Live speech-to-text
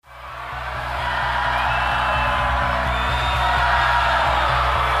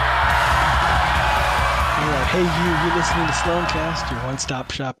You're listening to Sloancast, your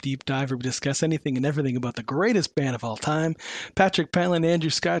one-stop shop deep dive where we discuss anything and everything about the greatest band of all time. Patrick Palin, Andrew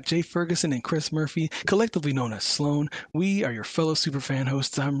Scott, Jay Ferguson, and Chris Murphy, collectively known as Sloan. We are your fellow superfan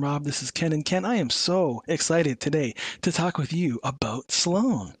hosts. I'm Rob, this is Ken, and Ken, I am so excited today to talk with you about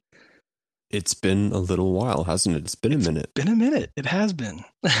Sloan. It's been a little while, hasn't it? It's been a minute. It's been a minute. It has been.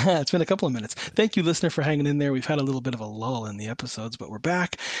 It's been a couple of minutes. Thank you, listener, for hanging in there. We've had a little bit of a lull in the episodes, but we're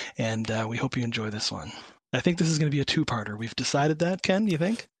back, and we hope you enjoy this one. I think this is going to be a two-parter. We've decided that, Ken, do you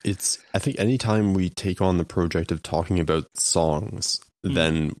think? I think anytime we take on the project of talking about songs,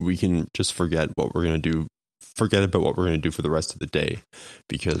 then we can just forget about what we're going to do for the rest of the day.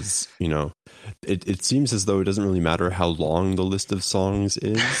 Because, it seems as though it doesn't really matter how long the list of songs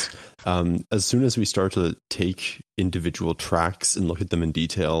is. As soon as we start to take individual tracks and look at them in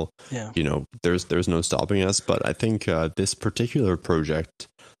detail, there's no stopping us. But I think this particular project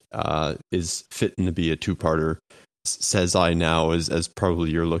is fitting to be a two-parter, says I now, as probably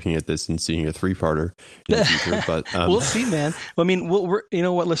you're looking at this and seeing a three-parter in the future. But we'll see, man. I mean, we're you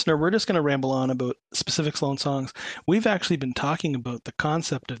know what, listener, we're just going to ramble on about specific Sloan songs. We've actually been talking about the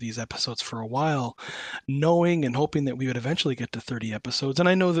concept of these episodes for a while, knowing and hoping that we would eventually get to 30 episodes. And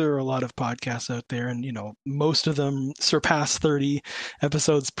I know there are a lot of podcasts out there, and most of them surpass 30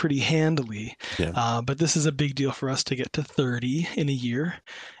 episodes pretty handily. Yeah. But this is a big deal for us to get to 30 in a year.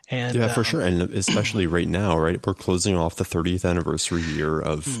 And, yeah, for sure. And especially right now, right? We're closing off the 30th anniversary year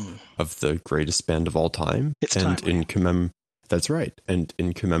of the greatest band of all time. It's and timely. That's right. And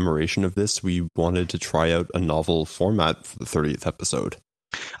in commemoration of this, we wanted to try out a novel format for the 30th episode.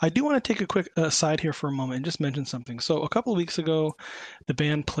 I do want to take a quick aside here for a moment and just mention something. So a couple of weeks ago, the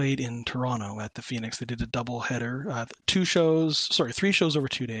band played in Toronto at the Phoenix. They did a double header, 3 shows over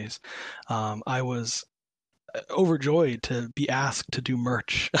 2 days. I was overjoyed to be asked to do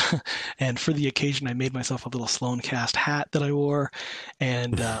merch, and for the occasion I made myself a little Sloancast hat that I wore,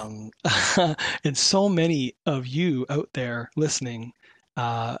 and and so many of you out there listening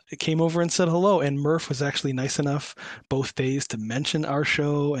came over and said hello, and Murph was actually nice enough both days to mention our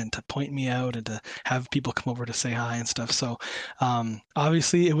show and to point me out and to have people come over to say hi and stuff. So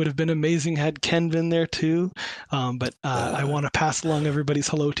obviously it would have been amazing had Ken been there too, but I want to pass along everybody's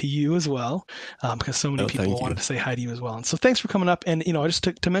hello to you as well, because so many people wanted to say hi to you as well. And so thanks for coming up. And I just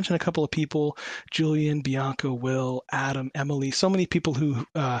to mention a couple of people: Julian, Bianca, Will, Adam, Emily, so many people who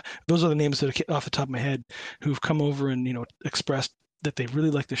those are the names that are off the top of my head who've come over and expressed that they really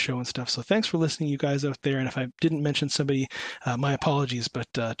like the show and stuff. So thanks for listening, you guys out there. And if I didn't mention somebody, my apologies, but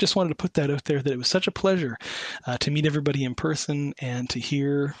just wanted to put that out there, that it was such a pleasure to meet everybody in person and to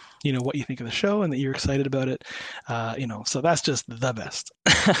hear, what you think of the show and that you're excited about it. So that's just the best.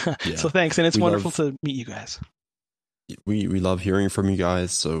 Yeah. So thanks. And it's wonderful to meet you guys. We love hearing from you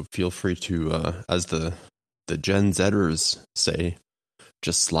guys. So feel free to, as the Gen Zers say,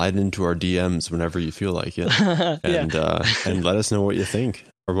 just slide into our DMs whenever you feel like it, and let us know what you think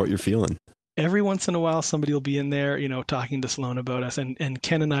or what you're feeling. Every once in a while, somebody will be in there, talking to Sloan about us, and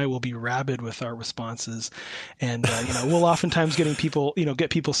Ken and I will be rabid with our responses, and we'll oftentimes get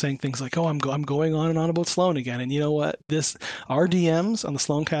people saying things like, "Oh, I'm going on and on about Sloan again," and you know what? Our DMs on the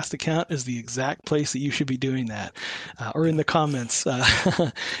Sloancast account is the exact place that you should be doing that, or in the comments.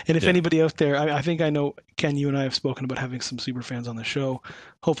 And if anybody out there, I think I know, Ken, you and I have spoken about having some super fans on the show.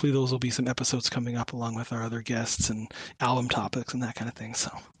 Hopefully, those will be some episodes coming up along with our other guests and album topics and that kind of thing.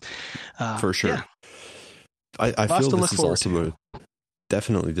 So. For sure. Yeah. I feel this is also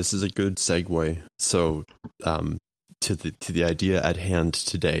definitely this is a good segue. So to the idea at hand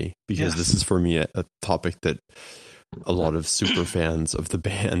today, because this is for me a topic that a lot of super fans of the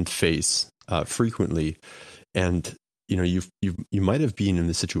band face frequently. And you might have been in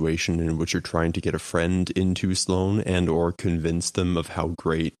the situation in which you're trying to get a friend into Sloan and or convince them of how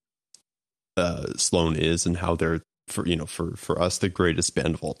great Sloan is and how they're for us the greatest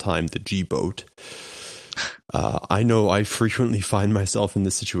band of all time, the G-Boat. I know I frequently find myself in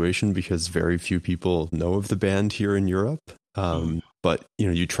this situation because very few people know of the band here in Europe. But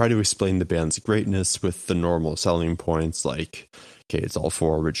you try to explain the band's greatness with the normal selling points like, okay, it's all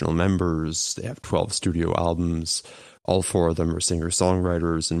 4 original members, they have 12 studio albums, all 4 of them are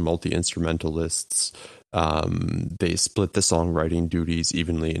singer-songwriters and multi-instrumentalists. They split the songwriting duties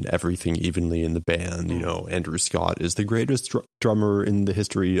evenly and everything evenly in the band. Andrew Scott is the greatest drummer in the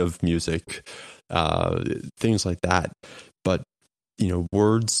history of music, things like that. But,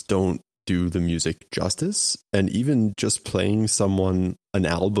 words don't do the music justice. And even just playing someone an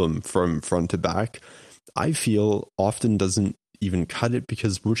album from front to back, I feel often doesn't even cut it,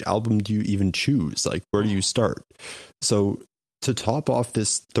 because which album do you even choose? Like, where do you start? So to top off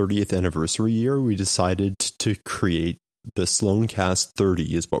this 30th anniversary year, we decided to create the Sloancast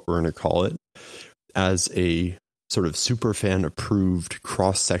 30, is what we're going to call it, as a sort of superfan approved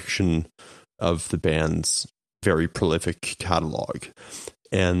cross section of the band's very prolific catalog.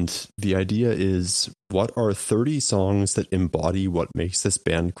 And the idea is, what are 30 songs that embody what makes this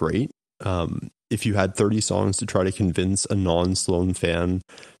band great? If you had 30 songs to try to convince a non-Sloan fan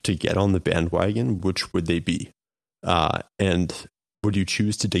to get on the bandwagon, which would they be? And would you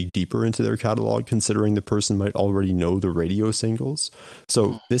choose to dig deeper into their catalog, considering the person might already know the radio singles?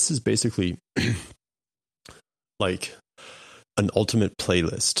 So this is basically like an ultimate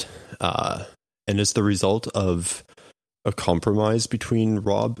playlist. And it's the result of a compromise between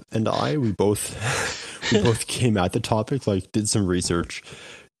Rob and I. We both came at the topic, like did some research,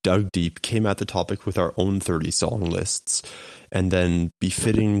 dug deep, came at the topic with our own 30 song lists, and then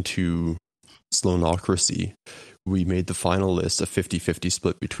befitting to Sloanocracy, we made the final list a 50-50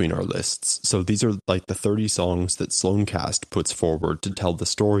 split between our lists. So these are like the 30 songs that Sloancast puts forward to tell the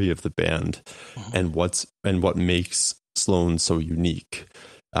story of the band and what makes Sloan so unique.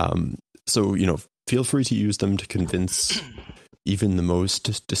 So, feel free to use them to convince even the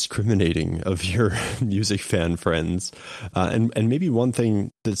most discriminating of your music fan friends. And maybe one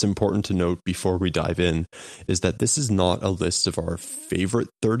thing that's important to note before we dive in is that this is not a list of our favorite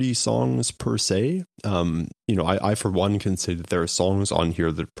 30 songs per se. I for one can say that there are songs on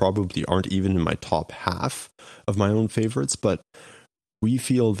here that probably aren't even in my top half of my own favorites, but we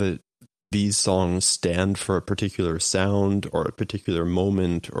feel that these songs stand for a particular sound or a particular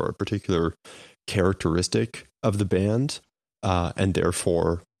moment or a particular characteristic of the band, and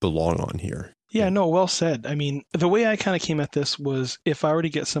therefore belong on here. Yeah, no, well said. I mean, the way I kind of came at this was, if I were to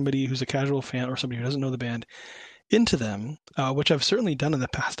get somebody who's a casual fan or somebody who doesn't know the band into them, which I've certainly done in the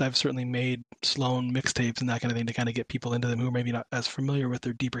past. I've certainly made Sloan mixtapes and that kind of thing to kind of get people into them who are maybe not as familiar with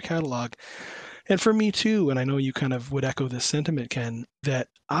their deeper catalog. And for me too, and I know you kind of would echo this sentiment, Ken, that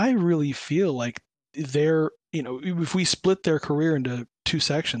I really feel like they're, if we split their career into two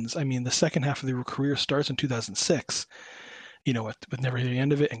sections, I mean, the second half of their career starts in 2006, with Never Hear the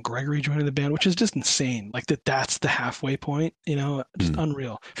End of It and Gregory joining the band, which is just insane. Like that's the halfway point, just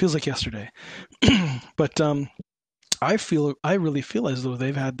unreal. Feels like yesterday. But I really feel as though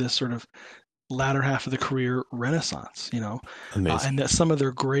they've had this sort of latter half of the career renaissance, and that some of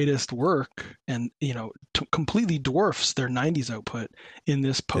their greatest work and completely dwarfs their 90s output in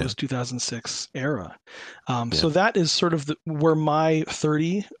this post 2006 era. So that is sort of where my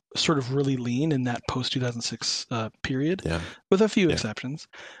 30 sort of really lean, in that post 2006 period, with a few exceptions.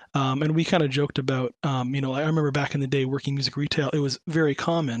 And we kind of joked about, I remember back in the day working music retail, it was very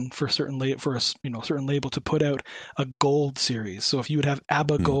common for a certain label to put out a gold series. So if you would have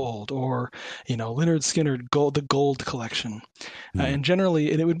ABBA Gold or, Lynyrd Skynyrd Gold, the Gold collection, and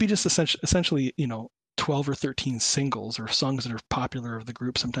generally, and it would be just essentially, 12 or 13 singles or songs that are popular of the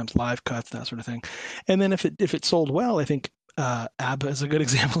group, sometimes live cuts, that sort of thing. And then if it sold well, I think ABBA is a good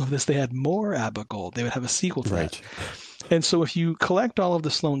example of this. They had more ABBA Gold. They would have a sequel to that. And so if you collect all of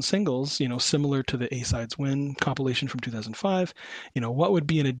the Sloan singles, similar to the A-Sides Win compilation from 2005, what would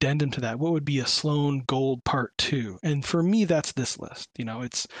be an addendum to that? What would be a Sloan Gold Part 2? And for me, that's this list.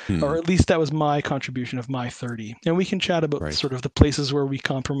 It's, or at least that was my contribution of my 30. And we can chat about sort of the places where we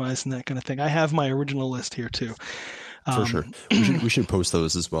compromise and that kind of thing. I have my original list here too. For sure. We should post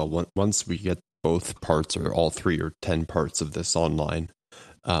those as well. Once we get both parts or all 3 or 10 parts of this online,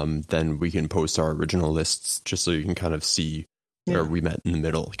 then we can post our original lists just so you can kind of see where we met in the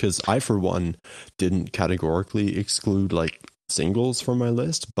middle. Because I, for one, didn't categorically exclude like singles from my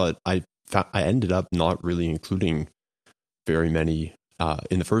list, but I ended up not really including very many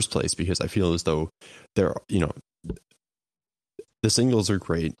in the first place, because I feel as though the singles are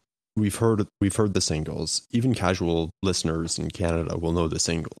great. We've heard the singles. Even casual listeners in Canada will know the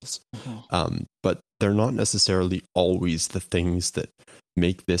singles, but they're not necessarily always the things that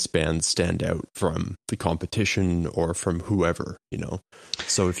make this band stand out from the competition or from whoever.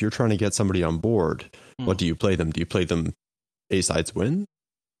 So if you're trying to get somebody on board, what do you play them? Do you play them A-Sides Win?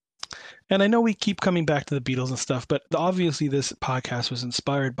 And I know we keep coming back to the Beatles and stuff, but obviously this podcast was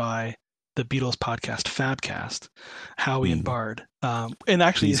inspired by the Beatles podcast Fabcast, Howie and Bard. And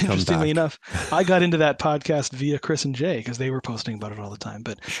actually, interestingly enough, I got into that podcast via Chris and Jay because they were posting about it all the time.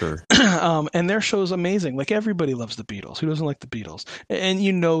 But sure. And their show's amazing. Like, everybody loves the Beatles. Who doesn't like the Beatles?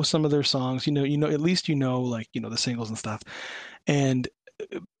 And some of their songs, at least like, the singles and stuff. And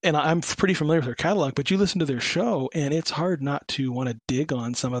and I'm pretty familiar with their catalog, but you listen to their show and it's hard not to want to dig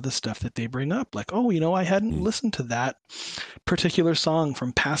on some of the stuff that they bring up. Like, oh, I hadn't listened to that particular song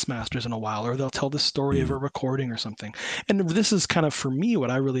from Past Masters in a while, or they'll tell the story of a recording or something. And this is kind of, for me,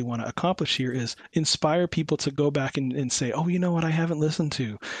 what I really want to accomplish here is inspire people to go back and say, oh, you know what, I haven't listened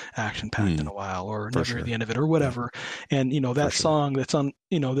to Action Packed in a while, or Never Hear the End of It, or whatever. Yeah. And that song that's on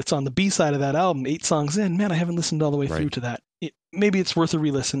that's on the B side of that album, 8 songs in, man, I haven't listened all the way through to that. Maybe it's worth a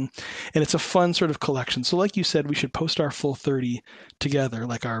re-listen, and it's a fun sort of collection. So like you said, we should post our full 30 together,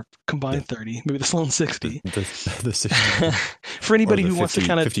 like our combined 30, maybe the Sloan 60. The 60. For anybody who wants to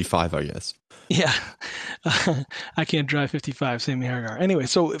kind of... 55, I guess. Yeah. I can't drive 55, Sammy Hagar. Anyway,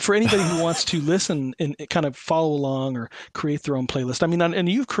 so for anybody who wants to listen and kind of follow along or create their own playlist, I mean, and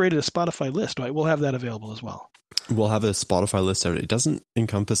you've created a Spotify list, right? We'll have that available as well. We'll have a Spotify list out. It doesn't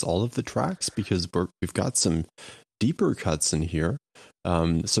encompass all of the tracks because we've got some deeper cuts in here.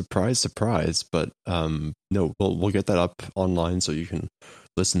 Surprise, surprise. But no, we'll get that up online so you can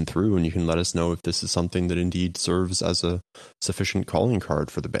listen through and you can let us know if this is something that indeed serves as a sufficient calling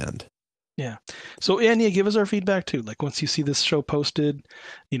card for the band. Yeah. So, Anya, give us our feedback too. Like once you see this show posted,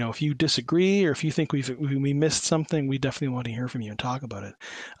 if you disagree or if you think we missed something, we definitely want to hear from you and talk about it.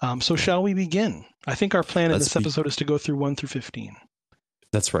 So shall we begin? I think our plan in this episode is to go through 1 through 15.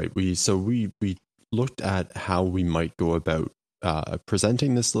 That's right. We looked at how we might go about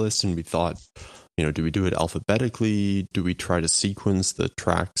presenting this list, and we thought, do we do it alphabetically? Do we try to sequence the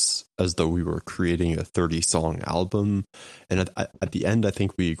tracks as though we were creating a 30-song album? And at the end, I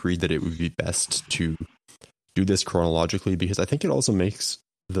think we agreed that it would be best to do this chronologically because I think it also makes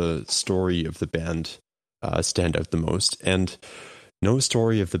the story of the band stand out the most. And no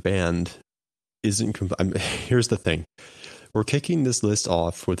story of the band isn't... Here's the thing. We're kicking this list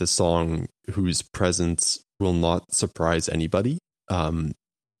off with a song whose presence will not surprise anybody,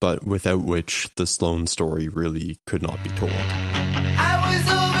 but without which the Sloan story really could not be told. I was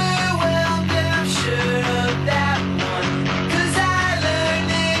overwhelmed and I'm sure of that one, 'cause I learned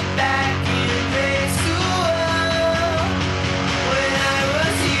it back in grade school when I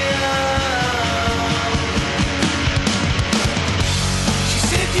was young. She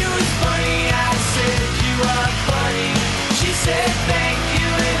said you was funny, I said you are funny. She said thank you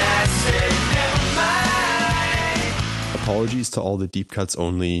and I said never mind. Apologies to all the Deep Cuts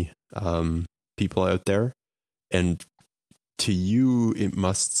only people out there, and to you it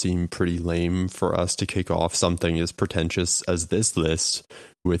must seem pretty lame for us to kick off something as pretentious as this list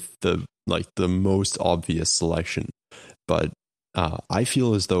with the most obvious selection, but I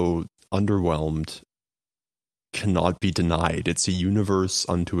feel as though Underwhelmed cannot be denied. It's a universe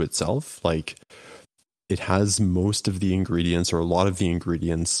unto itself. Like, it has most of the ingredients, or a lot of the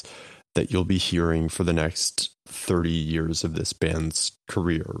ingredients, that you'll be hearing for the next 30 years of this band's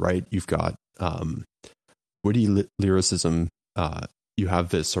career, right? You've got witty lyricism, you have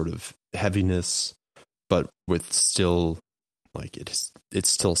this sort of heaviness, but with still, like, it's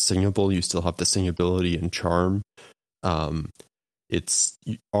still singable. You still have the singability and charm. It's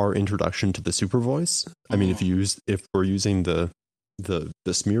our introduction to the super voice. I mean, if we're using the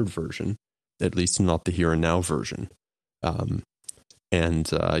smeared version, at least not the Here and Now version.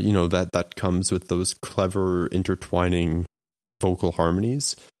 That comes with those clever intertwining vocal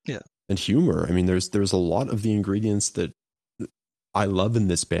harmonies and humor. I mean, there's a lot of the ingredients that I love in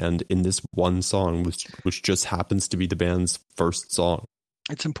this band in this one song, which just happens to be the band's first song.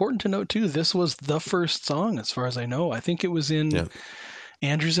 It's important to note too, this was the first song as far as I know. I think it was in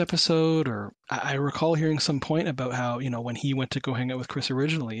Andrew's episode, or I recall hearing some point about how, when he went to go hang out with Chris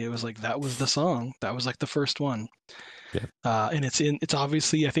originally, it was like that was the song. That was like the first one. Yeah. And it's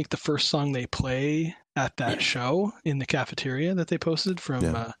obviously, I think, the first song they play at that show in the cafeteria that they posted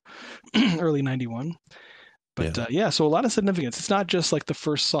from early 91. But so a lot of significance. It's not just like the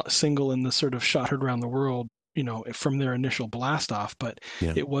first single in the sort of Shot Heard Around the World, from their initial blast off, but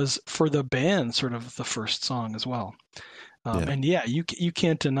it was for the band sort of the first song as well. And you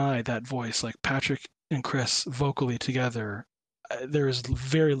can't deny that voice, like Patrick and Chris vocally together. There is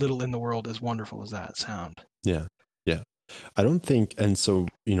very little in the world as wonderful as that sound. Yeah. I don't think, and so,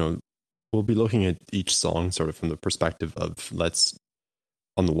 we'll be looking at each song sort of from the perspective of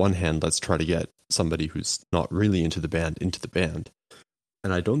on the one hand, let's try to get somebody who's not really into the band.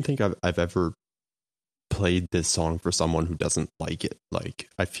 And I don't think I've ever played this song for someone who doesn't like it. Like,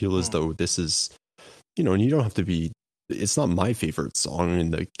 I feel as though this is, and you don't have to be, it's not my favorite song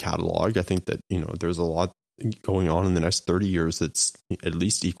in the catalog. I think that, there's a lot going on in the next 30 years that's at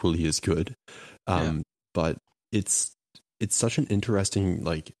least equally as good. But it's such an interesting,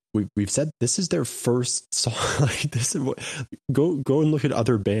 like, we've said this is their first song. Like, this is what, go and look at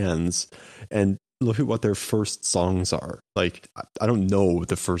other bands and look at what their first songs are. Like, I don't know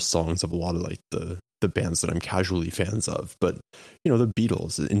the first songs of a lot of like the bands that I'm casually fans of, but you know, the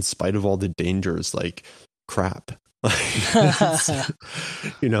Beatles, in spite of all the dangers, like crap.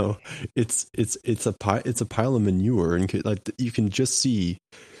 You know, it's a pile of manure, and like you can just see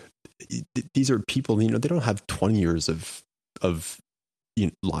these are people, you know, they don't have 20 years of you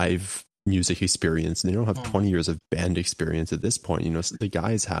know, live music experience, and they don't have 20 years of band experience at this point. You know, so the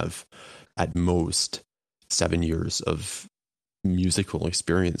guys have at most 7 years of musical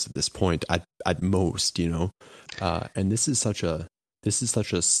experience at this point, at most, you know. And this is such a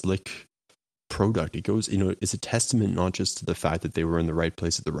slick product. It goes, you know, it's a testament not just to the fact that they were in the right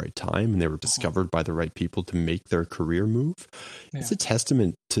place at the right time and they were discovered by the right people to make their career move. Yeah. It's a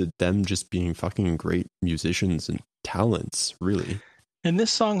testament to them just being fucking great musicians and talents, really. And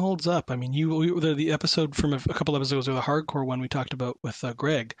this song holds up. I mean, the episode from a couple episodes, or the hardcore one we talked about with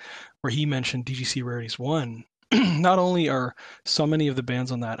Greg, where he mentioned DGC Rarities 1. Not only are so many of the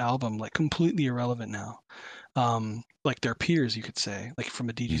bands on that album like completely irrelevant now, like their peers, you could say, like from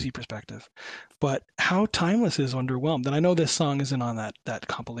a DGC perspective, but how timeless is Underwhelmed? And I know this song isn't on that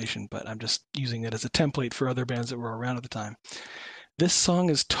compilation, but I'm just using it as a template for other bands that were around at the time. This song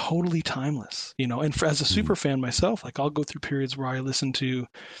is totally timeless, you know, and as a super fan myself, like I'll go through periods where I listen to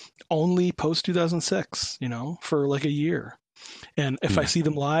only post 2006, you know, for like a year. And if I see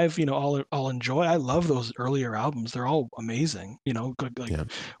them live, you know, I'll enjoy. I love those earlier albums. They're all amazing, you know, good. Like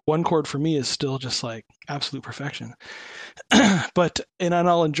One Chord for me is still just like absolute perfection. And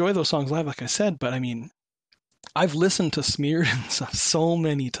I'll enjoy those songs live, like I said, but I mean, I've listened to Smeared and stuff so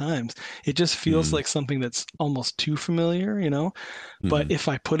many times. It just feels like something that's almost too familiar, you know? But if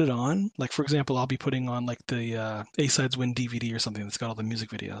I put it on, like, for example, I'll be putting on like the A-Sides Win DVD or something that's got all the music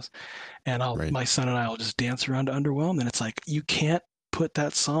videos. And my son and I will just dance around to Underwhelmed. And it's like, you can't put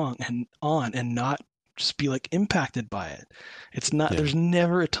that song on and not just be like impacted by it. It's not, there's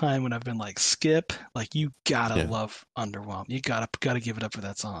never a time when I've been like, skip, like you gotta love Underwhelmed. You gotta give it up for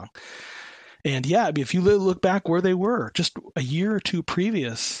that song. And yeah, I mean, if you look back where they were just a year or two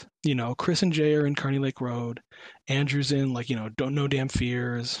previous, you know, Chris and Jay are in Kearney Lake Road, Andrew's in like, you know, Don't No Damn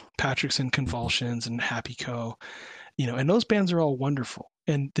Fears, Patrick's in Convulsions and Happy Co, you know, and those bands are all wonderful.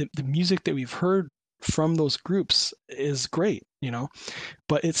 And the music that we've heard from those groups is great, you know,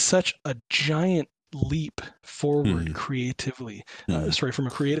 but it's such a giant leap forward creatively, from a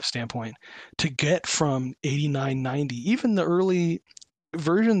creative standpoint, to get from 89, 90, even the early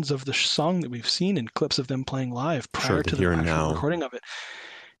versions of the song that we've seen in clips of them playing live prior to the actual recording of it.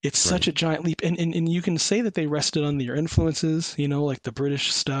 It's such a giant leap. And you can say that they rested on their influences, you know, like the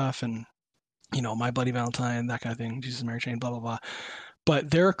British stuff and, you know, My Bloody Valentine, that kind of thing, Jesus and Mary Chain, blah, blah, blah.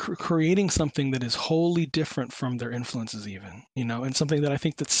 But they're creating something that is wholly different from their influences even, you know, and something that I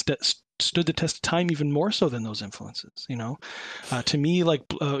think that stood the test of time even more so than those influences, you know. To me, like,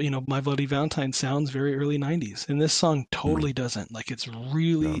 you know, My Bloody Valentine sounds very early 90s, and this song totally doesn't. Like, it's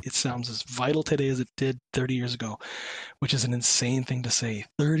really, it sounds as vital today as it did 30 years ago, which is an insane thing to say.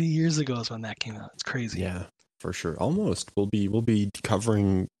 30 years ago is when that came out. It's crazy. Yeah, for sure. Almost. We'll be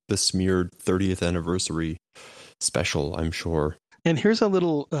covering the Smeared 30th anniversary special, I'm sure. And here's a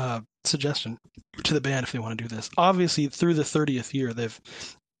little suggestion to the band if they want to do this. Obviously, through the 30th year, they've,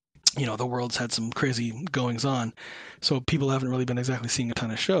 you know, the world's had some crazy goings on, so people haven't really been exactly seeing a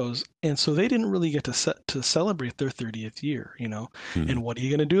ton of shows, and so they didn't really get to celebrate their 30th year, you know. And what are you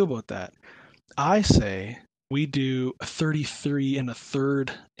going to do about that? I say we do a 33 and a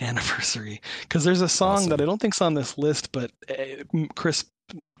third anniversary, because there's a song that I don't think's on this list, but Chris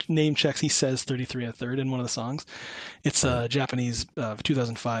name checks, he says 33 and a third in one of the songs. It's a Japanese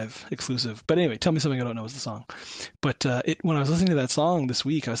 2005 exclusive. But anyway, Tell Me Something I Don't Know is the song. But when I was listening to that song this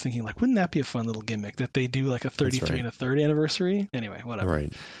week, I was thinking, like, wouldn't that be a fun little gimmick that they do like a 33 and a third anniversary? Anyway, whatever.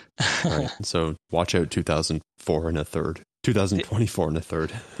 Right. So watch out 2004 and a third. 2024 and a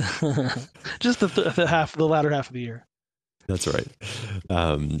third. Just the latter half of the year. That's right.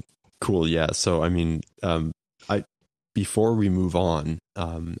 Cool. Yeah. So, I mean, before we move on,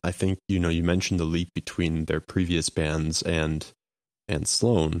 I think, you know, you mentioned the leap between their previous bands and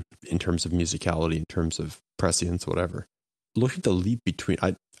Sloan in terms of musicality, in terms of prescience, whatever. Look at the leap between.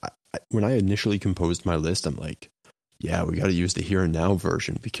 When I initially composed my list, I'm like, yeah, we got to use the Here and Now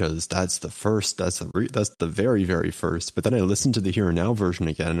version because that's the first. That's the very, very first. But then I listened to the Here and Now version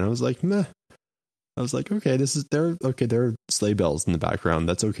again, and I was like, meh. I was like, okay, there are sleigh bells in the background.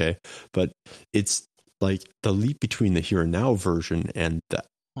 That's okay, but it's like the leap between the Here and Now version and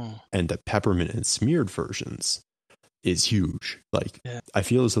the Peppermint and Smeared versions. is huge. Like, I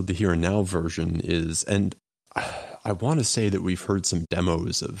feel as though the Here and Now version is, and I want to say that we've heard some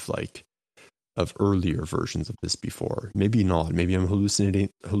demos of earlier versions of this before. Maybe not. Maybe I'm hallucinating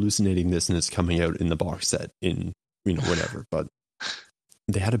this, and it's coming out in the box set in, whatever. But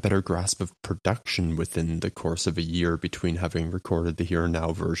they had a better grasp of production within the course of a year between having recorded the Here and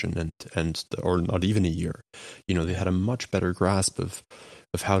Now version or not even a year. They had a much better grasp of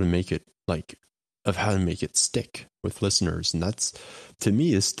how to make it stick with listeners. And that's, to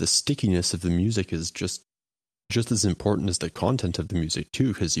me, is the stickiness of the music is just as important as the content of the music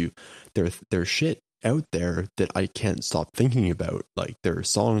too, because there's shit out there that I can't stop thinking about. Like, there are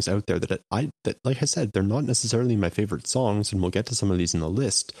songs out there that like I said, they're not necessarily my favorite songs, and we'll get to some of these in the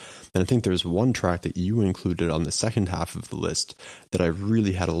list. And I think there's one track that you included on the second half of the list that I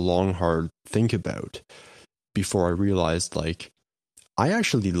really had a long, hard think about before I realized, like, I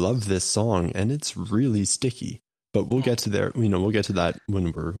actually love this song and it's really sticky. But we'll get to there. We'll get to that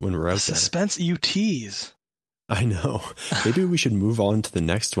when we're out Suspense there. You tease. I know. Maybe we should move on to the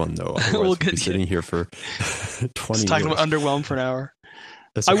next one, though. We'll be sitting here for 20 talking years. about Underwhelmed for an hour.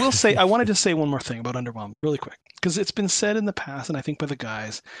 I will say, I want to just say one more thing about Underwhelmed really quick, because it's been said in the past, and I think by the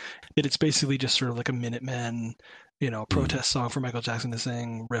guys, that it's basically just sort of like a Minutemen, protest song for Michael Jackson to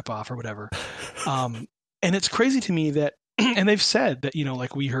sing, rip off or whatever. And it's crazy to me that, and they've said that,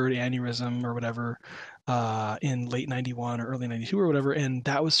 like we heard Aneurysm or whatever in late 91 or early 92 or whatever, and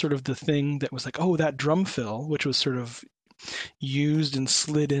that was sort of the thing that was like, oh, that drum fill, which was sort of used and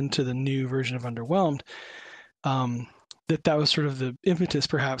slid into the new version of Underwhelmed, that was sort of the impetus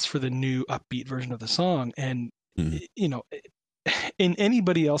perhaps for the new upbeat version of the song. And in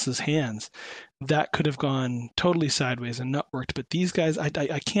anybody else's hands, that could have gone totally sideways and not worked. But these guys, I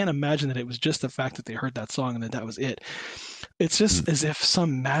can't imagine that it was just the fact that they heard that song and that was it. It's just as if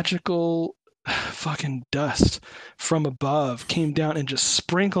some magical fucking dust from above came down and just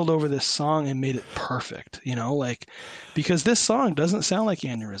sprinkled over this song and made it perfect, because this song doesn't sound like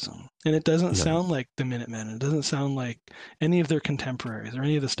Aneurysm, and it doesn't sound like the Minutemen, it doesn't sound like any of their contemporaries or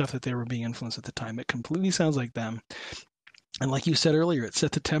any of the stuff that they were being influenced at the time. It completely sounds like them. And like you said earlier, it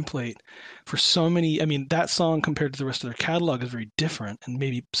set the template for so many. I mean, that song compared to the rest of their catalog is very different and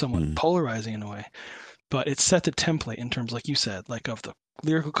maybe somewhat polarizing in a way, but it set the template in terms, like you said, like of the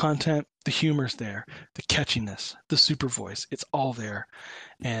lyrical content, the humor's there, the catchiness, the super voice, it's all there,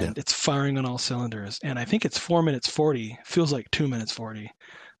 and it's firing on all cylinders. And I think it's 4 minutes 40, feels like 2 minutes 40,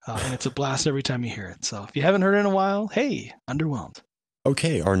 and it's a blast every time you hear it. So if you haven't heard it in a while, hey, Underwhelmed.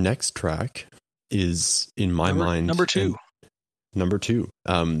 Okay, our next track is, in my mind, number two.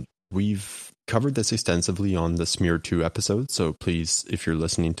 We've covered this extensively on the Smeared 2 episode, so please, if you're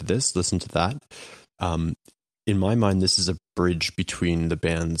listening to this, listen to that. In my mind, this is a bridge between the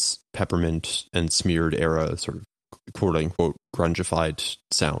band's Peppermint and Smeared era sort of quote-unquote grungified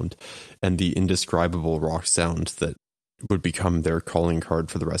sound and the indescribable rock sound that would become their calling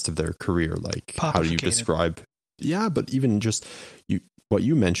card for the rest of their career. Like, how do you describe... Yeah, but even just what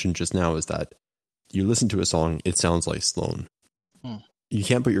you mentioned just now is that you listen to a song, it sounds like Sloan. You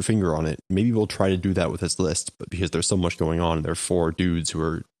can't put your finger on it. Maybe we'll try to do that with this list, but because there's so much going on, there are 4 dudes who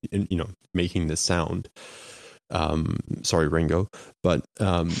are, making this sound. Sorry, Ringo, but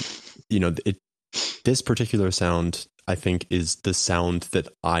this particular sound, I think, is the sound that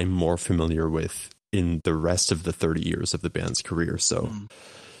I'm more familiar with in the rest of the 30 years of the band's career. So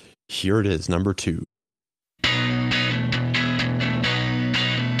here it is, number 2.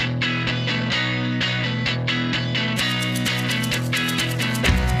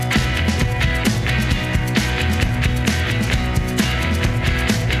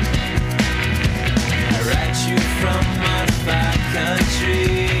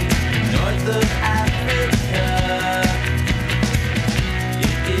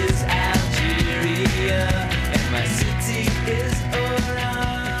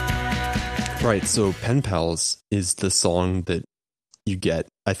 Right, so Pen Pals is the song that you get,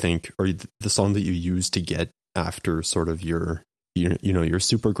 I think, or the song that you use to get after sort of your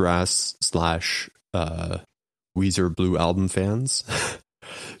Supergrass / Weezer Blue Album fans.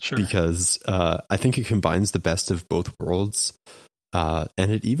 Sure. Because I think it combines the best of both worlds, and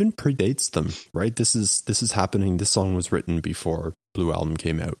it even predates them, right? This is happening. This song was written before Blue Album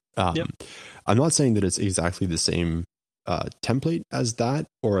came out. I'm not saying that it's exactly the same template as that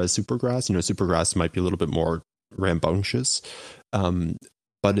or as Supergrass. Supergrass might be a little bit more rambunctious,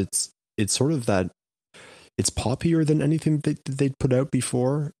 but it's sort of that. It's poppier than anything that they'd put out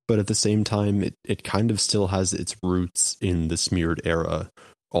before, but at the same time, it kind of still has its roots in the Smeared era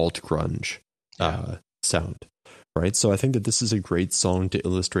alt grunge sound, right? So I think that this is a great song to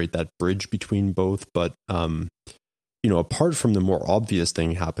illustrate that bridge between both, but apart from the more obvious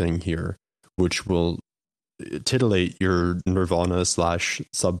thing happening here, which will titillate your Nirvana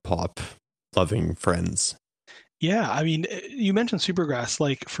 / Sub Pop loving friends. Yeah, I mean, you mentioned Supergrass.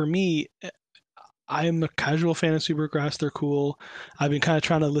 Like, for me, I'm a casual fan of Supergrass. They're cool. I've been kind of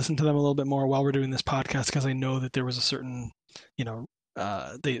trying to listen to them a little bit more while we're doing this podcast because I know that there was a certain,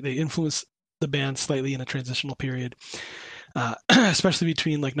 they influenced the band slightly in a transitional period, especially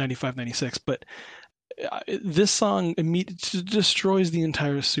between like 95, 96. But this song destroys the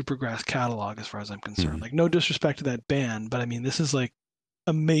entire Supergrass catalog as far as I'm concerned. Like, no disrespect to that band, but I mean, this is like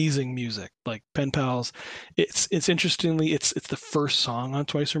amazing music. Like Pen Pals, it's interestingly it's the first song on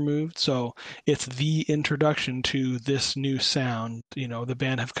Twice Removed, so it's the introduction to this new sound. The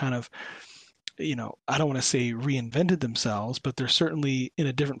band have kind of, I don't want to say reinvented themselves, but they're certainly in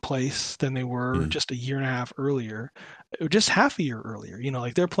a different place than they were just a year and a half earlier, just half a year earlier.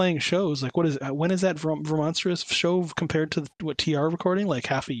 Like they're playing shows. Like when is that Vermonstrous show compared to what TR recording? Like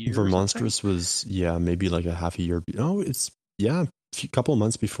half a year. Vermonstrous was maybe like a half a year. A couple of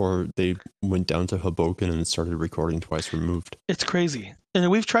months before they went down to Hoboken and started recording Twice Removed. It's crazy.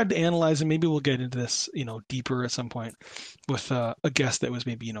 And we've tried to analyze, and maybe we'll get into this, deeper at some point with a guest that was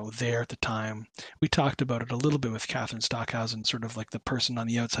maybe, there at the time. We talked about it a little bit with Catherine Stockhausen, sort of like the person on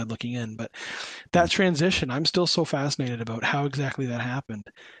the outside looking in. But that transition, I'm still so fascinated about how exactly that happened.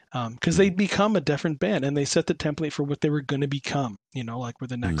 Because they'd become a different band, and they set the template for what they were going to become, like for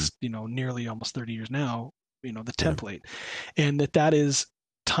the next, nearly almost 30 years now. The template, and that is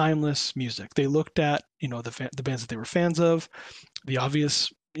timeless music. They looked at the bands that they were fans of. The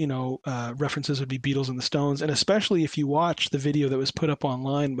obvious references would be Beatles and the Stones, and especially if you watch the video that was put up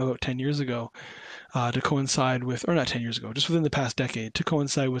online about 10 years ago to coincide with, or not 10 years ago, just within the past decade, to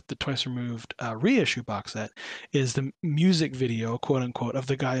coincide with the Twice Removed reissue box set, is the music video, quote unquote, of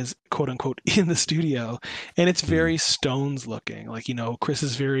the guys, quote unquote, in the studio. And it's very Stones looking. Like, Chris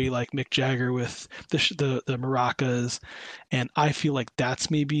is very like Mick Jagger with the maracas. And I feel like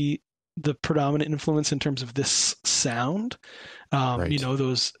that's maybe the predominant influence in terms of this sound. Right.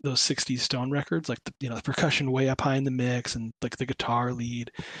 Those 60s Stone records, like the percussion way up high in the mix and like the guitar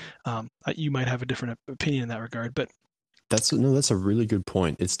lead. You might have a different opinion in that regard, but that's a really good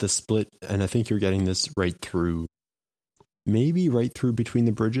point. It's the split, and I think you're getting this right through Between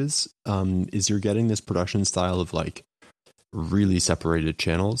the Bridges. Is you're getting this production style of like really separated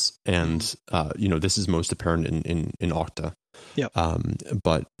channels, and this is most apparent in Octa. Yeah.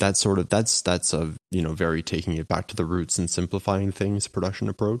 But that's a very taking it back to the roots and simplifying things production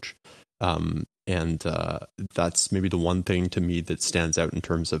approach. And that's maybe the one thing to me that stands out in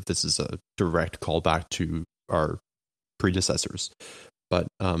terms of this is a direct callback to our predecessors. But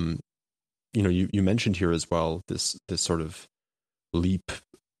you mentioned here as well this sort of leap,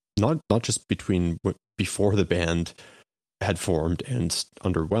 not just before the band had formed and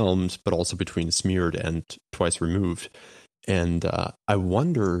underwhelmed, but also between Smeared and Twice Removed. And I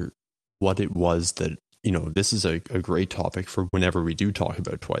wonder what it was that, this is a great topic for whenever we do talk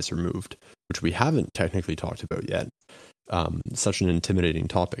about Twice Removed, which we haven't technically talked about yet. Such an intimidating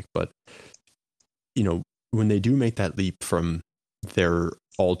topic. But, when they do make that leap from their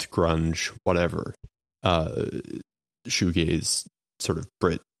alt grunge, whatever, shoegaze sort of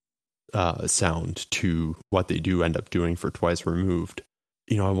Brit sound to what they do end up doing for Twice Removed,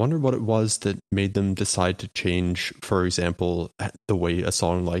 I wonder what it was that made them decide to change, for example, the way a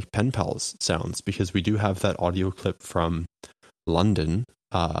song like Pen Pals sounds, because we do have that audio clip from London,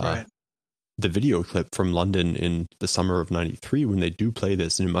 right. The video clip from London in the summer of 93 when they do play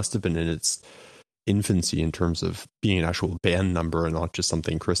this, and it must have been in its infancy in terms of being an actual band number and not just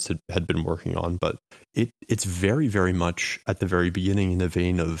something Chris had been working on, but it's very, very much at the very beginning in the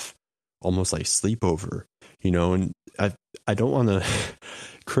vein of almost like Sleepover, and I don't want to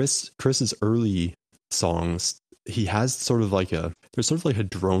Chris's early songs, he has sort of like a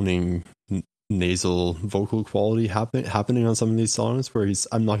droning nasal vocal quality happening on some of these songs where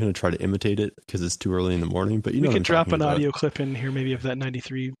I'm not going to try to imitate it because it's too early in the morning, but we could drop an audio clip in here maybe of that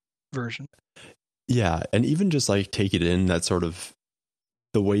 93 version. Yeah, and even just like Take It In, that sort of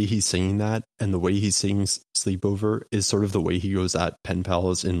the way he's singing that and the way he sings Sleepover is sort of the way he goes at Pen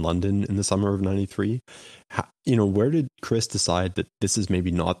Pals in London in the summer of 93. Where did Chris decide that this is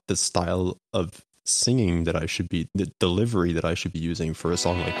maybe not the style of singing that I should be, the delivery that I should be using for a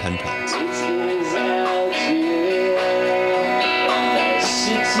song like Pen Pals?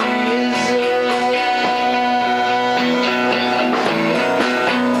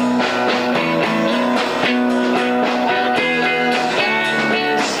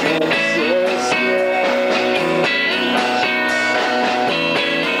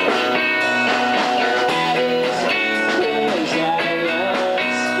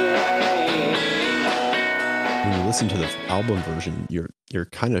 listen to the album version, you're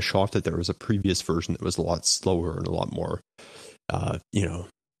kind of shocked that there was a previous version that was a lot slower and a lot more,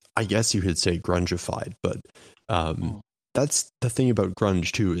 I guess you could say grungified, but that's the thing about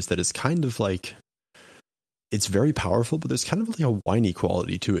grunge too, is that it's kind of like, it's very powerful, but there's kind of like a whiny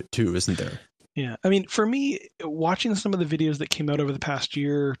quality to it too, isn't there? Yeah. I mean, for me, watching some of the videos that came out over the past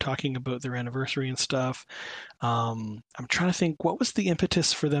year talking about their anniversary and stuff, I'm trying to think, what was the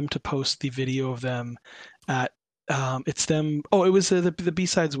impetus for them to post the video of them at, it's them, it was the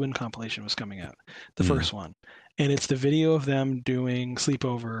B-Sides Win compilation was coming out, the first one. And it's the video of them doing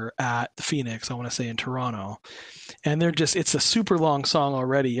Sleepover at the Phoenix, I want to say in Toronto. And it's a super long song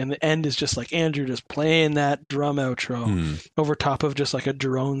already. And the end is just like Andrew just playing that drum outro over top of just like a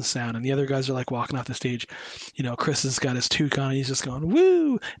drone sound. And the other guys are like walking off the stage. Chris has got his toque on and he's just going,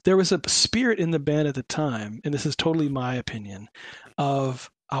 woo! There was a spirit in the band at the time, and this is totally my opinion, of,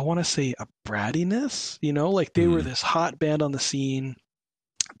 I want to say, a brattiness, like they were this hot band on the scene.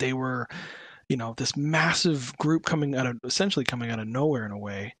 They were, this massive group essentially coming out of nowhere in a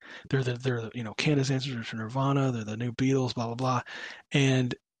way. They're Canada's answer to Nirvana. They're the new Beatles, blah, blah, blah.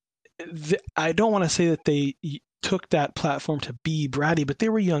 And I don't want to say that they took that platform to be bratty, but they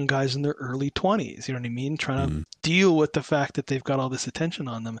were young guys in their early 20s, you know what I mean? Trying to deal with the fact that they've got all this attention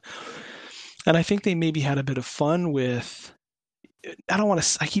on them. And I think they maybe had a bit of fun with,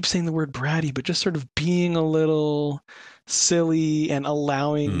 I keep saying the word bratty, but just sort of being a little silly and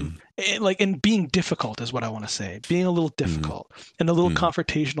allowing, and being difficult is what I want to say. Being a little difficult and a little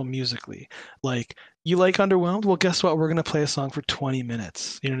confrontational musically. Like, you like Underwhelmed? Well, guess what? We're going to play a song for 20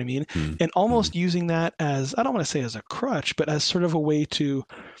 minutes. You know what I mean? And almost using that as, I don't want to say as a crutch, but as sort of a way to,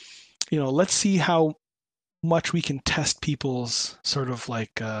 let's see how much we can test people's sort of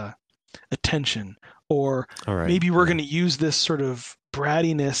like attention. Or maybe we're going to use this sort of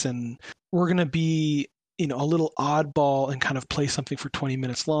brattiness and we're going to be, a little oddball and kind of play something for 20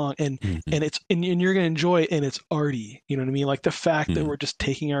 minutes long. And you're going to enjoy it, and it's arty. You know what I mean? Like the fact that we're just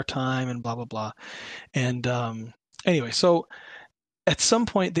taking our time and blah, blah, blah. And anyway, so at some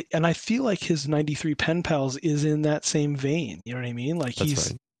point, and I feel like his 93 Pen Pals is in that same vein. You know what I mean? Like That's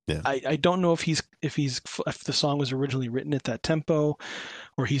right. Yeah. I don't know if the song was originally written at that tempo,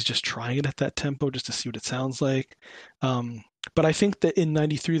 or he's just trying it at that tempo just to see what it sounds like. But I think that in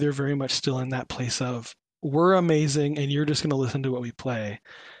 93, they're very much still in that place of, we're amazing and you're just going to listen to what we play.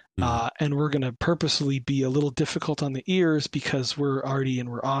 And we're going to purposely be a little difficult on the ears because we're arty and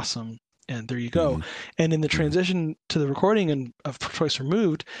we're awesome. And there you go. And in the transition to the recording of Choice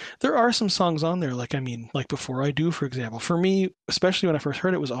Removed, there are some songs on there. Like Before I Do, for example. For me, especially when I first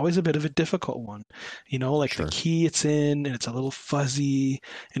heard it, was always a bit of a difficult one. The key it's in, and it's a little fuzzy,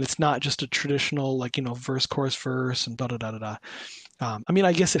 and it's not just a traditional, verse, chorus, verse, and da-da-da-da-da.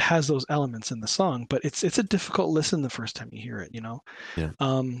 I guess it has those elements in the song, but it's a difficult listen the first time you hear it, Yeah.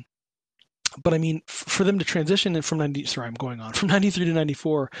 But for them to transition from 93 to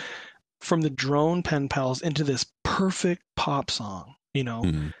 94, from the drone Pen Pals into this perfect pop song,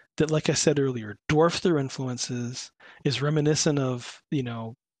 that, like I said earlier, dwarfs their influences, is reminiscent of, the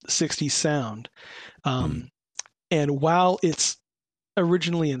 60s sound. And while it's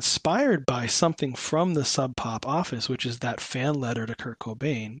originally inspired by something from the Sub Pop office, which is that fan letter to Kurt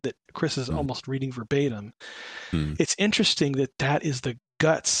Cobain that Chris is almost reading verbatim, it's interesting that is the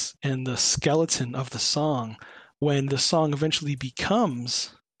guts and the skeleton of the song when the song eventually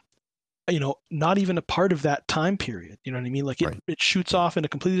becomes, not even a part of that time period. You know what I mean? Like it shoots off in a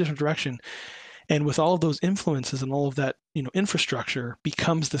completely different direction. And with all of those influences and all of that, infrastructure,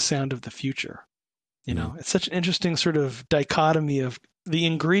 becomes the sound of the future. It's such an interesting sort of dichotomy of the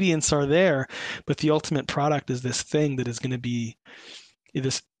ingredients are there, but the ultimate product is this thing that is going to be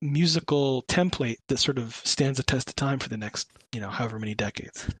this musical template that sort of stands the test of time for the next, however many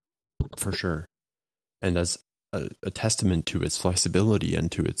decades. For sure. And as a testament to its flexibility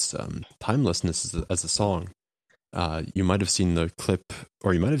and to its timelessness as a song, you might have seen the clip,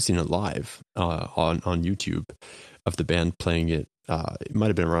 or you might have seen it live on YouTube of the band playing it. It might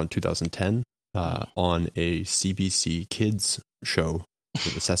have been around 2010 on a CBC Kids show,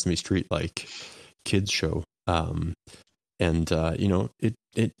 the Sesame Street kids show.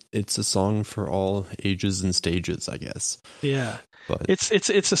 It's a song for all ages and stages, I guess. Yeah. But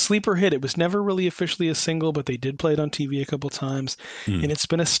it's a sleeper hit. It was never really officially a single, but they did play it on TV a couple times, and it's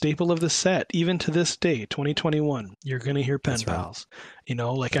been a staple of the set even to this day, 2021. You're going to hear Pen Pals.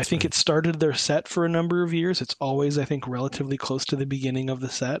 I think it started their set for a number of years. It's always, I think, relatively close to the beginning of the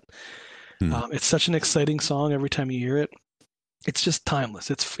set. It's such an exciting song every time you hear it. It's just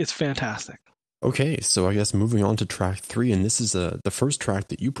timeless. It's fantastic. Okay, so I guess moving on to track 3, and this is the first track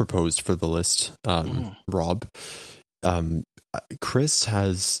that you proposed for the list, Rob. Chris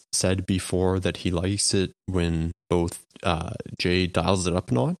has said before that he likes it when both Jay dials it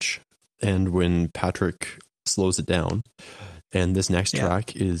up a notch and when Patrick slows it down. And this next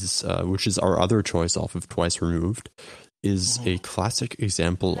track is, which is our other choice off of Twice Removed, is a classic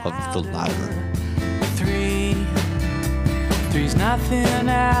example of the latter. Three's nothing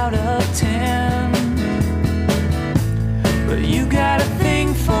out of 10, but you got a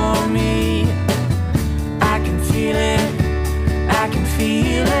thing for me. I can feel it, I can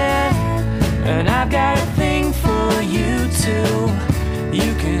feel it, and I've got a thing for you too.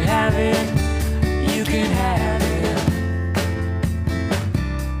 You can have it, you can have it.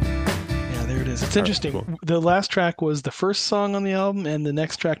 It's interesting. Cool. The last track was the first song on the album, and the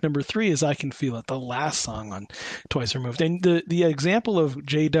next track, number 3, is I Can Feel It, the last song on Twice Removed. And the example of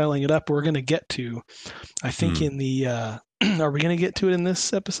Jay dialing it up, we're going to get to, I think, in the... are we going to get to it in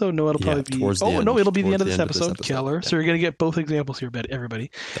this episode? No, it'll probably be... Oh, no, it'll be the end of this episode, Keller. Yeah. So you're going to get both examples here,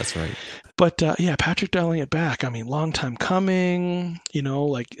 everybody. That's right. But, Patrick dialing it back. I mean, long time coming,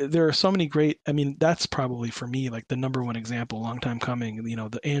 there are so many great... I mean, that's probably, for me, like, the number one example, long time coming,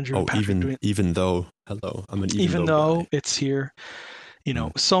 the Andrew and Patrick... Even though... Hello, I'm an even though guy. It's here.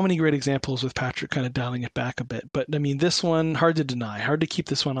 So many great examples with Patrick kind of dialing it back a bit. But, I mean, this one, hard to deny. Hard to keep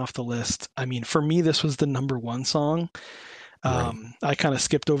this one off the list. I mean, for me, this was the number one song. Right. I kind of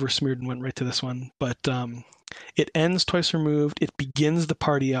skipped over Smeared and went right to this one. But it ends Twice Removed. It begins the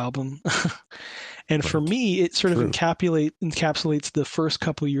Party album. And for me, it sort of encapsulates the first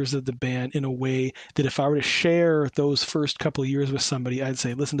couple of years of the band in a way that if I were to share those first couple of years with somebody, I'd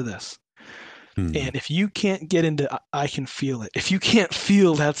say, listen to this. And if you can't get into I Can Feel It, if you can't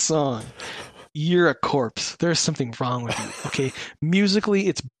feel that song, you're a corpse. There's something wrong with you. Okay. Musically,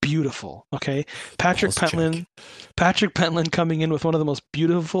 it's beautiful. Okay. Patrick Pentland coming in with one of the most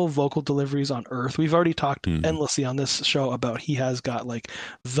beautiful vocal deliveries on earth. We've already talked endlessly on this show about he has got like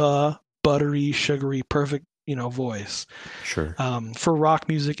the buttery, sugary, perfect, voice. Sure. For rock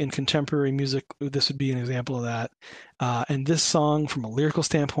music and contemporary music, this would be an example of that. And this song, from a lyrical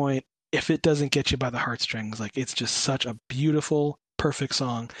standpoint, if it doesn't get you by the heartstrings, like it's just such a beautiful, perfect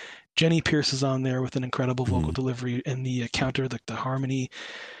song. Jenny Pierce is on there with an incredible vocal delivery and the counter, the harmony.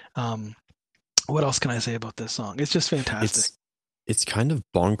 What else can I say about this song? It's just fantastic. It's kind of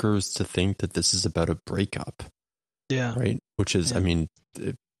bonkers to think that this is about a breakup. Yeah. Right? Which is, I mean,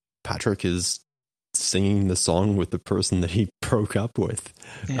 Patrick is singing the song with the person that he broke up with.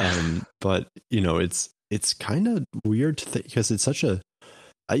 Yeah. But, it's kind of weird to think, because it's such a,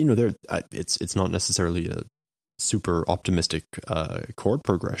 it's not necessarily a super optimistic chord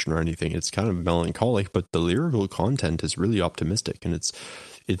progression or anything. It's kind of melancholic, but the lyrical content is really optimistic, and it's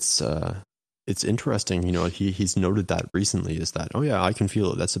interesting. He's noted that recently, is that, oh yeah, I Can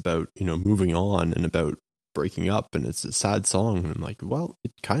Feel It, that's about moving on and about breaking up, and it's a sad song. And I'm like, well,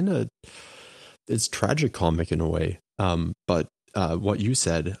 it's tragicomic in a way. But what you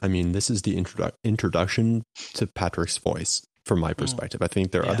said, I mean, this is the introduction to Patrick's voice. From my perspective, I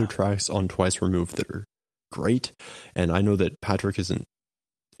think there are other tracks on Twice Removed that are great, and I know that Patrick isn't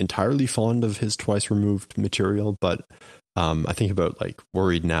entirely fond of his Twice Removed material, but I think about like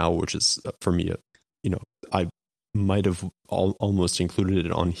Worried Now, which is for me, I might have almost included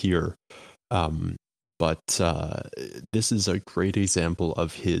it on here, but this is a great example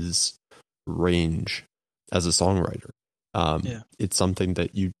of his range as a songwriter. It's something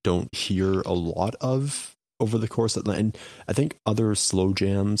that you don't hear a lot of over the course of, and I think other slow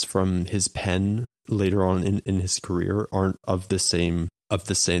jams from his pen later on in his career aren't of the same,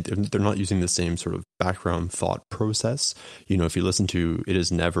 they're not using the same sort of background thought process. If you listen to It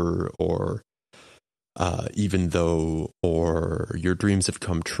Is Never, or Even Though, or Your Dreams Have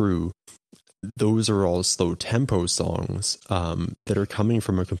Come True, those are all slow tempo songs that are coming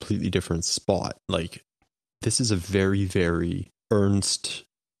from a completely different spot. Like, this is a very, very earnest,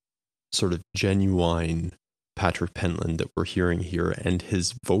 sort of genuine Patrick Pentland that we're hearing here, and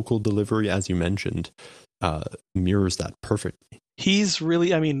his vocal delivery, as you mentioned, mirrors that perfectly. He's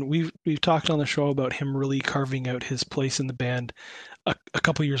really, I mean, we've talked on the show about him really carving out his place in the band a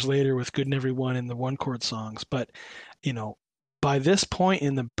couple years later with Good in Everyone and the one chord songs. But, by this point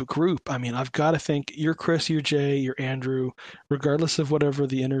in the group, I mean, I've got to think you're Chris, you're Jay, you're Andrew, regardless of whatever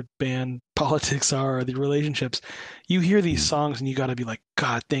the inner band politics are or the relationships, you hear these songs and you got to be like,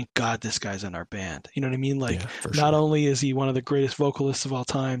 God, thank God this guy's in our band. You know what I mean? Like, not only is he one of the greatest vocalists of all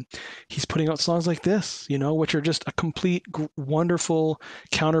time, he's putting out songs like this, which are just a complete wonderful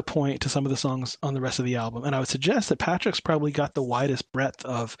counterpoint to some of the songs on the rest of the album. And I would suggest that Patrick's probably got the widest breadth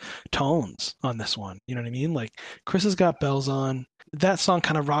of tones on this one. You know what I mean? Like, Chris has got bells on. That song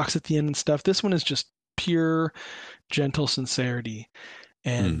kind of rocks at the end and stuff. This one is just pure, gentle sincerity.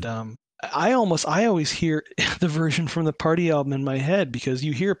 And I always hear the version from the Party album in my head, because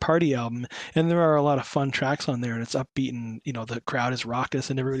you hear Party album and there are a lot of fun tracks on there and it's upbeat and, you know, the crowd is raucous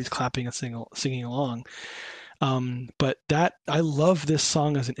and everybody's clapping and singing along. But that, I love this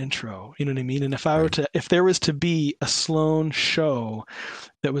song as an intro, you know what I mean? And if there was to be a Sloan show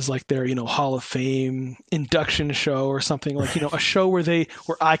that was like their, you know, Hall of Fame induction show or something, like, you know, a show where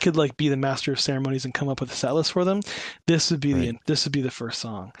I could like be the master of ceremonies and come up with a set list for them, this would be the first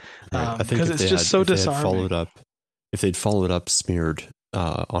song. I think because it's just so disarming. If they'd followed up Smeared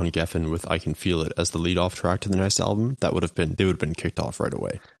on Geffen with I Can Feel It as the lead-off track to the next album, they would have been kicked off right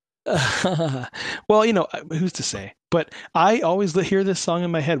away. Well, you know, who's to say? But I always hear this song in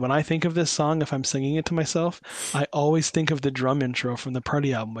my head. When I think of this song, if I'm singing it to myself, I always think of the drum intro from the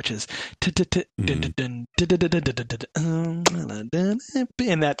Party album, which is and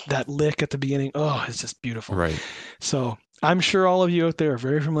that lick at the beginning. Oh, it's just beautiful. Right. So I'm sure all of you out there are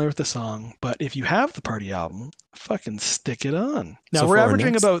very familiar with the song, but if you have the Party album, fucking stick it on. Now, we're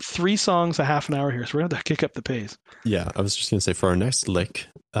averaging about 3 songs a half an hour here, so we're going to have to kick up the pace. Yeah, I was just going to say, for our next lick,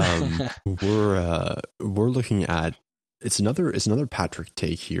 we're looking at, it's another Patrick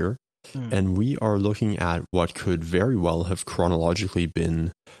take here, and we are looking at what could very well have chronologically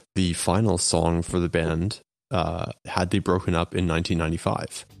been the final song for the band had they broken up in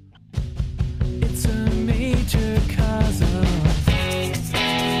 1995. It's a major cause of damage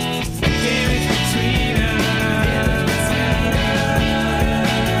between us.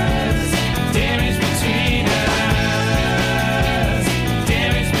 Damage between us.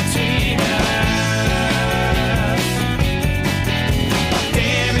 Damage between us.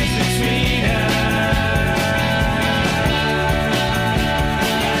 Damage between us.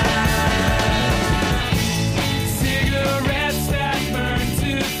 Cigarettes that burn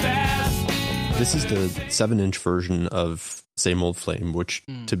too fast. This is the 7-inch version of Same Old Flame, which,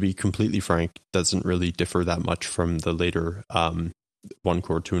 to be completely frank, doesn't really differ that much from the later One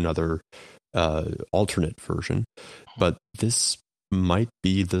Chord to Another alternate version. But this might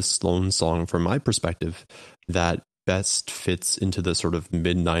be the Sloan song, from my perspective, that best fits into the sort of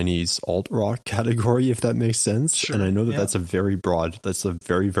mid-90s alt-rock category, if that makes sense. Sure, and I know that that's a very broad,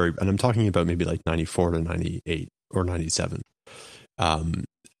 and I'm talking about maybe like 94 to 98 or 97.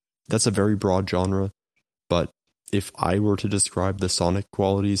 That's a very broad genre, but if I were to describe the sonic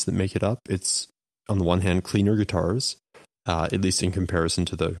qualities that make it up, it's, on the one hand, cleaner guitars, at least in comparison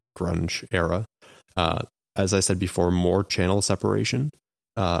to the grunge era. As I said before, more channel separation.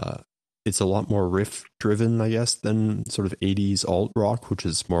 It's a lot more riff driven, I guess, than sort of 80s alt rock, which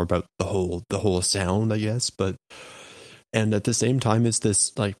is more about the whole sound, I guess. And at the same time, it's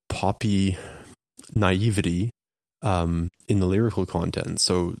this like poppy naivety in the lyrical content.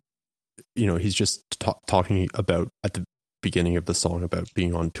 So, you know, he's just talking about at the beginning of the song about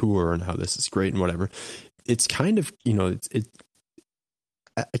being on tour and how this is great and whatever. It's kind of, you know,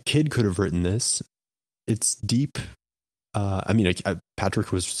 a kid could have written this. It's deep. I mean,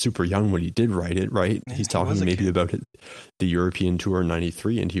 Patrick was super young when he did write it, right? He's talking maybe about the European tour in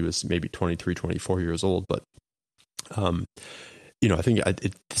 93, and he was maybe 23, 24 years old. But, you know, I think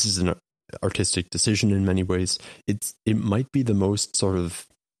this is an artistic decision in many ways. It might be the most sort of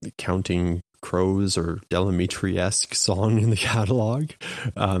Counting Crows or Delamitri-esque song in the catalog.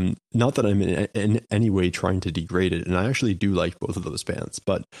 Not that I'm in any way trying to degrade it, and I actually do like both of those bands,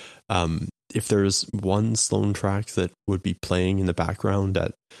 but if there's one Sloan track that would be playing in the background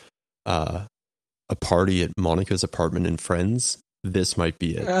at a party at Monica's apartment in Friends, this might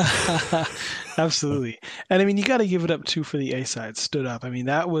be it. Absolutely. And I mean, you got to give it up too for the A-side, Stood Up. I mean,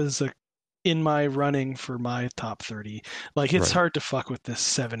 that was in my running for my top 30. Like, it's hard to fuck with this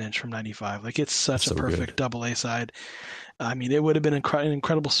 7-inch from 95. Like, it's such a perfect double A side. I mean, it would have been an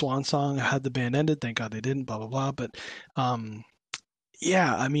incredible swan song had the band ended. Thank God they didn't, blah, blah, blah. But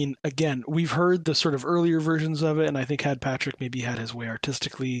yeah, I mean, again, we've heard the sort of earlier versions of it, and I think had Patrick maybe had his way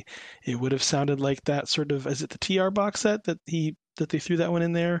artistically, it would have sounded like that sort of, is it the TR box set that they threw that one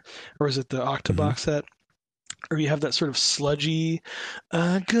in there? Or is it the Octa box set? Or you have that sort of sludgy,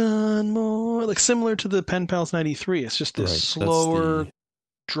 I got more, like similar to the Pen Pals 93. It's just this slower,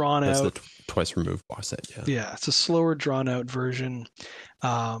 drawn out. That's the Twice Removed box set, yeah. Yeah, it's a slower, drawn out version.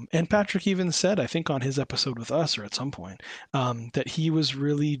 And Patrick even said, I think on his episode with us or at some point, that he was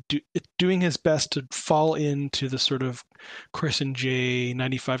really doing his best to fall into the sort of Chris and Jay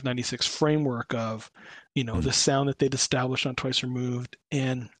 95, 96 framework of, you know, the sound that they'd established on Twice Removed.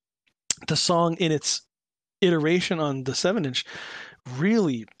 And the song in its iteration on the 7-inch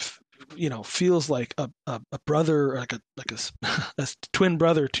really feels like a brother, like a twin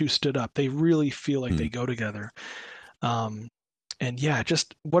brother two stood up. They really feel like they go together. And yeah,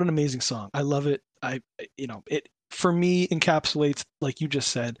 just what an amazing song. I love it. It for me encapsulates, like you just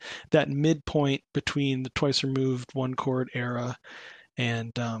said, that midpoint between the Twice Removed one chord era,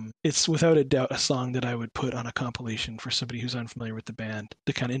 and it's without a doubt a song that I would put on a compilation for somebody who's unfamiliar with the band,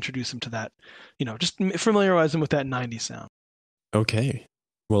 to kind of introduce them to that, just familiarize them with that 90s sound. Okay.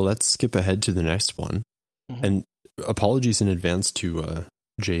 Well, let's skip ahead to the next one. Mm-hmm. And apologies in advance to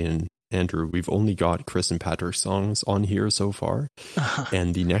Jay and Andrew. We've only got Chris and Patrick's songs on here so far.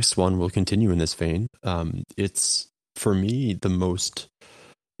 And the next one will continue in this vein. It's, for me, the most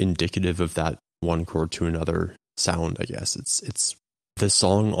indicative of that one chord to another sound, I guess. It's the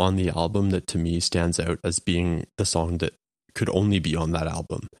song on the album that to me stands out as being the song that could only be on that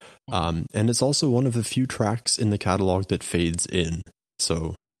album. And it's also one of the few tracks in the catalog that fades in.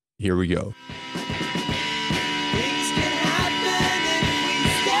 So here we go.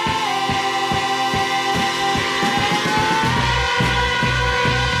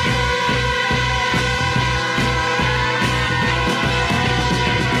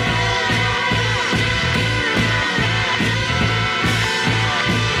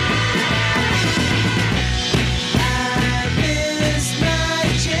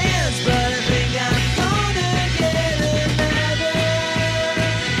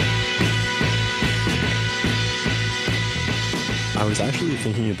 I was actually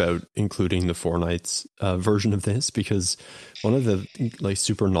thinking about including the Four Nights version of this, because one of the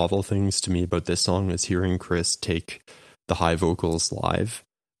super novel things to me about this song is hearing Chris take the high vocals live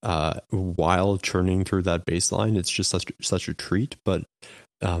while churning through that bass line. It's just such a treat. But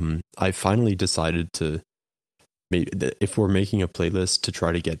I finally decided to, if we're making a playlist to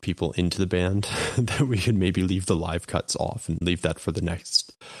try to get people into the band, that we could maybe leave the live cuts off and leave that for the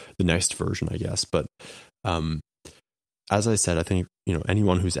next version, I guess. But as I said, I think,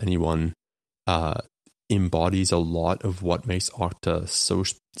 Anyone Who's Anyone embodies a lot of what makes Okta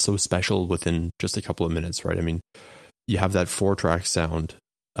so special within just a couple of minutes, right? I mean, you have that 4-track sound.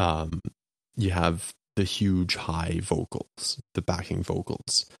 You have the huge high vocals, the backing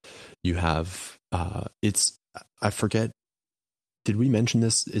vocals. You have, I forget, did we mention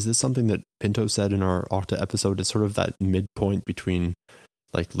this? Is this something that Pinto said in our Okta episode? It's sort of that midpoint between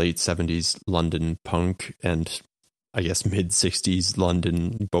late 70s London punk and I guess mid-60s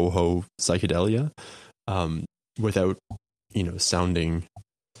London boho psychedelia, without, sounding,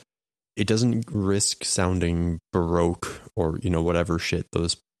 it doesn't risk sounding Baroque or, whatever shit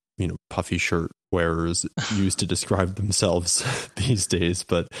those, puffy shirt wearers use to describe themselves these days.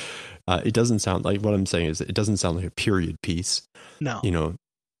 But it doesn't sound like, what I'm saying is it doesn't sound like a period piece. No.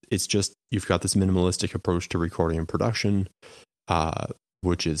 It's just, you've got this minimalistic approach to recording and production,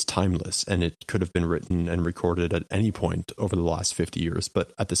 which is timeless, and it could have been written and recorded at any point over the last 50 years.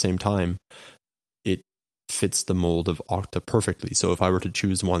 But at the same time, it fits the mold of Okta perfectly. So if I were to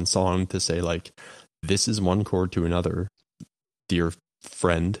choose one song to say, this is one chord to another, dear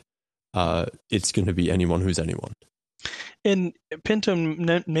friend, it's going to be Anyone Who's Anyone. And Pinto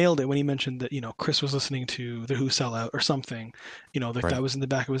nailed it when he mentioned that, Chris was listening to The Who Sell Out or something, right. That was in the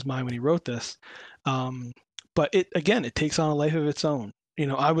back of his mind when he wrote this. But it takes on a life of its own.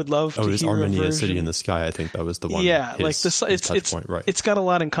 I would love to hear Armenia City in the Sky. I think that was the one. Yeah, his touch point, right. It's got a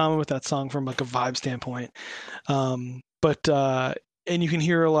lot in common with that song from a vibe standpoint. And you can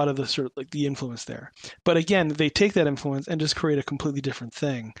hear a lot of the sort of the influence there. But again, they take that influence and just create a completely different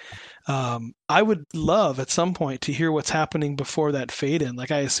thing. I would love at some point to hear what's happening before that fade in.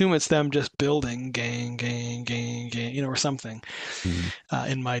 I assume it's them just building gang, gang, gang, gang, or something.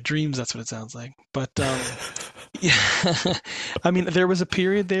 Mm-hmm. In my dreams, that's what it sounds like. But yeah, I mean, there was a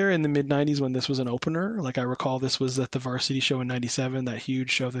period there in the mid 90s when this was an opener. I recall this was at the Varsity show in 97, that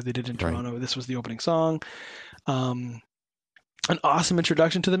huge show that they did in Toronto. Right. This was the opening song. An awesome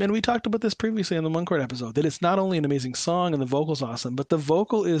introduction to them. And we talked about this previously on the One Chord episode, that it's not only an amazing song and the vocal's awesome, but the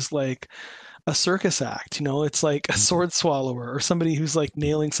vocal is like a circus act. It's like a sword swallower or somebody who's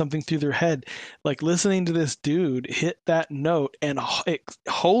nailing something through their head. Listening to this dude hit that note and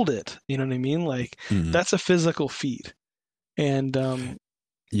hold it. You know what I mean? That's a physical feat. And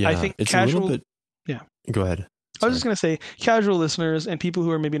I think it's casual. A little bit... Yeah. Go ahead. I was just going to say, casual listeners and people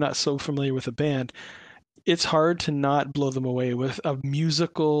who are maybe not so familiar with the band, it's hard to not blow them away with a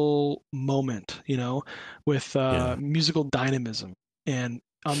musical moment, with musical dynamism. And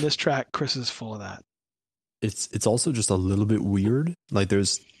on this track, Chris is full of that. It's also just a little bit weird.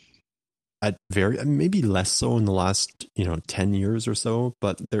 There's at very maybe less so in the last 10 years or so,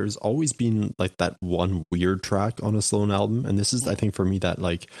 but there's always been like that one weird track on a Sloan album, and this is I think for me that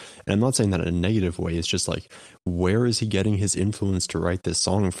like, and I'm not saying that in a negative way, it's just like, where is he getting his influence to write this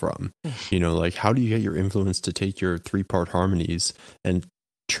song from? Like, how do you get your influence to take your 3-part harmonies and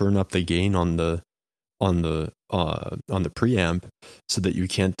turn up the gain on the preamp so that you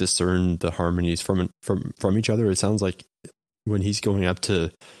can't discern the harmonies from each other? It sounds like when he's going up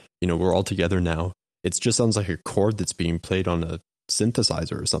to we're all together now, it just sounds like a chord that's being played on a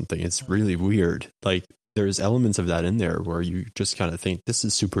synthesizer or something. It's really weird. Like, there's elements of that in there where you just kind of think this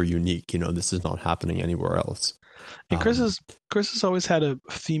is super unique. This is not happening anywhere else. And Chris has always had a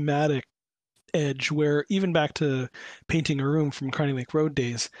thematic edge where, even back to Painting a Room from Carney Lake Road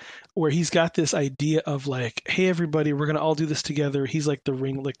days, where he's got this idea of like, hey everybody, we're gonna all do this together. He's like the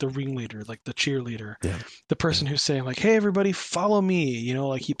ringleader, like the cheerleader, the person who's saying like, hey everybody, follow me.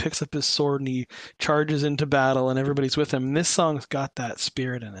 Like he picks up his sword and he charges into battle and everybody's with him. And this song's got that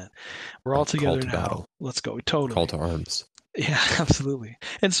spirit in it. We're all together now. Battle. Let's go. Totally. Call to arms. Yeah, absolutely.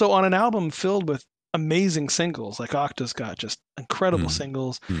 And so on an album filled with amazing singles, like Octa's got just incredible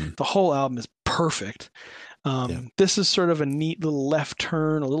singles. The whole album is perfect. This is sort of a neat little left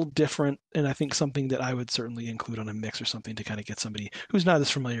turn, a little different, and I think something that I would certainly include on a mix or something to kind of get somebody who's not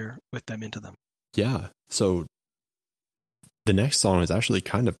as familiar with them into them. Yeah. So the next song is actually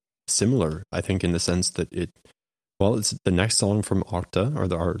kind of similar, I think, in the sense that it's the next song from Octa,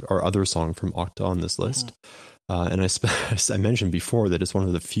 or our other song from Octa on this list. And I mentioned before that it's one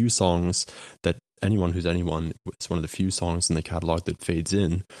of the few songs that it's one of the few songs in the catalog that fades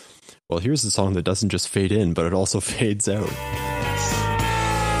in. Well, here's the song that doesn't just fade in, but it also fades out.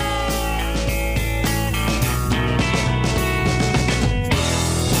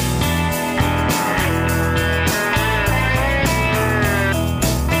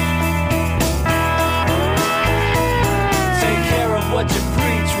 Take care of what you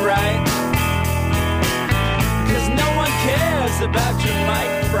preach, right? 'Cause no one cares about your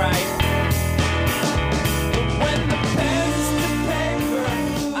mic right.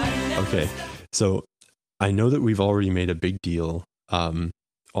 Okay, so I know that we've already made a big deal on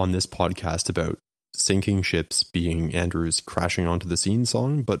this podcast about Sinking Ships being Andrew's Crashing Onto the Scene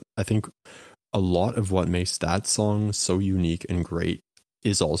song, but I think a lot of what makes that song so unique and great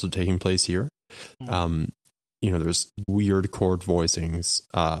is also taking place here. There's weird chord voicings,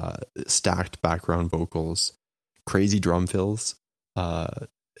 stacked background vocals, crazy drum fills,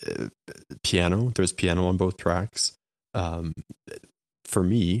 piano. There's piano on both tracks. For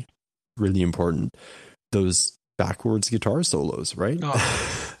me, really important, those backwards guitar solos, right?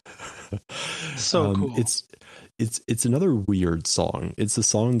 So cool. It's another weird song. It's a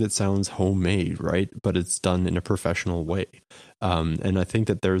song that sounds homemade, right? But it's done in a professional way. And I think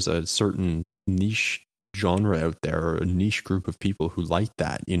that there's a certain niche genre out there, or a niche group of people who like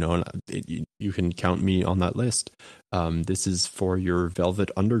that, and you can count me on that list. This is for your Velvet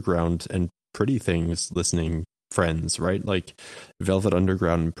Underground and Pretty Things listening friends, right? Like, Velvet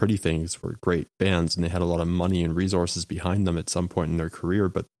Underground and Pretty Things were great bands, and they had a lot of money and resources behind them at some point in their career,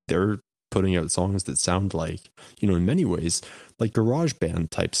 but they're putting out songs that sound like, in many ways, like garage band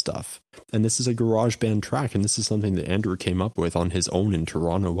type stuff. And this is a garage band track, and this is something that Andrew came up with on his own in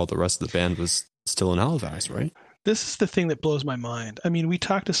Toronto while the rest of the band was still in Halifax, right? This is the thing that blows my mind. I mean, we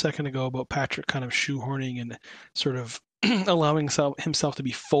talked a second ago about Patrick kind of shoehorning and sort of allowing himself to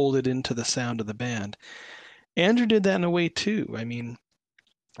be folded into the sound of the band. Andrew did that in a way too. I mean,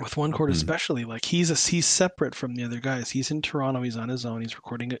 with One Chord especially, like he's separate from the other guys. He's in Toronto. He's on his own. He's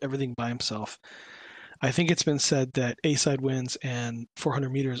recording everything by himself. I think it's been said that A-Side Wins and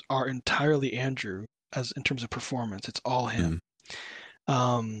 400 Meters are entirely Andrew as in terms of performance. It's all him,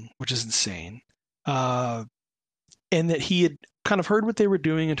 which is insane. And that he had kind of heard what they were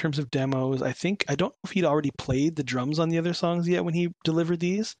doing in terms of demos. I don't know if he'd already played the drums on the other songs yet when he delivered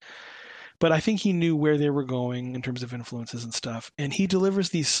these. But I think he knew where they were going in terms of influences and stuff. And he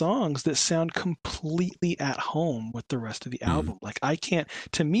delivers these songs that sound completely at home with the rest of the album. Like,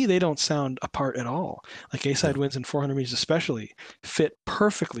 to me, they don't sound apart at all. Like A-Side Wins and 400 Meters especially fit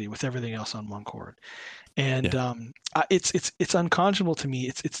perfectly with everything else on One Chord. And it's unconscionable to me.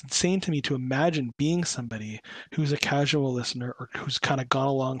 It's insane to me to imagine being somebody who's a casual listener or who's kind of gone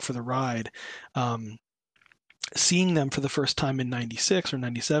along for the ride, seeing them for the first time in 96 or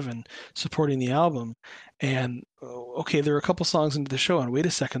 97, supporting the album. And okay, there are a couple songs into the show, and wait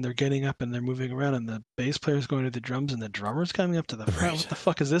a second, they're getting up and they're moving around, and the bass player's going to the drums, and the drummer's coming up to the front. What the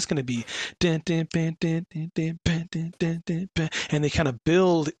fuck is this going to be? And they kind of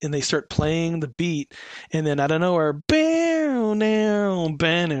build, and they start playing the beat, and then I don't know, or slow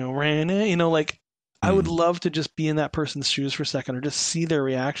down, you know, like I would love to just be in that person's shoes for a second or just see their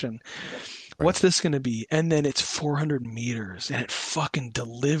reaction. Right. What's this going to be? And then it's 400 meters and it fucking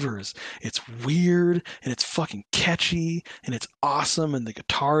delivers. It's weird and it's fucking catchy and it's awesome and the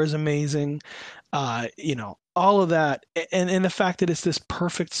guitar is amazing. You know, all of that. And the fact that it's this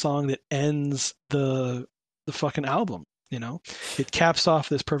perfect song that ends the fucking album, you know, it caps off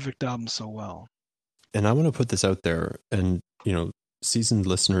this perfect album so well. And I want to put this out there, and, you know, seasoned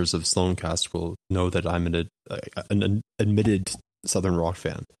listeners of Sloancast will know that I'm an admitted Southern rock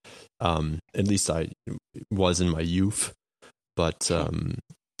fan. At least I was in my youth, but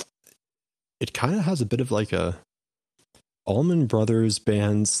it kind of has a bit of like a Allman Brothers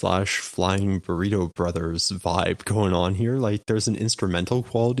band / Flying Burrito Brothers vibe going on here. Like there's an instrumental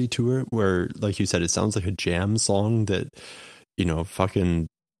quality to it where, like you said, it sounds like a jam song that, you know, fucking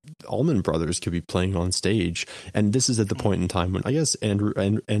Allman Brothers could be playing on stage. And this is at the point in time when I guess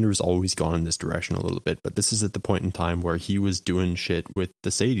Andrew's always gone in this direction a little bit, but this is at the point in time where he was doing shit with the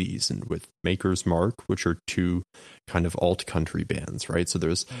Sadies and with Maker's Mark, which are two kind of alt country bands, right? So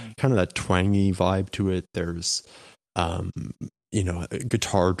there's kind of that twangy vibe to it. There's you know,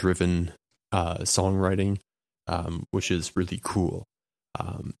 guitar driven songwriting, which is really cool.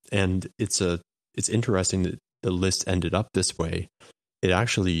 And it's interesting that the list ended up this way. It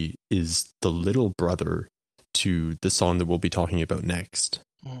actually is the little brother to the song that we'll be talking about next.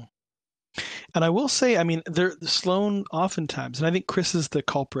 And I will say, I mean, Sloan oftentimes, and I think Chris is the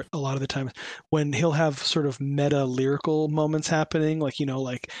culprit a lot of the time, when he'll have sort of meta lyrical moments happening, like, you know,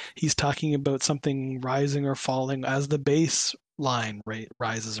 like he's talking about something rising or falling as the bass line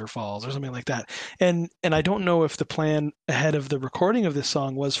rises or falls or something like that. And I don't know if the plan ahead of the recording of this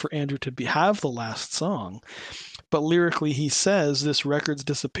song was for Andrew to have the last song. But lyrically, he says, this record's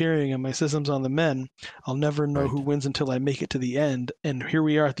disappearing and my system's on the men. I'll never know who wins until I make it to the end. And here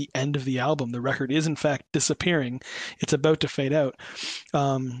we are at the end of the album. The record is, in fact, disappearing. It's about to fade out.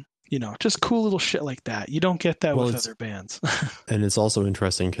 You know, just cool little shit like that. You don't get that with other bands. And it's also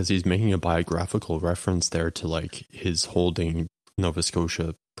interesting because he's making a biographical reference there to like his holding Nova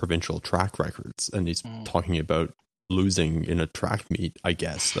Scotia provincial track records. And he's talking about losing in a track meet, I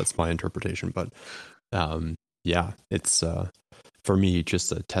guess. That's my interpretation. But yeah, it's for me just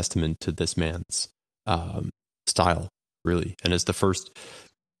a testament to this man's style, really. And it's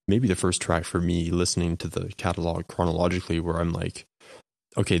maybe the first track for me listening to the catalog chronologically where I'm like,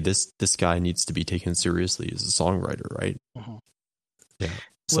 okay, this guy needs to be taken seriously as a songwriter, right? Yeah,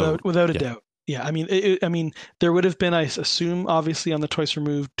 so, without a doubt. Yeah, I mean, there would have been, I assume, obviously on the Twice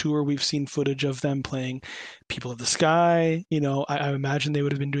Removed tour, we've seen footage of them playing People of the Sky. You know, I imagine they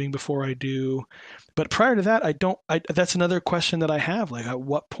would have been doing Before I Do. But prior to that, that's another question that I have. Like, at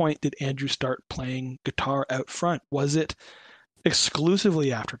what point did Andrew start playing guitar out front? Was it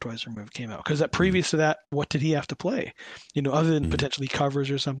exclusively after Twice Removed came out? Because previous to that, what did he have to play? You know, other than potentially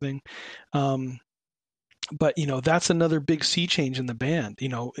covers or something. But, you know, that's another big sea change in the band, you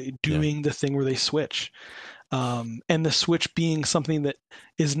know, doing the thing where they switch. And the switch being something that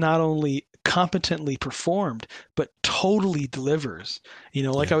is not only competently performed, but totally delivers. You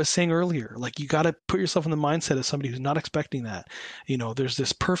know, like I was saying earlier, like you got to put yourself in the mindset of somebody who's not expecting that. You know, there's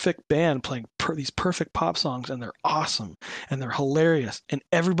this perfect band playing these perfect pop songs, and they're awesome and they're hilarious and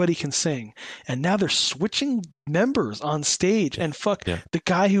everybody can sing. And now they're switching members on stage, and the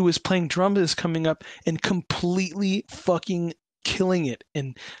guy who was playing drums is coming up and completely fucking killing it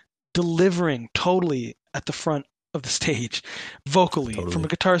and delivering totally at the front of the stage vocally, from a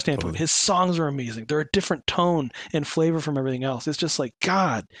guitar standpoint. His songs are amazing. They're a different tone and flavor from everything else. It's just like,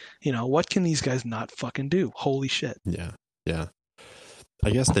 God, you know, what can these guys not fucking do? Holy shit. Yeah. I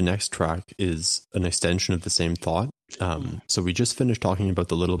guess the next track is an extension of the same thought. So we just finished talking about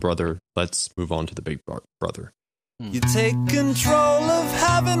the little brother. Let's move on to the big brother. You take control of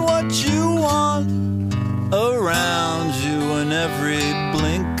having what you want around you, and every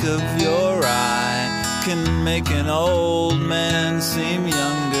blink of your eye can make an old man seem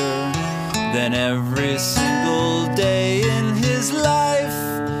younger than every single day in his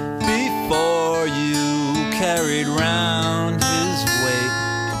life. Before you carried round his weight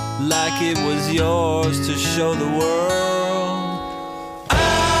like it was yours to show the world.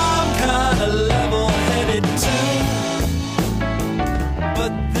 I'm kinda level-headed too,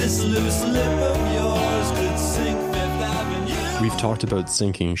 but this loose lip of yours could sink Fifth Avenue. We've talked about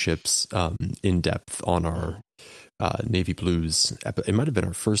sinking ships in depth on our Navy Blues. It might have been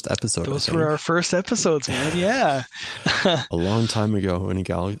our first episode. Those were our first episodes, man. Yeah. A long time ago in a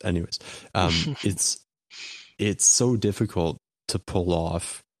galaxy. Anyways, it's so difficult to pull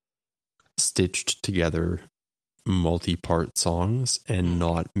off stitched together multi-part songs and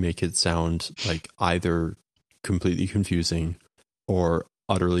not make it sound like either completely confusing or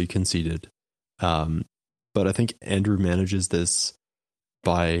utterly conceited. But I think Andrew manages this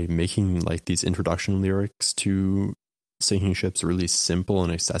by making like these introduction lyrics to Sinking Ships really simple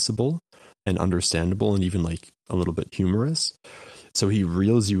and accessible and understandable and even like a little bit humorous. So he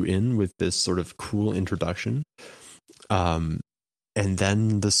reels you in with this sort of cool introduction. And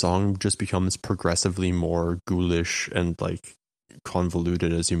then the song just becomes progressively more ghoulish and like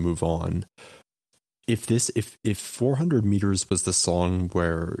convoluted as you move on. If 400 Meters was the song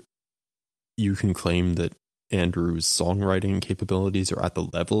where you can claim that Andrew's songwriting capabilities are at the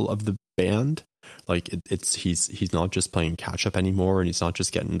level of the band, like he's not just playing catch up anymore, and he's not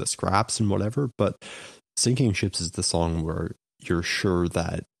just getting the scraps and whatever, but Sinking Ships is the song where you're sure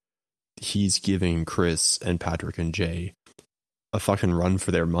that he's giving Chris and Patrick and Jay a fucking run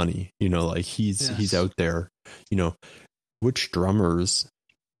for their money. You know, like he's out there, you know, which drummers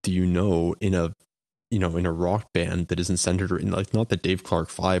do you know in a rock band that isn't centered in, like, not the Dave Clark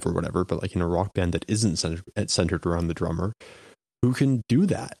 5 or whatever, but like in a rock band that isn't centered around the drummer, who can do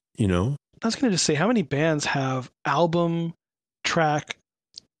that, you know? I was going to just say, how many bands have album track,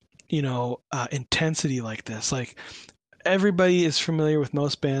 intensity like this? Like, everybody is familiar with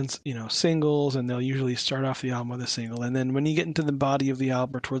most bands, singles, and they'll usually start off the album with a single. And then when you get into the body of the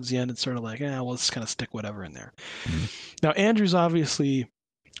album or towards the end, it's sort of like, we'll just kind of stick whatever in there. Mm-hmm. Now, Andrew's obviously,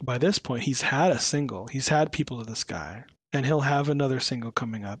 by this point, he's had a single. He's had People to the Sky, and he'll have another single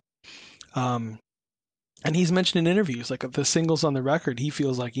coming up. And he's mentioned in interviews, like the singles on the record, he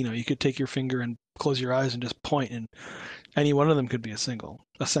feels like, you could take your finger and close your eyes and just point, and any one of them could be a single,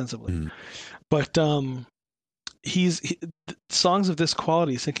 ostensibly. Mm. But songs of this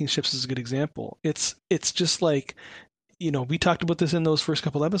quality, Sinking Ships is a good example. It's just like, we talked about this in those first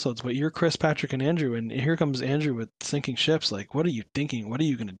couple episodes, but you're Chris, Patrick, and Andrew, and here comes Andrew with Sinking Ships. Like, what are you thinking? What are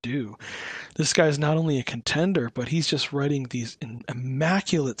you going to do? This guy's not only a contender, but he's just writing these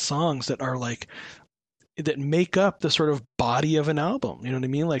immaculate songs that are like, that make up the sort of body of an album. You know what I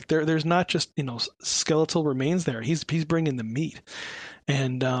mean? Like there's not just, skeletal remains there. He's bringing the meat,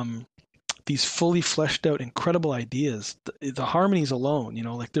 and these fully fleshed out, incredible ideas. The harmonies alone,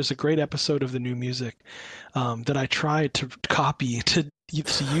 like there's a great episode of the New Music that I tried to copy to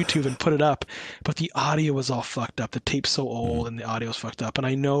YouTube and put it up, but the audio was all fucked up. The tape's so old and the audio's fucked up, and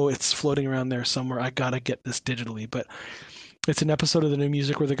I know it's floating around there somewhere. I gotta get this digitally, but it's an episode of the New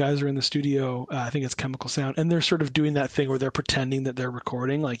Music where the guys are in the studio. I think it's Chemical Sound, and they're sort of doing that thing where they're pretending that they're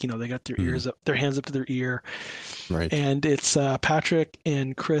recording, like, they got their ears up, their hands up to their ear, right? And it's Patrick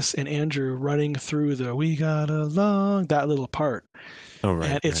and Chris and Andrew running through the "We Got Along," that little part. Oh, right.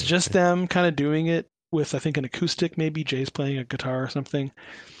 And it's just them kind of doing it with, I think, an acoustic. Maybe Jay's playing a guitar or something,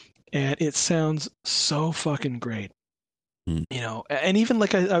 and it sounds so fucking great. And even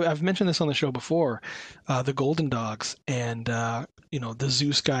like I've mentioned this on the show before, the Golden Dogs and the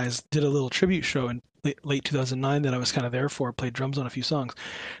Zeus guys did a little tribute show in late 2009 that I was kind of there for, played drums on a few songs.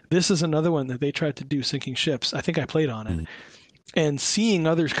 This is another one that they tried to do, Sinking Ships. I think I played on it. And seeing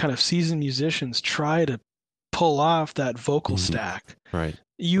other kind of seasoned musicians try to pull off that vocal stack, right?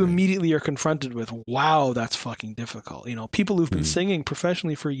 You immediately are confronted with, wow, that's fucking difficult. People who've been singing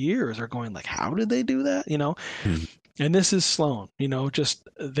professionally for years are going like, how did they do that? And this is Sloan, just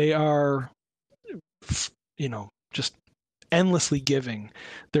they are, just endlessly giving.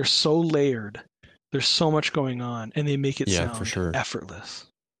 They're so layered. There's so much going on, and they make it sound for sure effortless.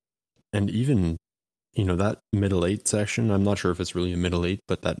 And even, that middle eight section, I'm not sure if it's really a middle eight,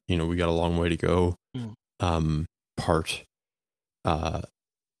 but that, we got a long way to go part,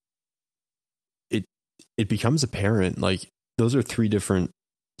 it becomes apparent, like, those are three different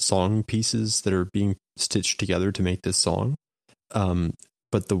song pieces that are being stitched together to make this song,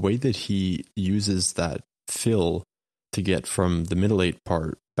 but the way that he uses that fill to get from the middle eight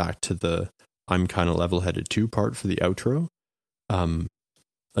part back to the I'm kind of level-headed 2 part for the outro,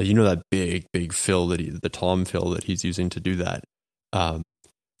 that big fill that the tom fill that he's using to do that,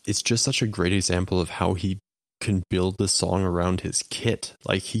 it's just such a great example of how he can build the song around his kit.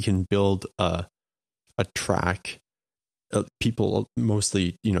 Like, he can build a track. People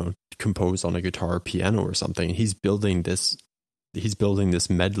mostly, compose on a guitar or piano or something. He's building this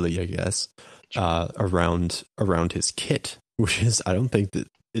medley, I guess, around his kit, which is, I don't think that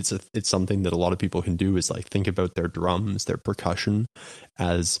it's something that a lot of people can do, is like think about their drums, their percussion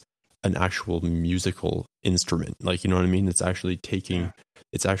as an actual musical instrument. Like, you know what I mean? It's actually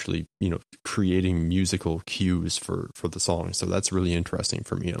creating musical cues for the song. So that's really interesting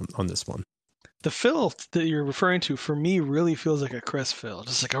for me on this one. The fill that you're referring to, for me, really feels like a Chris fill,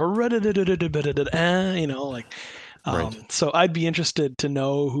 just like a like Right. So I'd be interested to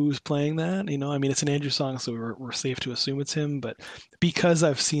know who's playing that. I mean, it's an Andrew song, so we're safe to assume it's him. But because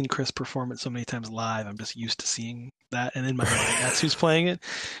I've seen Chris perform it so many times live, I'm just used to seeing that, and in my mind, that's who's playing it.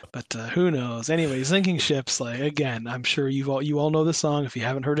 But who knows? Anyway, Sinking Ships. Like again, I'm sure you all know the song. If you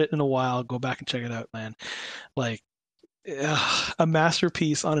haven't heard it in a while, go back and check it out, man. Like a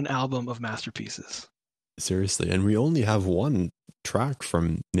masterpiece on an album of masterpieces. Seriously, and we only have one track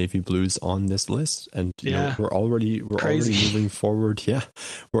from Navy Blues on this list, and we're already moving forward. Yeah,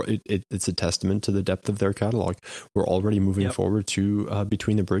 it's a testament to the depth of their catalog. We're already moving forward to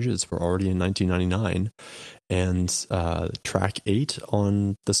Between the Bridges. We're already in 1999, and track 8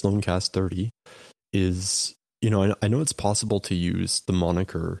 on the Sloancast 30 is, I know it's possible to use the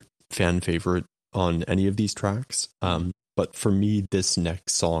moniker fan favorite on any of these tracks, but for me, this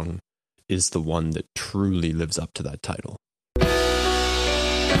next song is the one that truly lives up to that title.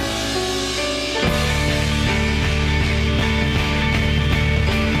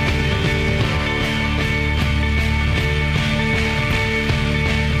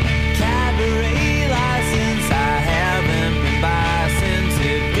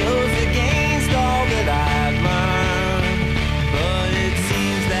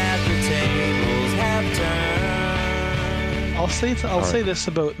 I'll say this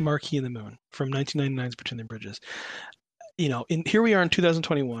about Marquee and the Moon from 1999's Between the Bridges. Here we are in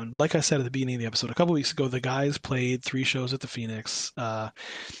 2021. Like I said at the beginning of the episode, a couple weeks ago, the guys played 3 shows at the Phoenix,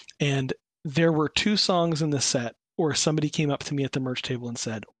 and there were 2 songs in the set where somebody came up to me at the merch table and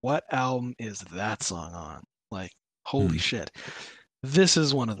said, "What album is that song on?" Like, holy shit. This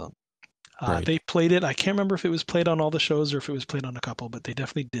is one of them. Right. They played it. I can't remember if it was played on all the shows or if it was played on a couple, but they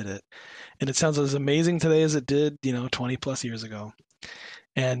definitely did it. And it sounds as amazing today as it did, 20 plus years ago.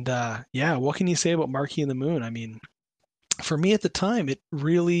 And what can you say about Marquee and the Moon? I mean, for me at the time, it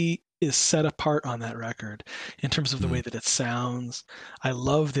really is set apart on that record in terms of the way that it sounds. I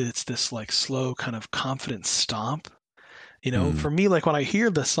love that it's this like slow kind of confident stomp. For me, like when I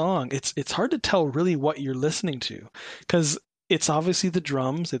hear the song, it's hard to tell really what you're listening to, because it's obviously the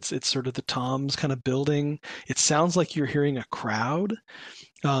drums. It's sort of the toms kind of building. It sounds like you're hearing a crowd.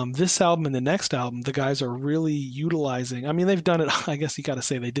 This album and the next album, the guys are really utilizing. I mean, they've done it. I guess you got to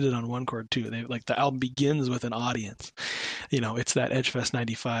say they did it on One Chord too. The album begins with an audience. It's that Edgefest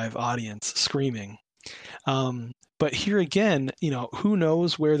 '95 audience screaming. But here again, who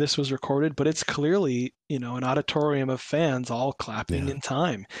knows where this was recorded, but it's clearly, an auditorium of fans all clapping in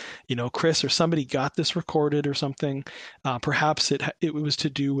time. Chris or somebody got this recorded or something. Perhaps it was to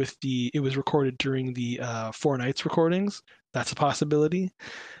do with it was recorded during the 4 Nights recordings. That's a possibility.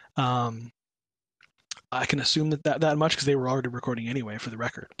 I can assume that much because they were already recording anyway for the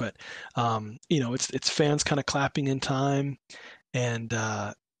record. But, it's fans kind of clapping in time. And,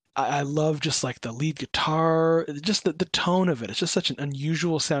 I love just like the lead guitar, just the tone of it. It's just such an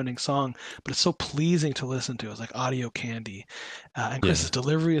unusual sounding song, but it's so pleasing to listen to. It's like audio candy. And Chris's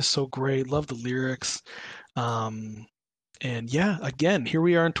delivery is so great. Love the lyrics. And again, here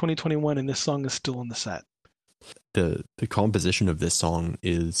we are in 2021 and this song is still in the set. The composition of this song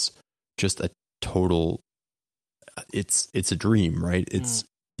is just a total, it's a dream, right? It's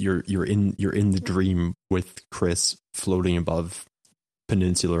you're in the dream with Chris floating above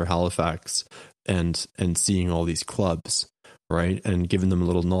Peninsular Halifax and seeing all these clubs, right, and giving them a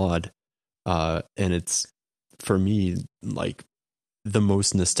little nod, and it's, for me, like the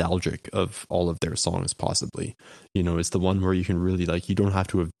most nostalgic of all of their songs possibly. It's the one where you can really, like, you don't have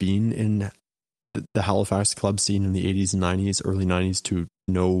to have been in the Halifax club scene in the 80s and 90s, early 90s to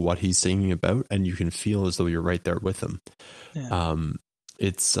know what he's singing about, and you can feel as though you're right there with him.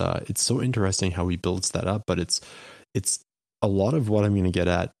 It's so interesting how he builds that up, but it's a lot of what I'm going to get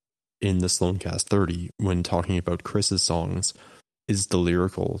at in the Sloancast 30 when talking about Chris's songs is the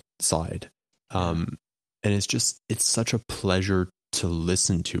lyrical side. And it's such a pleasure to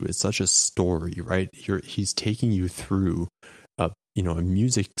listen to. It's such a story, right? He's taking you through a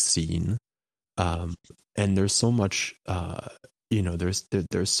music scene. And there's so much,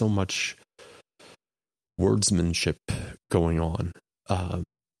 there's so much wordsmanship going on.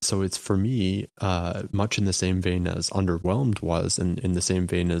 So it's, for me, much in the same vein as Underwhelmed was, and in the same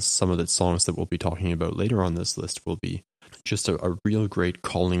vein as some of the songs that we'll be talking about later on this list will be, just a real great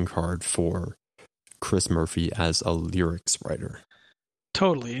calling card for Chris Murphy as a lyrics writer.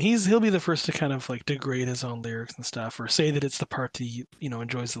 Totally. And he'll be the first to kind of like degrade his own lyrics and stuff, or say that it's the part that he,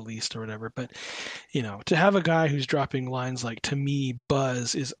 enjoys the least or whatever. But, to have a guy who's dropping lines like, "To me,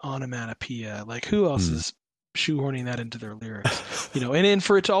 Buzz is onomatopoeia." Like, who else is shoehorning that into their lyrics, and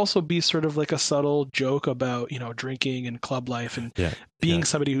for it to also be sort of like a subtle joke about, drinking and club life and being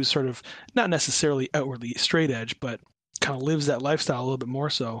somebody who's sort of not necessarily outwardly straight edge, but kind of lives that lifestyle a little bit more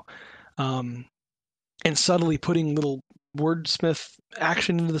so. And subtly putting little wordsmith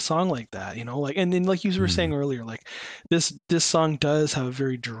action into the song like that, and then like you were saying earlier, like this song does have a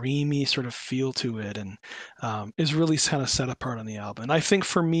very dreamy sort of feel to it, and is really kind of set apart on the album. And I think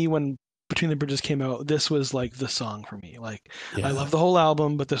for me, when Between the Bridges came out, this was like the song for me. Like I love the whole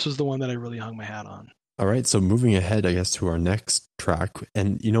album, but this was the one that I really hung my hat on. All right, so moving ahead, I guess, to our next track,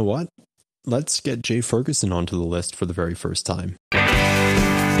 and you know what? Let's get Jay Ferguson onto the list for the very first time.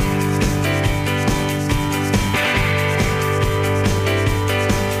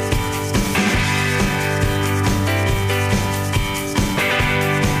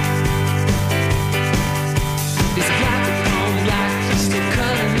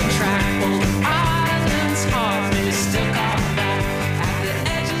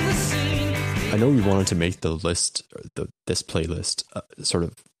 I know we wanted to make the list, this playlist, sort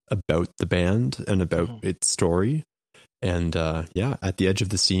of about the band and about its story. And At the Edge of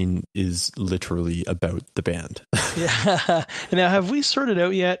the Scene is literally about the band. Yeah. Now, have we sorted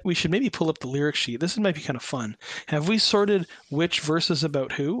out yet? We should maybe pull up the lyric sheet. This might be kind of fun. Have we sorted which verse is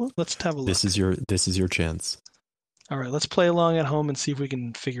about who? Let's have a look. This is your chance. All right, let's play along at home and see if we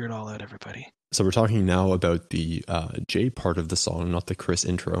can figure it all out, everybody. So we're talking now about the Jay part of the song, not the Chris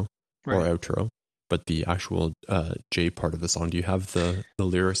intro or outro, but the actual Jay part of the song. Do you have the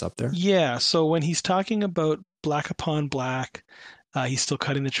lyrics up there? Yeah, so when he's talking about black upon black, he's still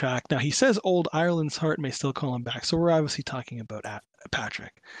cutting the track. Now, he says old Ireland's heart may still call him back, so we're obviously talking about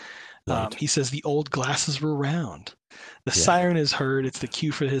Patrick. Right. He says the old glasses were round. The siren is heard. It's the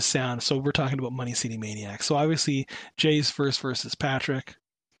cue for his sound. So we're talking about Money City Maniac. So obviously, Jay's first verse is Patrick.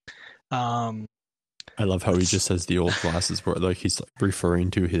 I love how he just says the old glasses were, like he's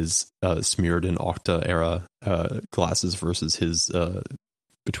referring to his smeared in Octa era glasses versus his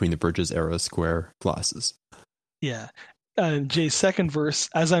Between the Bridges era square glasses. Yeah. Jay's second verse,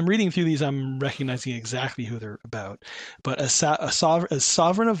 as I'm reading through these, I'm recognizing exactly who they're about. But as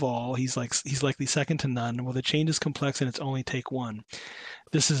sovereign of all, he's likely second to none. Well, the change is complex and it's only take one.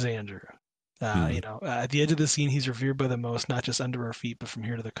 This is Andrew. At the edge of the scene, he's revered by the most, not just under our feet, but from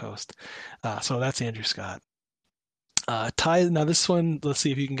here to the coast. So that's Andrew Scott. Ties. Now this one, let's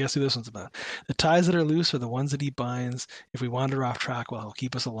see if you can guess who this one's about. The ties that are loose are the ones that he binds. If we wander off track, well, he'll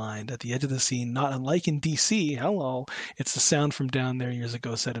keep us aligned. At the edge of the scene, not unlike in DC, hello, it's the sound from down there years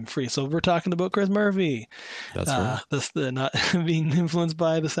ago set him free. So we're talking about Chris Murphy. That's right. The not being influenced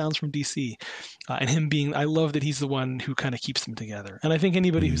by the sounds from DC. And him being, I love that he's the one who kind of keeps them together. And I think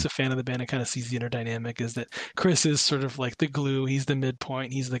anybody who's a fan of the band and kind of sees the inner dynamic is that Chris is sort of like the glue. He's the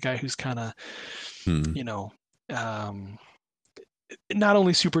midpoint. He's the guy who's kind of, not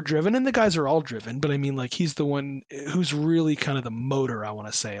only super driven, and the guys are all driven, but I mean, like, he's the one who's really kind of the motor, I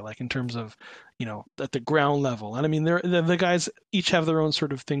want to say, like in terms of, at the ground level. And I mean, the guys each have their own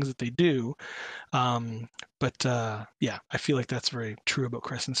sort of things that they do. I feel like that's very true about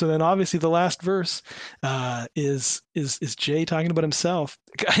Chris. And so then obviously the last verse is Jay talking about himself.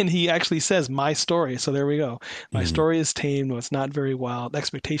 And he actually says, my story. So there we go. My story is tame. No, it's not very wild.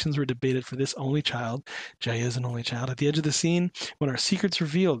 Expectations were debated for this only child. Jay is an only child. At the edge of the scene, when our secret's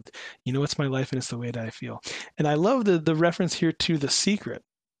revealed, it's my life and it's the way that I feel. And I love the reference here to The Secret,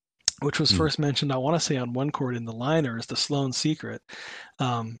 which was first mentioned, I want to say, on one chord in the liner as the Sloan Secret.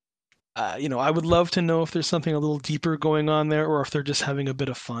 I would love to know if there's something a little deeper going on there, or if they're just having a bit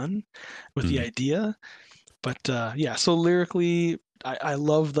of fun with the idea. But so lyrically, I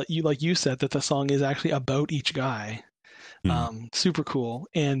love that you said, that the song is actually about each guy. Super cool.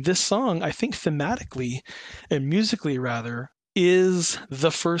 And this song, I think thematically and musically rather, is the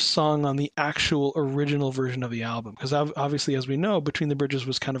first song on the actual original version of the album. Because obviously, as we know, Between the Bridges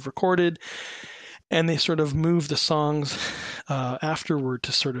was kind of recorded, and they sort of moved the songs afterward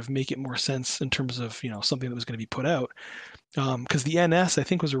to sort of make it more sense in terms of, something that was going to be put out. Because the NS, I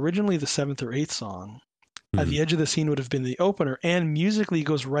think, was originally the 7th or 8th song. At the Edge of the Scene would have been the opener, and musically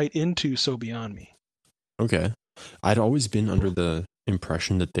goes right into So Beyond Me. Okay. I'd always been under the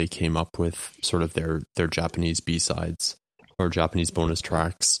impression that they came up with sort of their Japanese B-sides or Japanese bonus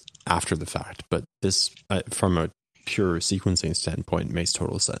tracks after the fact, but this, from a pure sequencing standpoint, makes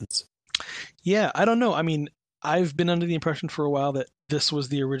total sense. Yeah, I don't know. I mean, I've been under the impression for a while that this was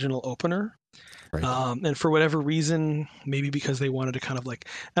the original opener. Right. And for whatever reason, maybe because they wanted to kind of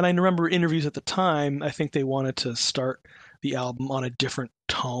and I remember interviews at the time, I think they wanted to start the album on a different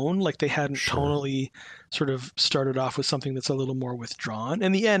tone. Like they hadn't tonally sort of started off with something that's a little more withdrawn.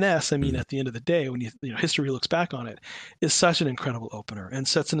 And the NS, I mean, at the end of the day, when history looks back on it, is such an incredible opener and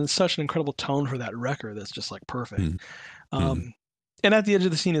sets such an incredible tone for that record that's just like perfect. And At the Edge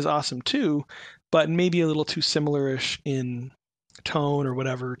of the Scene is awesome too, but maybe a little too similar-ish in tone or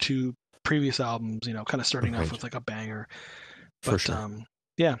whatever to previous albums, kind of starting off with like a banger. But, for sure.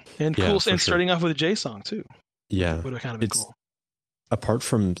 Yeah, and cool, and starting off with a J song too. Yeah, would have kind of been cool. Apart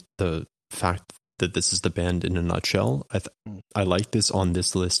from the fact that this is the band in a nutshell, I like this on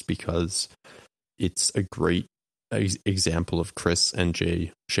this list because it's a great example of Chris and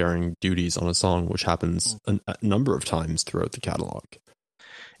Jay sharing duties on a song, which happens a number of times throughout the catalog.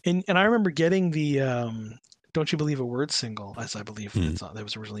 And I remember getting the Don't You Believe a Word single, as I believe that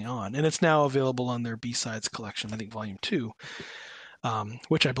was originally on, and it's now available on their B-Sides collection, I think Volume 2,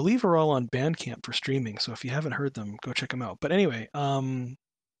 which I believe are all on Bandcamp for streaming. So if you haven't heard them, go check them out. But anyway, and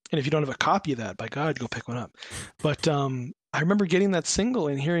if you don't have a copy of that, by God, go pick one up. But I remember getting that single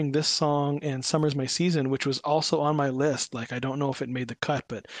and hearing this song and Summer's My Season, which was also on my list. Like, I don't know if it made the cut,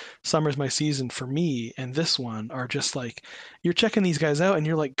 but Summer's My Season for me and this one are just like, you're checking these guys out and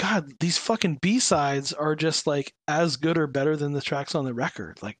you're like, God, these fucking B-sides are just like as good or better than the tracks on the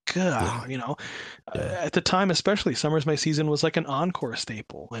record. Like, God, at the time, especially Summer's My Season was like an encore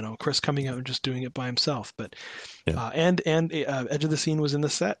staple, Chris coming out and just doing it by himself. But, and Edge of the Scene was in the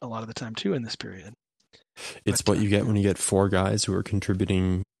set a lot of the time too in this period. It's what you get when you get four guys who are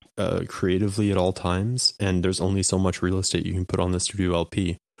contributing creatively at all times, and there's only so much real estate you can put on the studio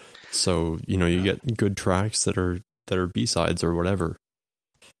LP. So you get good tracks that are B-sides or whatever.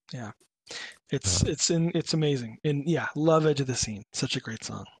 Yeah, it's amazing, and love Edge of the Scene. Such a great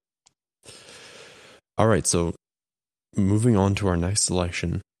song. All right, so moving on to our next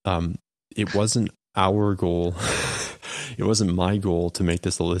selection. It wasn't our goal. It wasn't my goal to make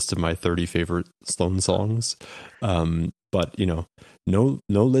this a list of my 30 favorite Sloan songs. But, no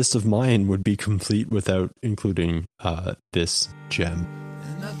list of mine would be complete without including this gem.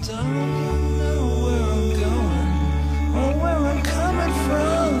 And I don't know where I'm going or where I'm coming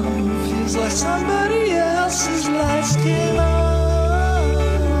from. Feels like somebody else's lights came on.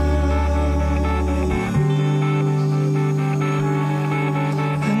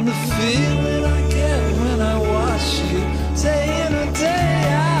 And the feeling I get when I watch you day in and day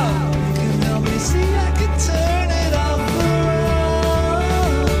out can help me see I can turn it off and on.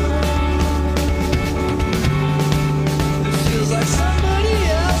 It feels like somebody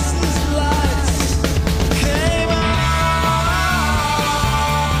else's lights came on,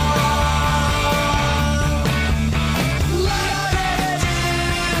 like they did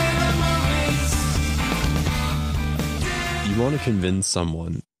in the movies. You want to convince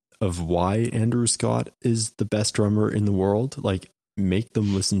someone of why Andrew Scott is the best drummer in the world, like make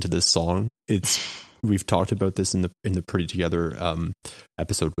them listen to this song. We've talked about this in the Pretty Together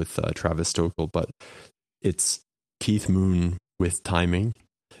episode with Travis Stokel, but it's Keith Moon with Timing.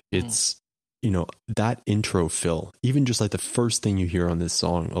 It's that intro fill, even just like the first thing you hear on this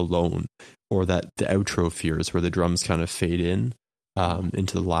song alone, or that the outro fears where the drums kind of fade in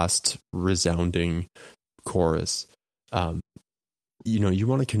into the last resounding chorus. You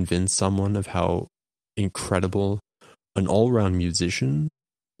want to convince someone of how incredible an all-around musician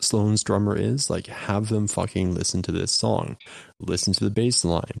Sloan's drummer is. Like, have them fucking listen to this song, listen to the bass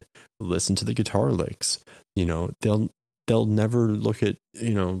line, listen to the guitar licks. They'll never look at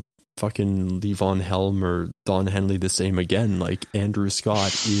fucking Levon Helm or Don Henley the same again. Like, Andrew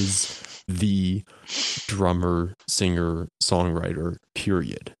Scott is the drummer, singer, songwriter,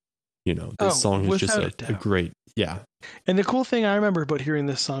 period. This song is just a great, And the cool thing I remember about hearing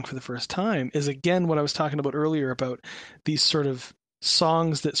this song for the first time is, again, what I was talking about earlier about these sort of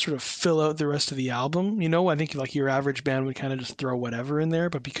songs that sort of fill out the rest of the album. I think like your average band would kind of just throw whatever in there,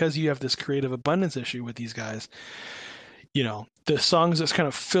 but because you have this creative abundance issue with these guys, the songs that kind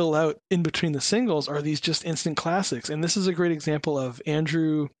of fill out in between the singles are these just instant classics. And this is a great example of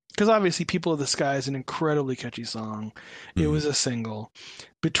Andrew, because obviously People of the Sky is an incredibly catchy song. It was a single.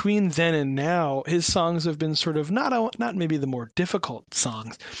 Between then and now, his songs have been sort of not maybe the more difficult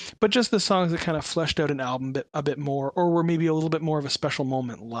songs, but just the songs that kind of fleshed out an album a bit more, or were maybe a little bit more of a special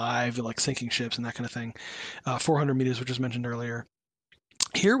moment live, like Sinking Ships and that kind of thing. 400 Meters, which was mentioned earlier.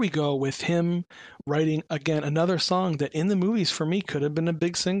 Here we go with him writing, again, another song that in the movies for me could have been a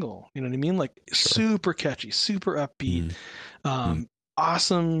big single. You know what I mean? Like super catchy, super upbeat,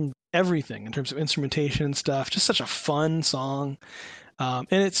 awesome everything in terms of instrumentation and stuff. Just such a fun song. And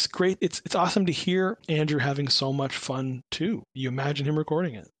it's great. It's awesome to hear Andrew having so much fun too. You imagine him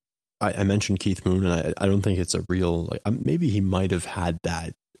recording it. I mentioned Keith Moon, and I don't think it's a real, like, maybe he might have had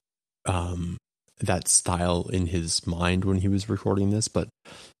that that style in his mind when he was recording this, but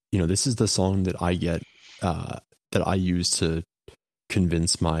this is the song that I get that I use to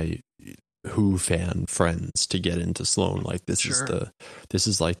convince my Who fan friends to get into Sloan. Like, this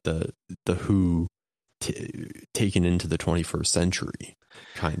is like the Who taken into the 21st century,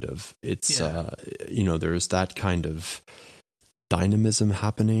 kind of. It's there's that kind of dynamism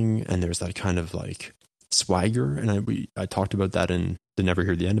happening, and there's that kind of like swagger, and I talked about that in the Never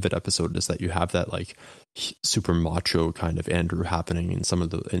Hear the End of It episode, is that you have that like super macho kind of Andrew happening in some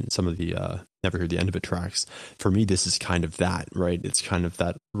of the Never Hear the End of It tracks. For me, this is kind of that, right? It's kind of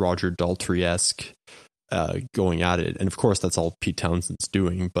that Roger Daltrey-esque going at it, and of course that's all Pete Townshend's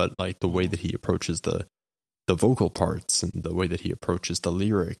doing, but like the way that he approaches the vocal parts and the way that he approaches the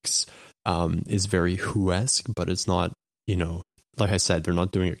lyrics is very Who-esque, but it's not, like I said, they're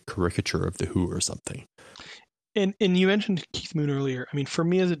not doing a caricature of the Who or something. And you mentioned Keith Moon earlier. I mean, for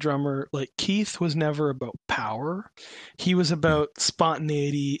me as a drummer, like, Keith was never about power. He was about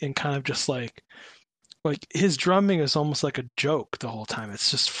spontaneity and kind of just like his drumming is almost like a joke the whole time. It's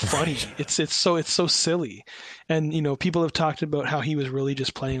just funny. It's so silly. And, people have talked about how he was really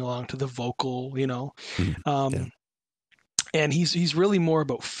just playing along to the vocal, And he's really more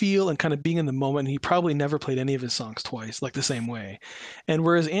about feel and kind of being in the moment. He probably never played any of his songs twice, like the same way. And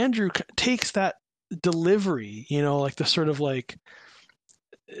whereas Andrew takes that delivery, like the sort of like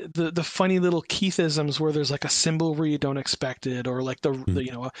the funny little Keithisms where there's like a symbol where you don't expect it, or like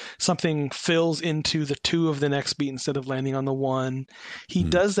the something fills into the 2 of the next beat instead of landing on the 1. He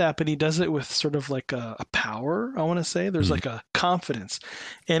does that, but he does it with sort of like a power, I want to say. There's like a confidence,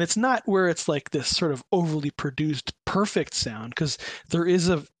 and it's not where it's like this sort of overly produced perfect sound, because there is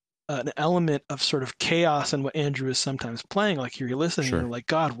an element of sort of chaos in what Andrew is sometimes playing. Like, you're listening, and you're like,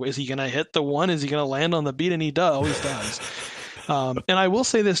 God, is he going to hit the 1? Is he going to land on the beat? And he always does. And I will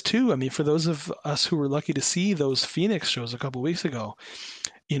say this too. I mean, for those of us who were lucky to see those Phoenix shows a couple of weeks ago,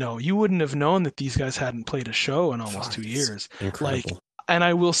 you wouldn't have known that these guys hadn't played a show in almost 2 years. Incredible. And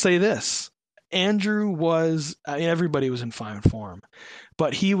I will say this, Andrew was, everybody was in fine form,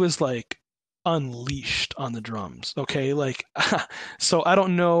 but he was like unleashed on the drums. Okay. Like, so I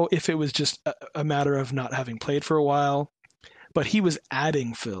don't know if it was just a matter of not having played for a while, but he was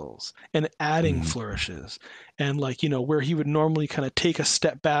adding fills and adding flourishes, and like, where he would normally kind of take a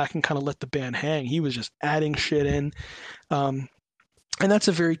step back and kind of let the band hang, he was just adding shit in. And that's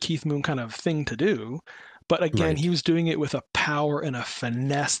a very Keith Moon kind of thing to do. But again, he was doing it with a power and a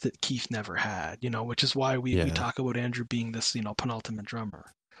finesse that Keith never had, which is why we talk about Andrew being this, penultimate drummer.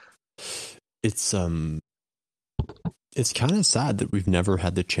 It's kind of sad that we've never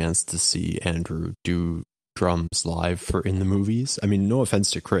had the chance to see Andrew do drums live for in the movies. I mean, no offense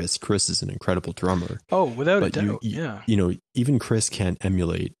to Chris. Chris is an incredible drummer. Oh, without a doubt. Even Chris can't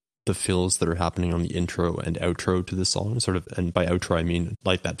emulate the fills that are happening on the intro and outro to the song, sort of. And by outro, I mean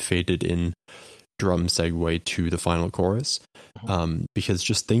like that faded in drum segue to the final chorus. Because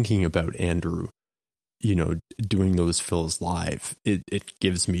just thinking about Andrew, doing those fills live, it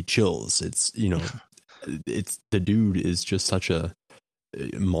gives me chills. It's, it's, the dude is just such a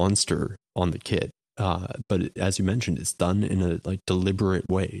monster on the kit. But as you mentioned, it's done in a like deliberate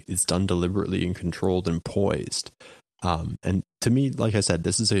way. It's done deliberately and controlled and poised. And to me, like I said,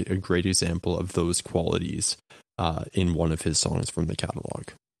 this is a great example of those qualities in one of his songs from the catalog.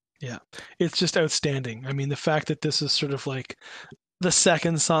 Yeah, it's just outstanding. I mean, the fact that this is sort of like the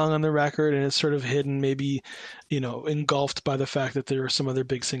second song on the record, and it's sort of hidden, maybe, engulfed by the fact that there are some other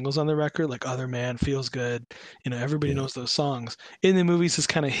big singles on the record, like Other Man, Feels Good. Everybody knows those songs. In the movies, is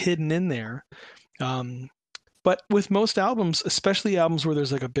kind of hidden in there. But with most albums, especially albums where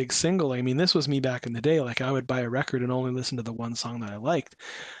there's like a big single, I mean, this was me back in the day. Like, I would buy a record and only listen to the one song that I liked.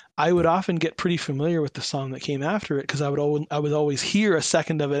 I would often get pretty familiar with the song that came after it, because I would always hear a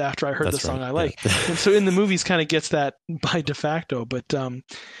second of it after I heard the song I like. And so in the movies kind of gets that by de facto. But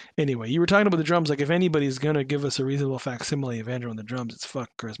anyway, you were talking about the drums. Like, if anybody's going to give us a reasonable facsimile of Andrew on the drums, it's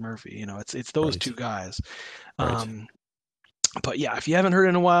Chris Murphy. It's those two guys. Right. But yeah, if you haven't heard it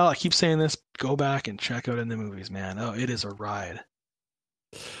in a while, I keep saying this, go back and check out In the Movies, man. Oh, it is a ride.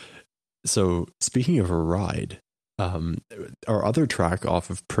 So speaking of a ride, our other track off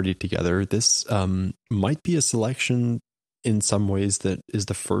of Pretty Together, this might be a selection in some ways that is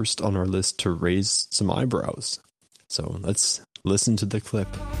the first on our list to raise some eyebrows. So let's listen to the clip.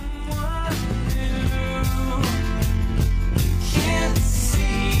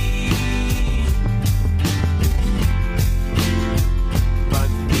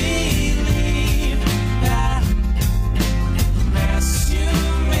 Believe that mess you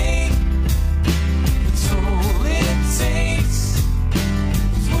make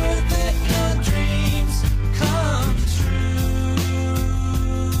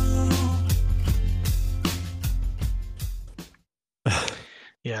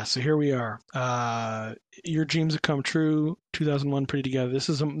Yeah, so here we are. Your Dreams Have Come True, 2001, Pretty Together. This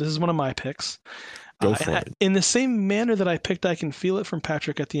is one of my picks. Go for it. In the same manner that I picked I Can Feel It from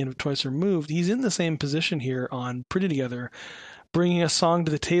Patrick at the end of Twice Removed, he's in the same position here on Pretty Together, bringing a song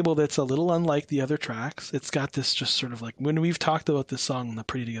to the table that's a little unlike the other tracks. It's got this just sort of like, when we've talked about this song in the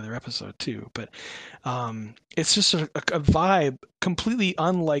Pretty Together episode too, but it's just sort of a vibe completely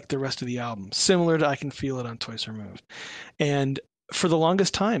unlike the rest of the album, similar to I Can Feel It on Twice Removed. And for the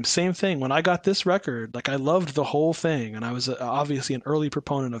longest time, same thing. When I got this record, like I loved the whole thing, and I was obviously an early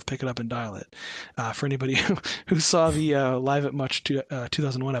proponent of Pick It Up and Dial It. For anybody who saw the Live at Much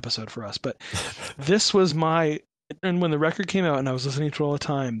 2001 episode for us, but this was my. And when the record came out and I was listening to it all the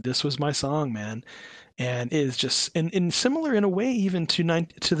time, this was my song, man. And it is just and similar in a way even to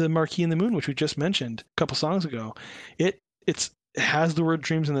the Marquee and the Moon, which we just mentioned a couple songs ago. It has the word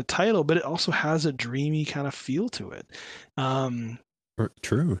dreams in the title, but it also has a dreamy kind of feel to it.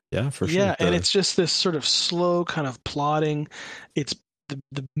 True. Yeah, for sure. Yeah, and it's just this sort of slow kind of plodding. It's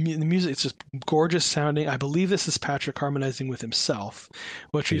the music, it's just gorgeous sounding. I believe this is Patrick harmonizing with himself,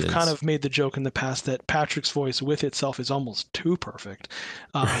 which we've kind of made the joke in the past that Patrick's voice with itself is almost too perfect.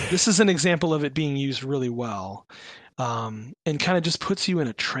 This is an example of it being used really well. And kind of just puts you in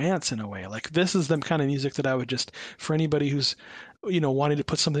a trance in a way. Like this is the kind of music that I would just, for anybody who's, wanting to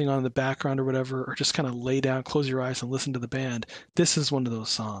put something on in the background or whatever, or just kind of lay down, close your eyes and listen to the band. This is one of those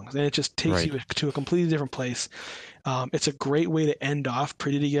songs, and it just takes you to a completely different place. It's a great way to end off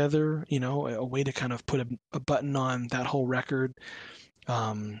Pretty Together, a way to kind of put a button on that whole record,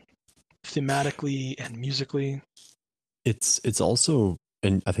 thematically and musically. It's also,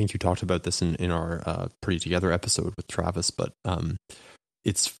 and I think you talked about this in our Pretty Together episode with Travis, but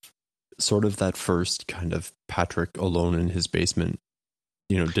it's sort of that first kind of Patrick alone in his basement,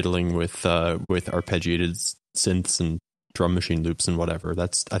 diddling with arpeggiated synths and drum machine loops and whatever.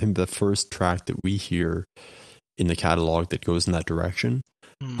 That's, I think, the first track that we hear in the catalog that goes in that direction,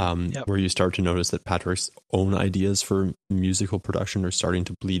 where you start to notice that Patrick's own ideas for musical production are starting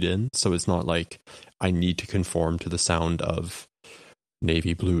to bleed in. So it's not like I need to conform to the sound of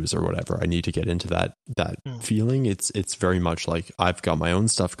Navy Blues or whatever. I need to get into that feeling. It's very much like I've got my own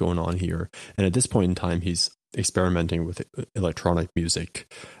stuff going on here. And at this point in time, he's experimenting with electronic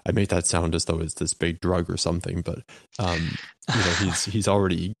music. I make that sound as though it's this big drug or something, but he's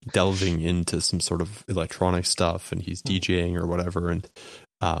already delving into some sort of electronic stuff, and he's DJing or whatever. And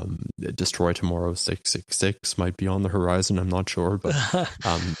Destroy Tomorrow 666 might be on the horizon. I'm not sure, but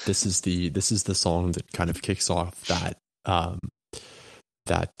this is the song that kind of kicks off that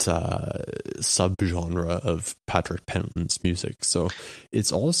subgenre of Patrick Pentland's music. So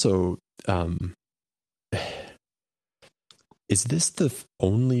it's also is this the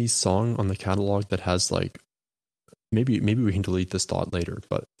only song on the catalog that has, like, maybe we can delete this thought later,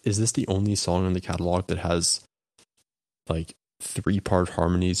 but is this the only song on the catalog that has like 3-part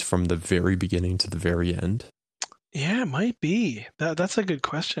harmonies from the very beginning to the very end? Yeah, it might be. That's a good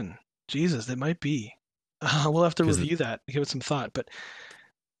question. Jesus, it might be. We'll have to review that, give it some thought. But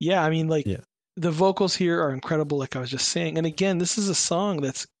yeah, I mean, the vocals here are incredible, like I was just saying. And again, this is a song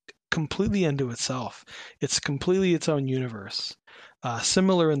that's completely unto itself. It's completely its own universe.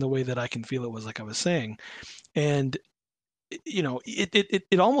 Similar in the way that I Can Feel It was, like I was saying. And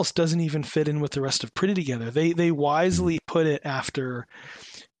it almost doesn't even fit in with the rest of Pretty Together. They wisely put it after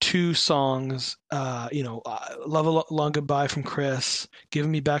 2 songs, Love a Long Goodbye from Chris,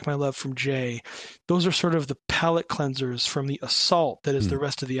 Giving Me Back My Love from Jay. Those are sort of the palate cleansers from the assault that is the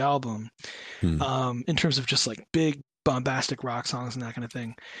rest of the album, in terms of just like big bombastic rock songs and that kind of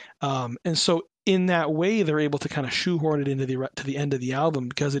thing. And so in that way, they're able to kind of shoehorn it into to the end of the album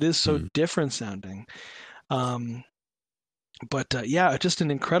because it is so different sounding. But just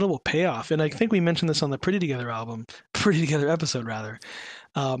an incredible payoff. And I think we mentioned this on the Pretty Together episode rather.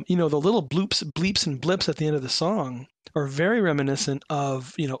 The little bleeps and blips at the end of the song are very reminiscent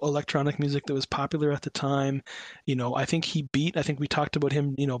of, electronic music that was popular at the time. I think we talked about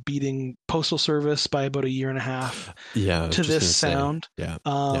him, beating Postal Service by about 1.5 years to this sound.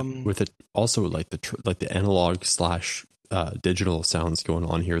 With it also like the analog / digital sounds going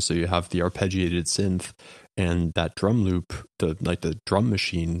on here. So you have the arpeggiated synth and that drum loop, the drum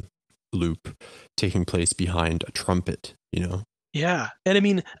machine loop taking place behind a trumpet, Yeah. And I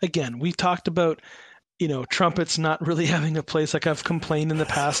mean, again, we talked about, trumpets not really having a place. Like I've complained in the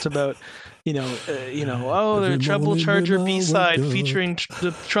past about, the Treble Charger B-side featuring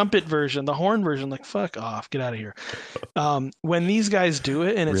the trumpet version, the horn version. Like, fuck off, get out of here. When these guys do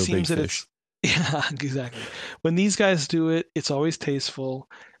it, and it seems that it's, yeah, exactly. When these guys do it, it's always tasteful.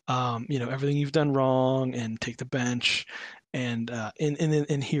 Everything you've done wrong and Take the Bench. and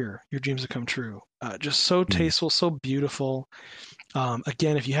in here, Your Dreams Have Come True. Just so tasteful, so beautiful.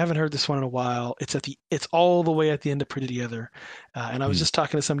 Again, if you haven't heard this one in a while, it's all the way at the end of Pretty Together. And I was just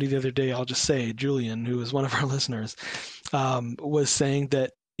talking to somebody the other day. I'll just say, Julian, who is one of our listeners, was saying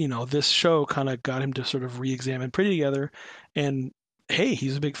that this show kind of got him to sort of re-examine Pretty Together, and hey,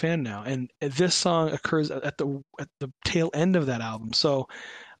 he's a big fan now. And this song occurs at the tail end of that album. So,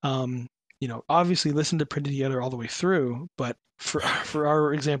 obviously listen to Pretty Together all the way through, but for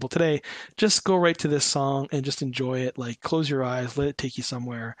our example today, just go right to this song and just enjoy it. Like, close your eyes, let it take you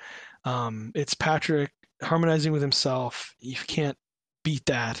somewhere. It's Patrick harmonizing with himself. You can't beat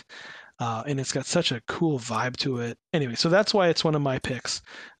that. And it's got such a cool vibe to it. Anyway, so that's why it's one of my picks.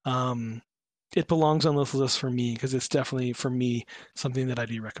 It belongs on this list for me because it's definitely, for me, something that I'd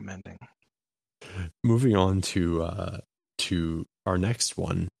be recommending. Moving on to our next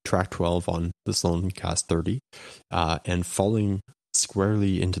one, track 12 on the Sloancast 30, and falling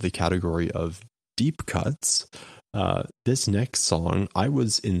squarely into the category of deep cuts. This next song, I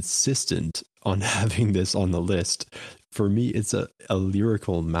was insistent on having this on the list. For me, it's a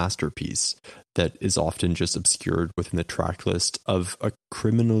lyrical masterpiece that is often just obscured within the track list of a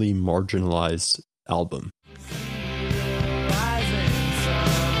criminally marginalized album.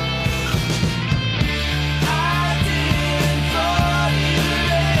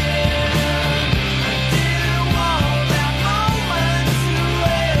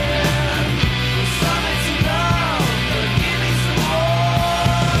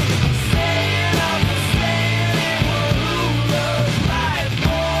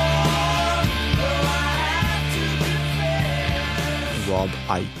 Rob,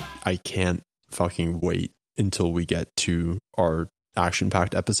 I can't fucking wait until we get to our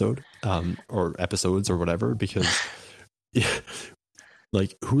action-packed episode, or episodes or whatever, because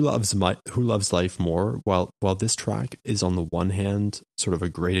like who loves life more? While this track is on the one hand sort of a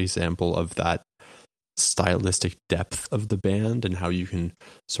great example of that stylistic depth of the band and how you can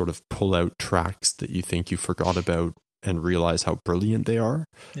sort of pull out tracks that you think you forgot about and realize how brilliant they are.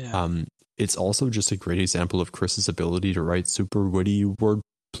 Yeah. It's also just a great example of Chris's ability to write super witty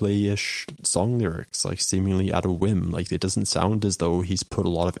wordplay-ish song lyrics, like seemingly at a whim. Like, it doesn't sound as though he's put a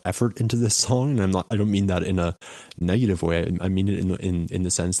lot of effort into this song, and I don't mean that in a negative way. I mean it in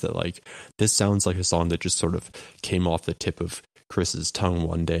the sense that, like, this sounds like a song that just sort of came off the tip of Chris's tongue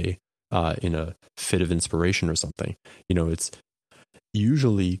one day in a fit of inspiration or something. It's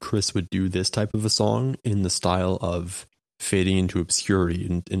usually Chris would do this type of a song in the style of fading into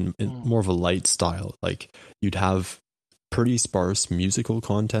obscurity in more of a light style. Like, you'd have pretty sparse musical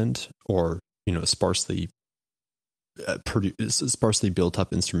content, or sparsely built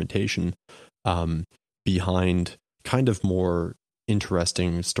up instrumentation behind kind of more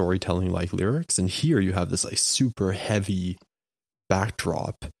interesting storytelling like lyrics, and here you have this like super heavy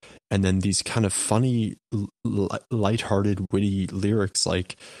backdrop and then these kind of funny lighthearted witty lyrics,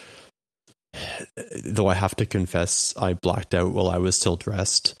 like, though I have to confess I blacked out while I was still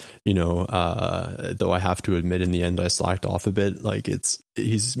dressed, though I have to admit in the end I slacked off a bit. Like,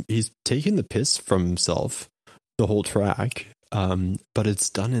 he's taking the piss from himself the whole track, but it's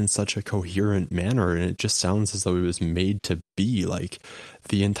done in such a coherent manner, and it just sounds as though it was made to be. Like,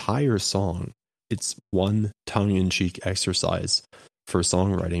 the entire song, it's one tongue-in-cheek exercise for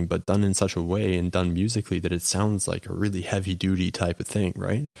songwriting, but done in such a way and done musically that it sounds like a really heavy duty type of thing,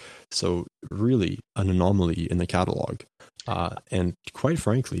 right? So really an anomaly in the catalog, and quite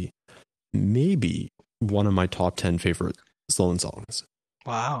frankly, maybe one of my top 10 favorite Sloan songs.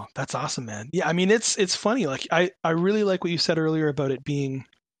 Wow, that's awesome, man. Yeah, I mean, it's funny. Like, I really like what you said earlier about it being,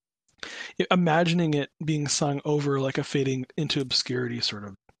 imagining it being sung over like a fading into obscurity sort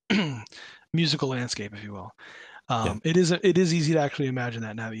of musical landscape, if you will. It is easy to actually imagine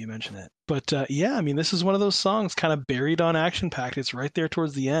that now that you mention it. But yeah, I mean, this is one of those songs kind of buried on Action Packed. It's right there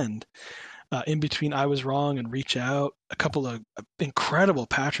towards the end, in between I Was Wrong and Reach Out. A couple of incredible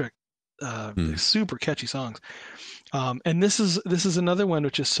Patrick, super catchy songs. And this is another one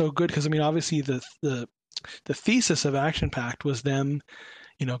which is so good because, I mean, obviously the thesis of Action Packed was them,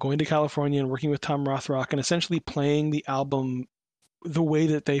 going to California and working with Tom Rothrock and essentially playing the album the way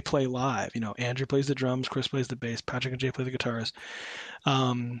that they play live. Andrew plays the drums, Chris plays the bass, Patrick and Jay play the guitars.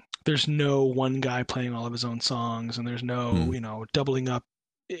 There's no one guy playing all of his own songs, and there's no, doubling up.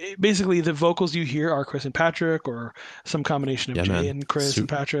 Basically, the vocals you hear are Chris and Patrick, or some combination of Jay and Chris and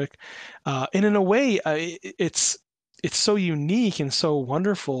Patrick. And in a way, it's so unique and so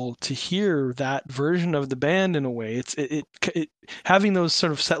wonderful to hear that version of the band. In a way, it having those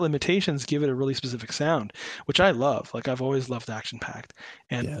sort of set limitations give it a really specific sound, which I love. Like, I've always loved Action Packed,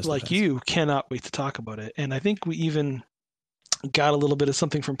 and you cannot wait to talk about it. And I think we even got a little bit of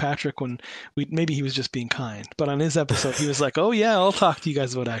something from Patrick when maybe he was just being kind, but on his episode he was like, "Oh yeah, I'll talk to you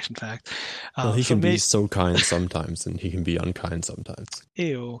guys about Action Pact." Well, he can be so kind sometimes, and he can be unkind sometimes.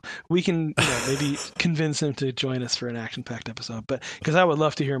 Ew, we can maybe convince him to join us for an Action Pact episode, but because I would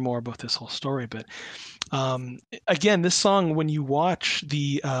love to hear more about this whole story. But again, this song, when you watch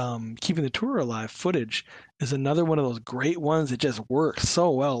the Keeping the Tour Alive footage, is another one of those great ones that just works so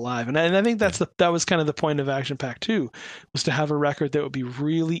well live. And I think that was kind of the point of Action Pact 2, was to have a record that would be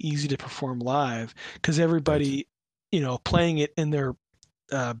really easy to perform live, because everybody, playing it in their,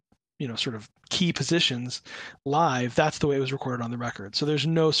 sort of key positions live, that's the way it was recorded on the record. So there's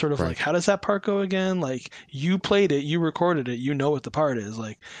no sort of like, how does that part go again? Like, you played it, you recorded it, you know what the part is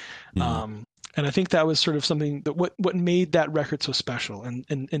like. And I think that was sort of something that what made that record so special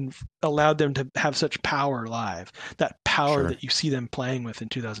and allowed them to have such power live, that power that you see them playing with in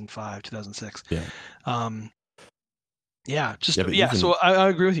 2005, 2006. So I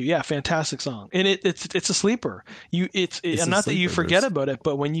agree with you. Yeah, fantastic song. And it's a sleeper. It's not that you forget about it,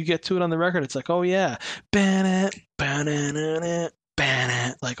 but when you get to it on the record, it's like, oh yeah,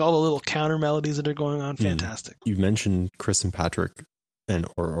 like all the little counter melodies that are going on, fantastic. You mentioned Chris and Patrick and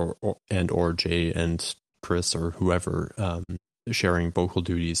or Jay and Chris or whoever sharing vocal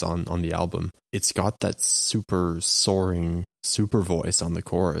duties on the album. It's got that super soaring super voice on the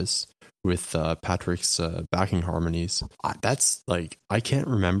chorus with Patrick's backing harmonies. That's like, I can't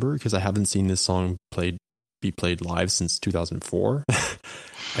remember because I haven't seen this song be played live since 2004.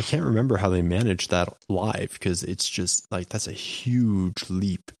 I can't remember how they managed that live, because it's just like, that's a huge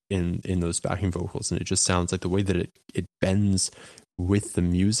leap in those backing vocals, and it just sounds like the way that it bends with the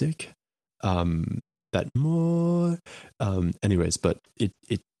music, that more anyways, but it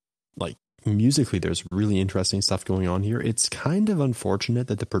like, musically there's really interesting stuff going on here. It's kind of unfortunate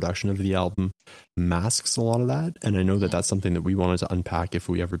that the production of the album masks a lot of that, and I know that that's something that we wanted to unpack if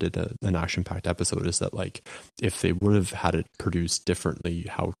we ever did an Action Pact episode, is that like, if they would have had it produced differently,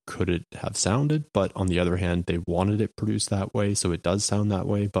 how could it have sounded? But on the other hand, they wanted it produced that way, so it does sound that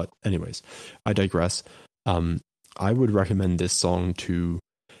way. But anyways, I digress. I would recommend this song to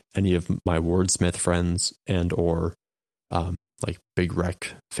any of my wordsmith friends and or like Big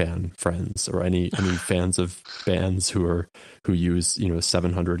Wreck fan friends, or any fans of bands who use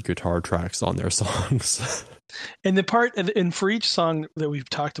 700 guitar tracks on their songs. And for each song that we've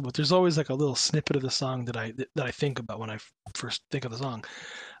talked about, there's always like a little snippet of the song that I think about when I first think of the song.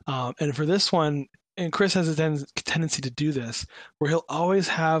 And for this one, and Chris has a tendency to do this, where he'll always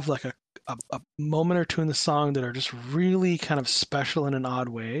have like a moment or two in the song that are just really kind of special in an odd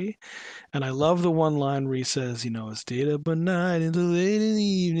way. And I love the one line where he says, it's stayed up at night until late in the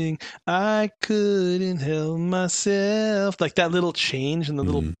evening, I couldn't help myself. Like that little change and the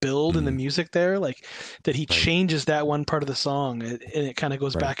little build in the music there, like that he changes that one part of the song, and it kind of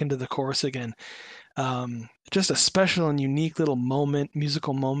goes back into the chorus again. Just a special and unique little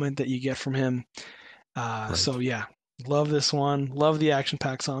musical moment that you get from him. So yeah, love this one. Love the Action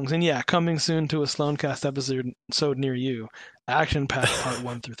Pact songs. And yeah, coming soon to a Sloancast episode near you, Action Pact Part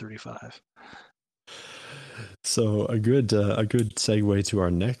 1 through 35. So a good segue to our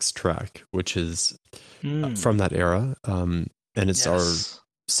next track, which is from that era, and it's our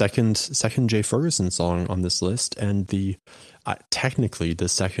second Jay Ferguson song on this list, and the technically the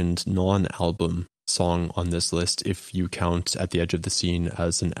second non-album song on this list, if you count At the Edge of the Scene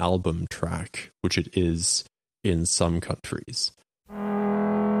as an album track, which it is in some countries.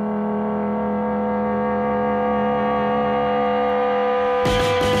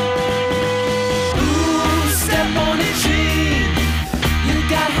 Step on a tree. You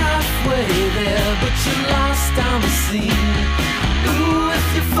got halfway there, but you're lost on the scene. Ooh,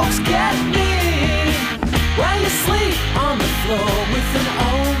 if your folks get me, while you sleep on the floor with an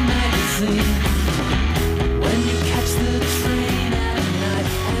old magazine. When you catch the train at night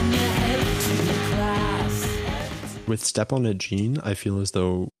and you head to class. With Step on a Gene, I feel as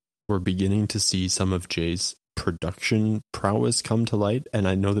though we're beginning to see some of Jay's production prowess come to light, and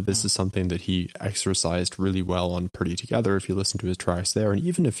I know that this is something that he exercised really well on Pretty Together, if you listen to his tracks there, and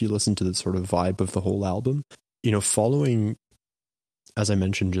even if you listen to the sort of vibe of the whole album, following, as I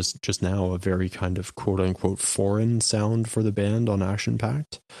mentioned just now, a very kind of quote unquote foreign sound for the band on Action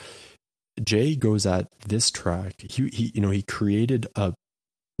Pact. Jay goes at this track, he created a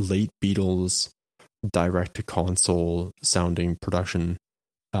late Beatles direct to console sounding production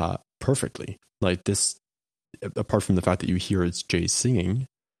perfectly. Like this, apart from the fact that you hear it's Jay singing,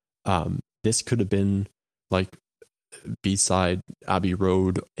 this could have been like B-side Abbey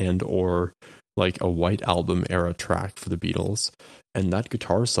Road and or like a White Album era track for the Beatles, and that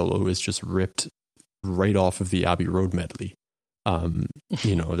guitar solo is just ripped right off of the Abbey Road medley.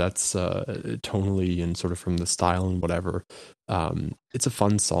 That's tonally and sort of from the style and whatever. It's a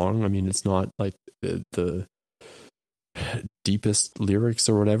fun song. I mean, it's not like the deepest lyrics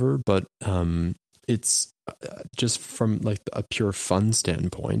or whatever, but it's just from like a pure fun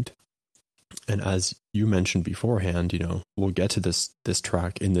standpoint. And as you mentioned beforehand, we'll get to this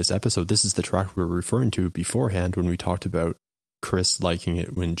track in this episode. This is the track we were referring to beforehand when we talked about Chris liking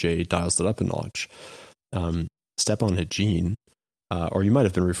it when Jay dials it up a notch. Step on It, Gene, or you might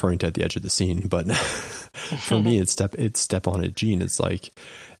have been referring to At the Edge of the Scene, but for me, it's Step on It, Gene. It's like,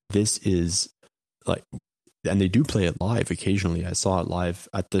 this is like, and they do play it live occasionally. I saw it live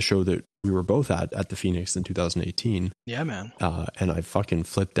at the show that we were both at the Phoenix in 2018. Yeah, man. And I fucking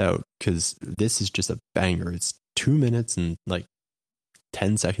flipped out because this is just a banger. It's 2 minutes and like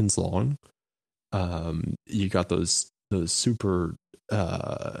 10 seconds long. You got those super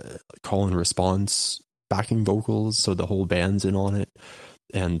call and response backing vocals, so the whole band's in on it,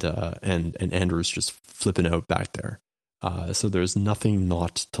 and Andrew's just flipping out back there. So there's nothing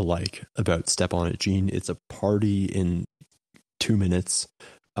not to like about Step on It, Gene. It's a party in 2 minutes,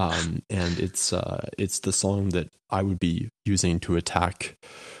 and it's the song that I would be using to attack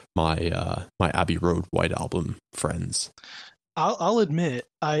my Abbey Road White Album friends. I'll admit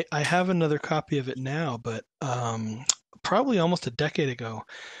I have another copy of it now, but probably almost a decade ago,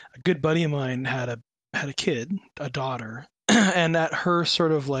 a good buddy of mine had a kid, a daughter, and at her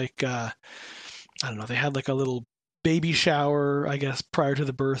sort of like I don't know, they had like a little baby shower, I guess, prior to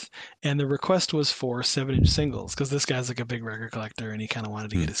the birth, and the request was for 7-inch singles, because this guy's like a big record collector and he kind of wanted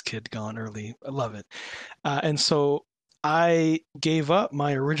to get his kid gone early. I love it. And so I gave up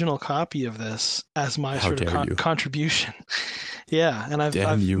my original copy of this as my sort of contribution. Yeah, and I've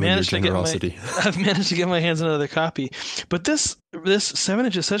managed to get my hands on another copy. But this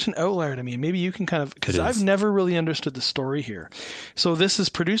 7-inch is such an outlier to me. Maybe you can kind of, because I've never really understood the story here. So this is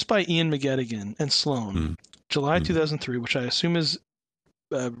produced by Ian McGettigan and Sloan, July 2003, which I assume is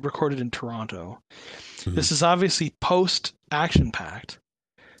recorded in Toronto. This is obviously post Action Pact.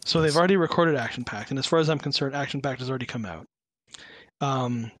 So they've already recorded Action Pact, and as far as I'm concerned, Action Pact has already come out.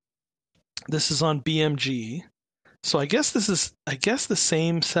 This is on BMG. So I guess this is the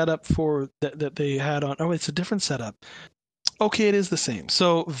same setup for that they had on. Oh, it's a different setup. Okay, it is the same.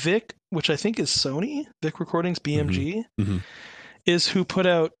 So Vic, which I think is Sony, Vic Recordings, BMG, is who put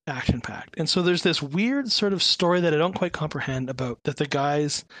out Action Pact. And so there's this weird sort of story that I don't quite comprehend about that the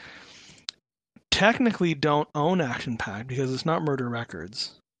guys technically don't own Action Pact because it's not Murder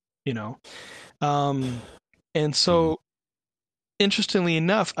Records, and so interestingly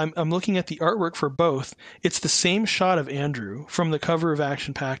enough, I'm looking at the artwork for both. It's the same shot of Andrew from the cover of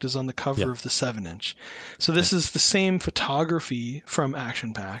Action Pact as on the cover of the 7-inch. So this is the same photography from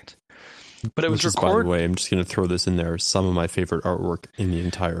Action Pact. But it was recorded. By the way, I'm just going to throw this in there. Some of my favorite artwork in the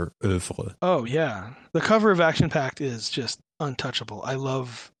entire oeuvre. Oh yeah, the cover of Action Pact is just untouchable. I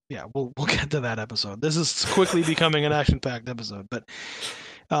love. Yeah, we'll get to that episode. This is quickly becoming an Action Pact episode, but.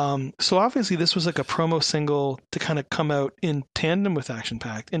 So obviously this was like a promo single to kind of come out in tandem with Action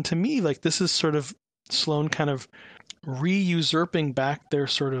Pact. And to me, like, this is sort of Sloan kind of re-usurping back their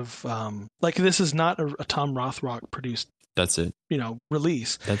sort of, like, this is not a Tom Rothrock produced. That's it.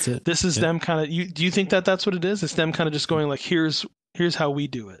 Release. That's it. This is them kind of, do you think that that's what it is? It's them kind of just going like, here's how we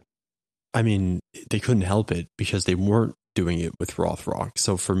do it. I mean, they couldn't help it because they weren't doing it with Rothrock.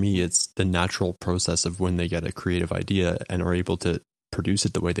 So for me, it's the natural process of when they get a creative idea and are able to produce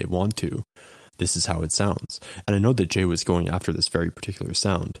it the way they want to. This is how it sounds. And I know that Jay was going after this very particular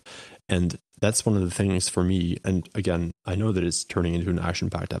sound. And that's one of the things for me. And again, I know that it's turning into an Action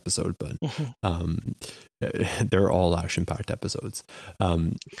Pact episode, but they're all Action Pact episodes.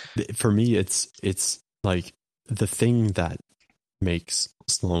 For me, it's like the thing that makes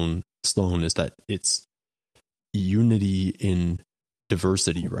Sloan is that it's unity in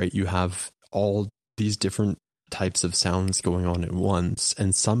diversity, right? You have all these different types of sounds going on at once,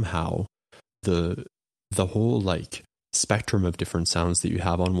 and somehow the whole like spectrum of different sounds that you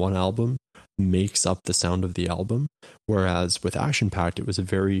have on one album makes up the sound of the album, whereas with Action Pact it was a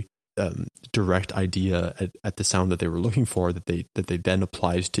very direct idea at the sound that they were looking for that they then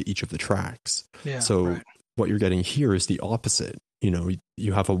applies to each of the tracks. What you're getting here is the opposite.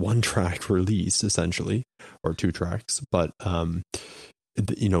 You have a 1-track release essentially, or 2 tracks, but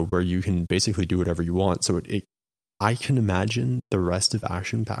where you can basically do whatever you want. So I can imagine the rest of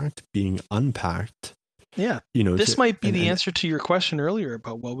Action Pact being unpacked. Yeah. This might be the answer to your question earlier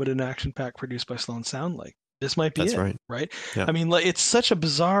about what would an Action Pact produced by Sloan sound like. This might be That's right? Yeah. I mean, like, it's such a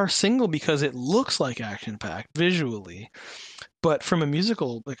bizarre single because it looks like Action Packed visually, but from a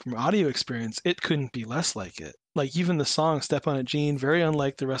musical, like from audio experience, it couldn't be less like it. Like even the song "Step on It, Gene," very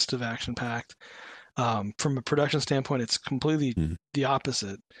unlike the rest of Action Packed. From a production standpoint, it's completely the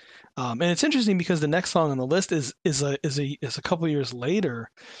opposite. And it's interesting because the next song on the list is a couple years later,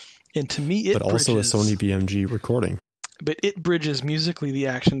 and to me, it but also a Sony BMG recording. But it bridges musically the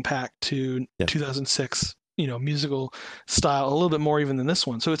Action Pack to 2006, musical style a little bit more even than this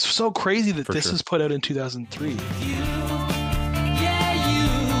one. So it's so crazy that this is put out in 2003.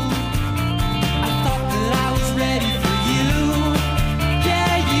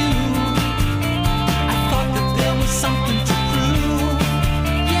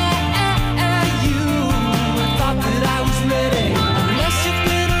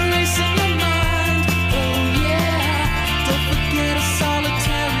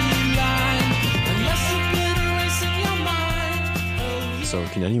 So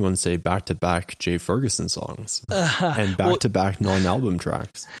can anyone say back-to-back Jay Ferguson songs and back-to-back non-album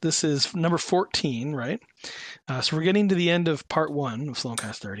tracks? This is number 14, right? So we're getting to the end of part 1 of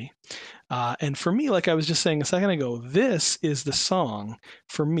Slowcast 30. And for me, like I was just saying a second ago, this is the song.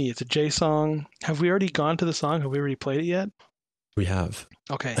 For me, it's a Jay song. Have we already gone to the song? Have we already played it yet? We have.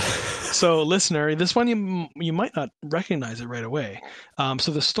 Okay. So listener, this one you might not recognize it right away.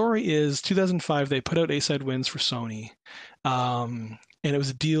 So the story is 2005, they put out A-Side Wins for Sony. And it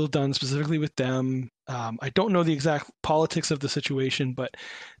was a deal done specifically with them. I don't know the exact politics of the situation, but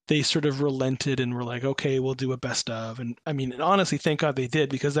they sort of relented and were like, okay, we'll do a best of. And I mean, honestly, thank God they did,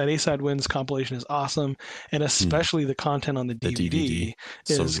 because that A-Side Wins compilation is awesome. And especially the content on the DVD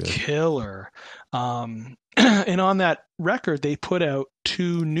is so killer. And on that record, they put out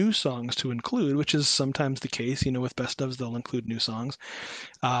 2 new songs to include, which is sometimes the case, with best ofs, they'll include new songs.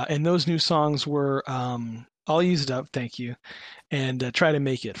 And those new songs were All Used Up, thank you, and Try to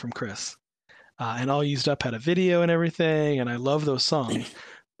Make It from Chris. And All Used Up had a video and everything, and I love those songs.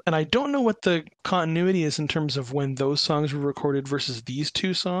 And I don't know what the continuity is in terms of when those songs were recorded versus these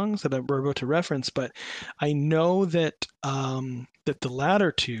 2 songs that we're about to reference, but I know that that the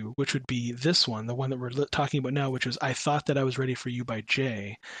latter 2, which would be this one, the one that we're talking about now, which was I Thought That I Was Ready For You by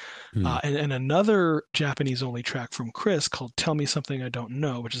Jay, and another Japanese-only track from Chris called Tell Me Something I Don't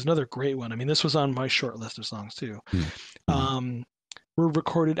Know, which is another great one. I mean, this was on my short list of songs too. Were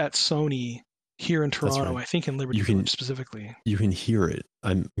recorded at Sony here in Toronto, I think in Liberty Village specifically. You can hear it.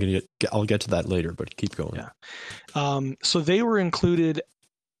 I'll get to that later, but keep going. Yeah. So they were included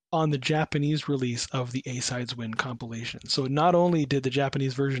on the Japanese release of the A-Sides Win compilation. So not only did the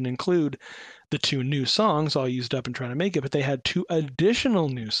Japanese version include the 2 new songs, All Used Up and Trying to Make It, but they had 2 additional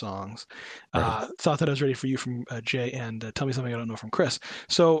new songs. Thought That I Was Ready For You from Jay and Tell Me Something I Don't Know from Chris.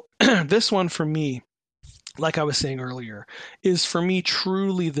 So this one for me, like I was saying earlier, is for me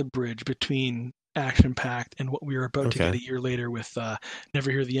truly the bridge between Action Packed and what we were about to get a year later with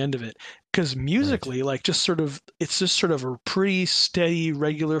Never Hear the End of It. Because musically, like it's just sort of a pretty steady,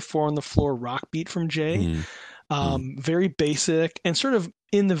 regular 4 on the floor rock beat from Jay. Very basic and sort of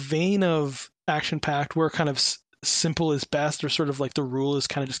in the vein of Action Packed, where kind of simple is best, or sort of like the rule is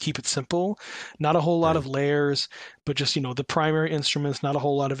kind of just keep it simple. Not a whole lot of layers, but just, the primary instruments, not a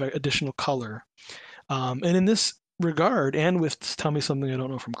whole lot of additional color. And in this regard, and with Tell Me Something I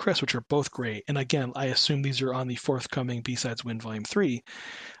Don't Know from Chris, which are both great, and again, I assume these are on the forthcoming B-Sides Win Volume 3,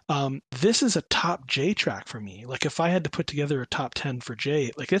 this is a top Jay track for me. Like if I had to put together a top 10 for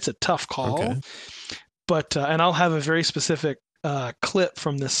Jay, like it's a tough call, but and I'll have a very specific clip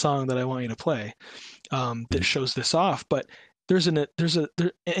from this song that I want you to play that shows this off, but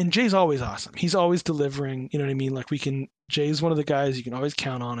and Jay's always awesome. He's always delivering, you know what I mean? Like Jay's one of the guys you can always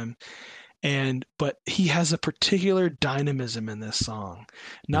count on him. But he has a particular dynamism in this song,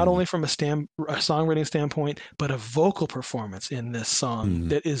 not only from a songwriting standpoint, but a vocal performance in this song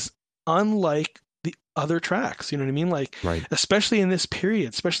that is unlike the other tracks. You know what I mean? Like, especially in this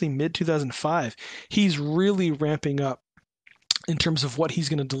period, especially mid 2005, he's really ramping up in terms of what he's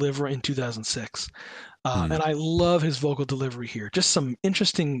going to deliver in 2006. And I love his vocal delivery here. Just some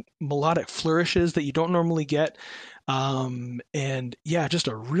interesting melodic flourishes that you don't normally get. And yeah, just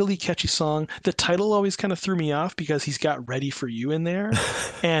a really catchy song. The title always kind of threw me off because he's got Ready For You in there.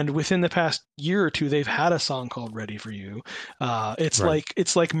 And within the past year or 2, they've had a song called Ready For You.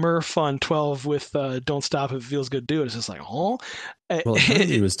 It's like Murph on 12 with Don't Stop If It Feels Good, Do It. It's just like, oh. Well,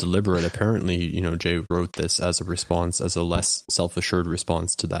 apparently it was deliberate. Apparently, Jay wrote this as a less self-assured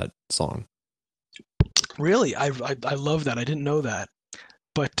response to that song. Really? I love that. I didn't know that.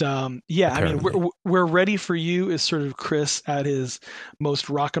 But yeah, apparently. I mean, we're ready for you is sort of Chris at his most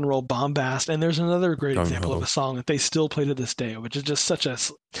rock and roll bombast, and there's another great example of a song that they still play to this day, which is just such a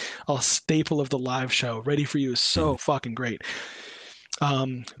staple of the live show. Ready for You is so fucking great.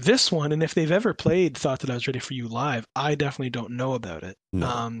 This one, and if they've ever played Thought That I Was Ready for You live, I definitely don't know about it.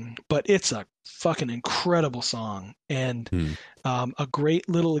 No. But it's a fucking incredible song, and a great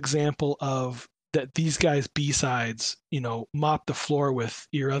little example of that these guys B-sides, mop the floor with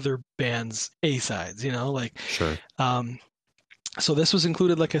your other band's A-sides, like Sure. So this was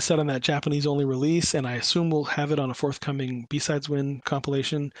included, like I said, on that Japanese only release, and I assume we'll have it on a forthcoming B-sides win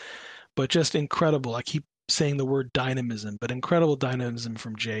compilation. But just incredible. I keep saying the word dynamism, but incredible dynamism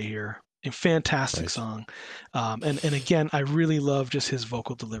from Jay here. A fantastic song. And again, I really love just his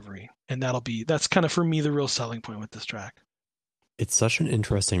vocal delivery. And that's kind of for me the real selling point with this track. It's such an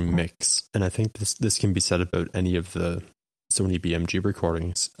interesting mix, and I think this can be said about any of the Sony BMG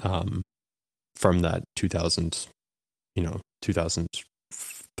recordings from that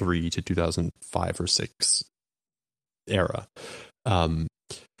 2003 to 2005 or 6 era.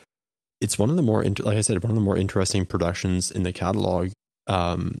 It's one of the more, like I said, one of the more interesting productions in the catalog.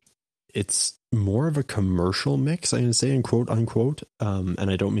 It's more of a commercial mix, I'm going to say, in quote unquote. And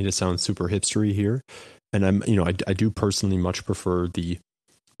I don't mean to sound super hipstery here. And I do personally much prefer the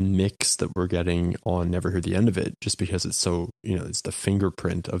mix that we're getting on Never Hear the End of It, just because it's so, it's the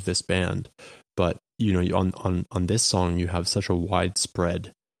fingerprint of this band. But, on this song, you have such a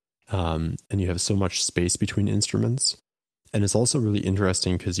widespread, and you have so much space between instruments. And it's also really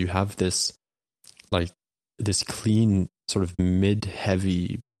interesting because you have this clean sort of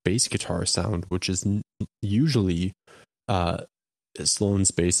mid-heavy bass guitar sound, which is usually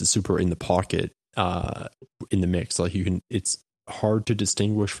Sloan's bass is super in the pocket in the mix. Like it's hard to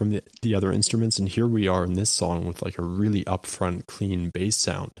distinguish from the other instruments. And here we are in this song with like a really upfront, clean bass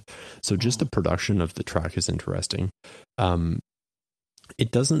sound. So just the production of the track is interesting.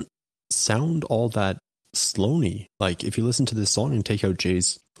 It doesn't sound all that Sloany. Like if you listen to this song and take out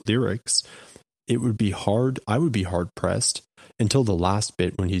Jay's lyrics, I would be hard pressed until the last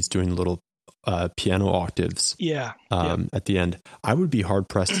bit when he's doing little piano octaves. At the end, I would be hard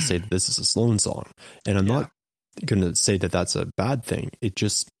pressed to say that this is a Sloan song. And I'm not going to say that that's a bad thing. It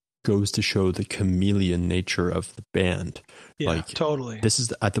just goes to show the chameleon nature of the band. Totally. This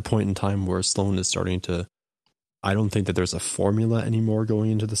is at the point in time where Sloan is starting to, I don't think that there's a formula anymore going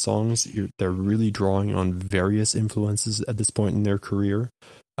into the songs. They're really drawing on various influences at this point in their career.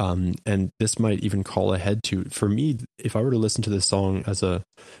 And this might even call ahead to, for me, if I were to listen to this song as a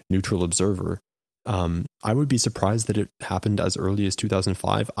neutral observer, I would be surprised that it happened as early as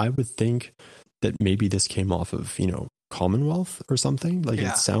 2005. I would think that maybe this came off of, Commonwealth or something.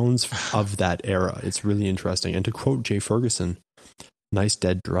 It sounds of that era. It's really interesting. And to quote Jay Ferguson, nice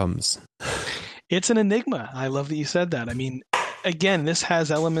dead drums. It's an enigma. I love that you said that. I mean, again, this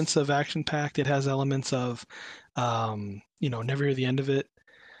has elements of Action Pact. It has elements of, Never Hear the End of It.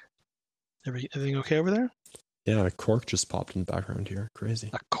 Everything okay over there? Yeah, a cork just popped in the background here.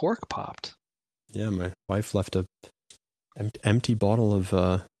 Crazy. A cork popped? Yeah, my wife left a empty bottle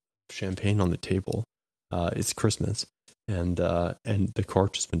of champagne on the table. It's Christmas, and the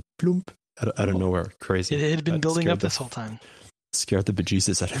cork just went plump out of nowhere. Crazy. It had been building up this whole time. Scared the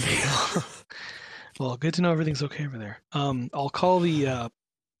bejesus out of me. Well, good to know everything's okay over there. I'll call the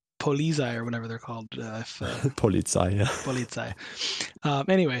Polizei or whatever they're called. Polizei, yeah. Polizei.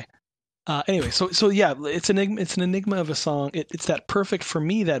 Anyway, so yeah, it's an enigma of a song. It's that perfect for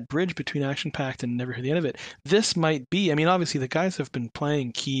me, that bridge between Action Pact and Never Hear the End of It. This might be, I mean, obviously the guys have been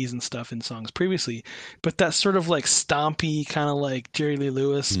playing keys and stuff in songs previously, but that sort of like stompy kind of like Jerry Lee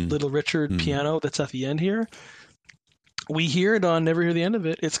Lewis, Little Richard piano that's at the end here. We hear it on Never Hear the End of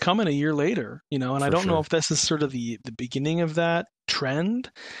It. It's coming a year later, and I don't know if this is sort of the beginning of that trend.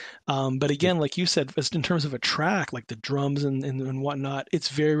 But again, like you said, in terms of a track, like the drums and whatnot, it's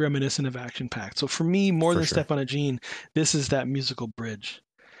very reminiscent of Action Pact. So for me, more than Step on a Gene, this is that musical bridge.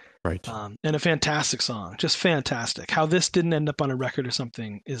 Right. And a fantastic song, just fantastic. How this didn't end up on a record or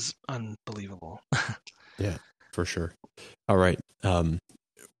something is unbelievable. Yeah, for sure. All right. We're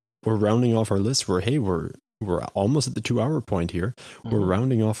rounding off our list. We're almost at the 2-hour point here. We're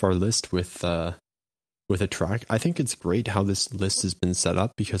rounding off our list with a track. I think it's great how this list has been set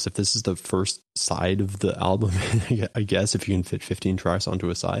up, because if this is the first side of the album, I guess if you can fit 15 tracks onto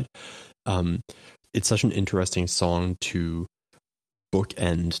a side, it's such an interesting song to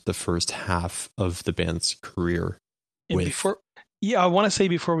bookend the first half of the band's career. I want to say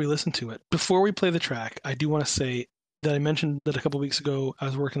before we listen to it, before we play the track, I do want to say that I mentioned that a couple of weeks ago I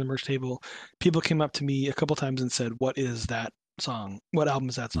was working the merch table. People came up to me a couple times and said, "What is that song? What album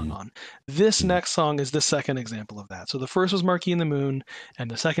is that song on? This next song is the second example of that. So the first was Marquee and the Moon, and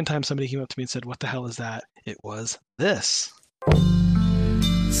the second time somebody came up to me and said, "What the hell is that?" It was this.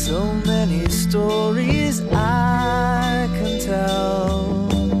 So many stories I can tell.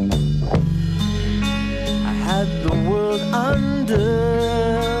 I had the world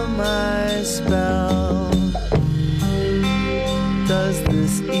under my spell. Does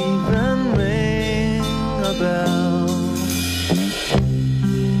this even ring a bell?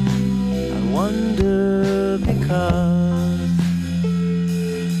 I wonder because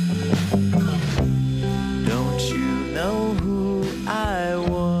don't you know who I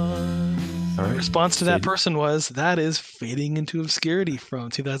was? All right. Response to that person was, that is Fading into Obscurity from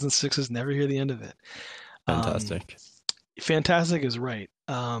 2006's Never Hear the End of It. Fantastic. Fantastic is right.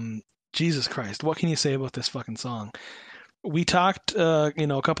 Jesus Christ, what can you say about this fucking song? We talked, a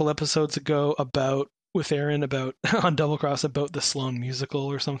couple episodes ago with Aaron on Double Cross about the Sloan musical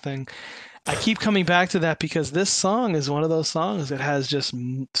or something. I keep coming back to that because this song is one of those songs that has just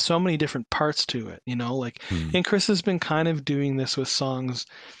so many different parts to it, and Chris has been kind of doing this with songs,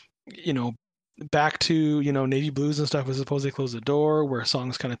 back to, Navy Blues and stuff was supposed to close the door, where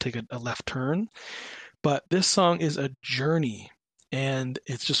songs kind of take a left turn. But this song is a journey, and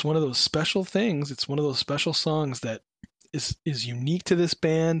it's just one of those special things. It's one of those special songs that is unique to this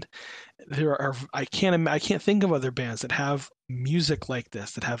band. I can't think of other bands that have music like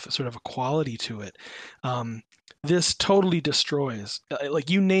this, that have sort of a quality to it. This totally destroys, like,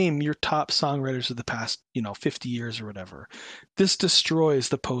 you name your top songwriters of the past 50 years or whatever, this destroys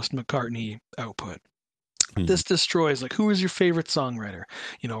the post McCartney output. This destroys, like, who is your favorite songwriter?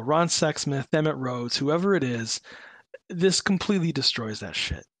 Ron Sexsmith, Emmett Rhodes, whoever it is. This completely destroys that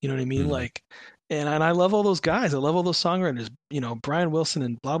shit. You know what I mean? Like, and I love all those guys. I love all those songwriters, Brian Wilson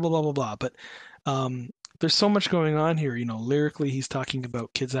and blah, blah, blah, blah, blah. But there's so much going on here. Lyrically, he's talking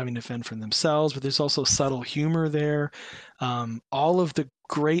about kids having to fend for themselves, but there's also subtle humor there. All of the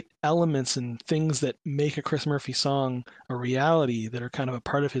great elements and things that make a Chris Murphy song a reality that are kind of a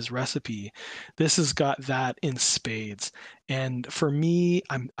part of his recipe. This has got that in spades. And for me,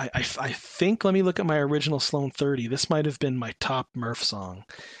 I think, let me look at my original Sloan 30. This might have been my top Murph song.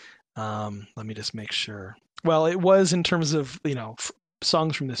 Let me just make sure. Well, it was in terms of,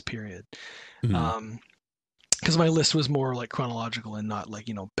 songs from this period. Because my list was more like chronological and not like,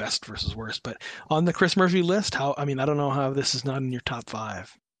 best versus worst. But on the Chris Murphy list, I don't know how this is not in your top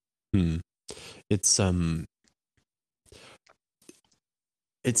 5. It's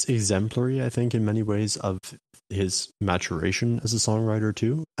exemplary, I think, in many ways of his maturation as a songwriter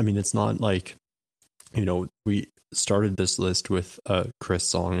too. I mean, it's not like, we started this list with a Chris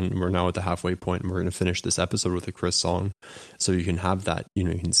song, and we're now at the halfway point, and we're going to finish this episode with a Chris song. So you can have that, you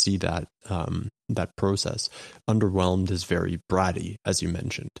can see that, that process. Underwhelmed is very bratty, as you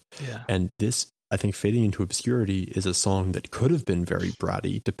mentioned. Yeah. And this, I think, Fading into Obscurity is a song that could have been very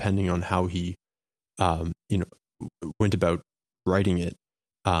bratty, depending on how he, went about writing it,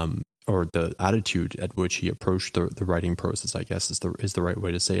 or the attitude at which he approached the writing process, I guess is the right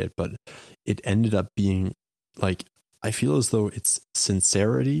way to say it. But it ended up being, like, I feel as though it's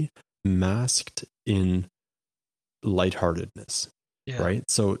sincerity masked in lightheartedness, right?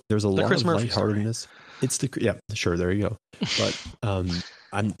 So there's a lot of lightheartedness. Story. There you go. But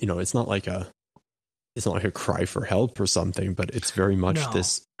it's not like a cry for help or something, but it's very much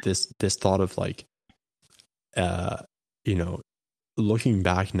this thought of, like, looking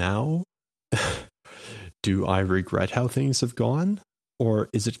back now, do I regret how things have gone, or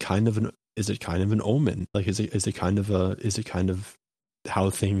is it kind of an omen? Like, is it kind of how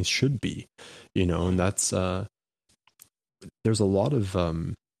things should be, and that's there's a lot of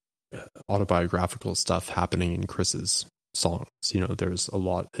autobiographical stuff happening in Chris's songs.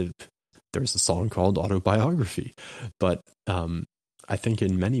 There's a song called Autobiography, but I think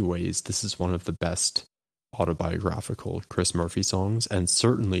in many ways this is one of the best autobiographical Chris Murphy songs, and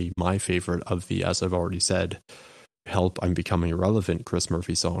certainly my favorite of the, as I've already said, Help, I'm Becoming Irrelevant Chris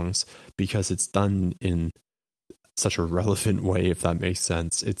Murphy songs, because it's done in such a relevant way, if that makes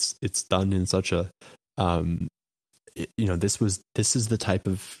sense. It's done in such a this is the type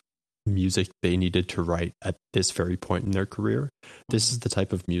of music they needed to write at this very point in their career. This is the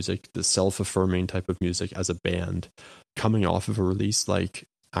type of music, the self-affirming type of music as a band coming off of a release like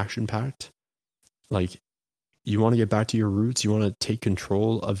Action Pact. Like, you want to get back to your roots, you want to take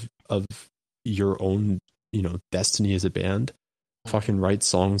control of your own, destiny as a band. Fucking write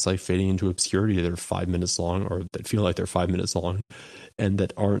songs like Fading into Obscurity that are 5 minutes long, or that feel like they're 5 minutes long, and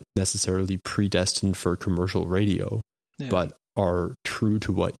that aren't necessarily predestined for commercial radio, but are true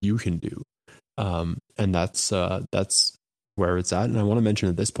to what you can do. And that's where it's at. And I want to mention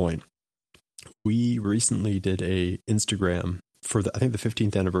at this point, we recently did a Instagram for I think the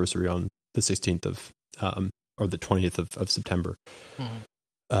 15th anniversary on the 16th of or the 20th of September,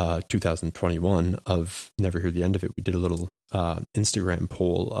 2021 of Never Hear the End of It. We did a little Instagram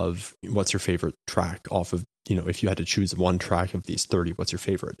poll of what's your favorite track off of, if you had to choose one track of these 30, what's your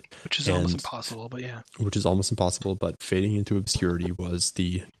favorite? Which is almost impossible, but yeah. Which is almost impossible, but Fading into Obscurity was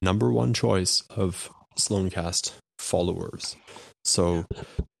the number one choice of Sloancast followers. So,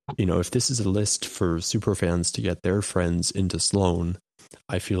 if this is a list for superfans to get their friends into Sloan,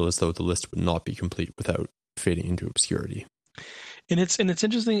 I feel as though the list would not be complete without Fading into Obscurity. And it's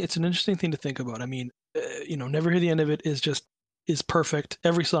interesting. It's an interesting thing to think about. I mean, Never Hear the End of It is perfect.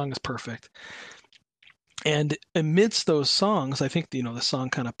 Every song is perfect. And amidst those songs, I think the song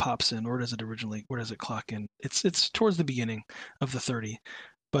kind of pops in, or does it clock in? It's towards the beginning of the 30.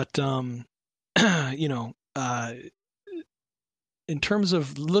 But in terms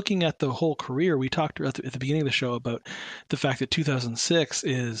of looking at the whole career, we talked at the beginning of the show about the fact that 2006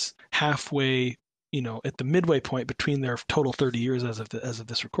 is halfway, at the midway point between their total 30 years as of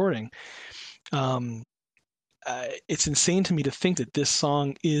this recording. It's insane to me to think that this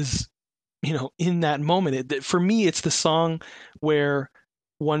song is, in that moment. For me, it's the song where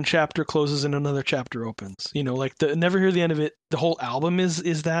one chapter closes and another chapter opens. Like the Never Hear the End of It, the whole album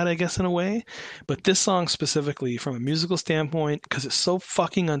is that, I guess, in a way. But this song specifically, from a musical standpoint, because it's so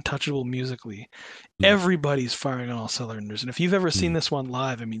fucking untouchable musically, everybody's firing on all cylinders. And if you've ever seen this one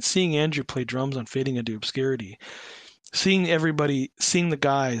live, I mean, seeing Andrew play drums on Fading into Obscurity, seeing the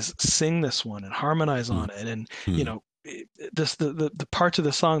guys sing this one and harmonize on it, and the parts of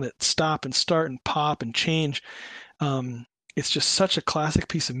the song that stop and start and pop and change, it's just such a classic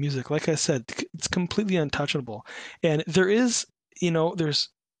piece of music. Like I said, it's completely untouchable. And there is, there's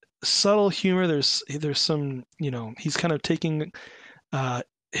subtle humor. There's some, he's kind of taking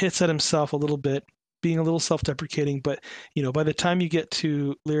hits at himself a little bit, being a little self-deprecating. But, by the time you get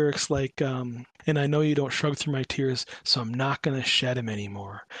to lyrics like, and I know you don't shrug through my tears, so I'm not going to shed him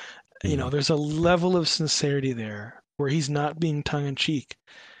anymore. There's a level of sincerity there where he's not being tongue-in-cheek,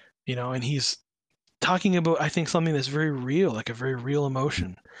 and he's talking about, I think, something that's very real, like a very real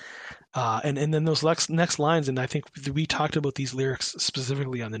emotion. And then those next lines, and I think we talked about these lyrics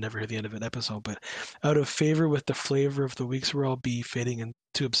specifically on the Never Hear the End of It episode, but out of favor with the flavor of the weeks where I'll be, fading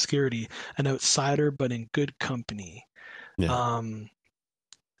into obscurity, an outsider but in good company. Yeah.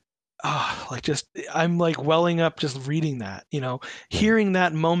 I'm like welling up just reading that, hearing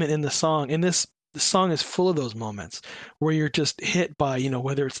that moment in the song. And the song is full of those moments where you're just hit by,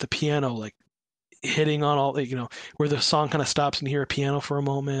 whether it's the piano, like hitting on all, where the song kind of stops and you hear a piano for a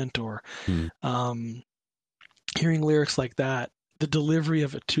moment, or hearing lyrics like that, the delivery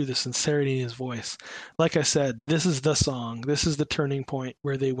of it too, the sincerity in his voice. Like I said, this is the song. This is the turning point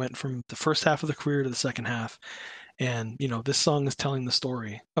where they went from the first half of the career to the second half. And, this song is telling the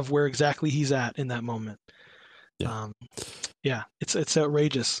story of where exactly he's at in that moment. Yeah. It's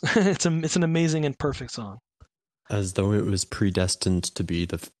outrageous. It's an amazing and perfect song. As though it was predestined to be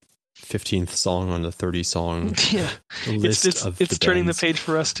the 15th song on the 30 song list. It's turning the page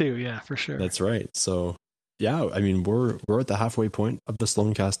for us too. Yeah, for sure. That's right. So yeah, I mean, we're at the halfway point of the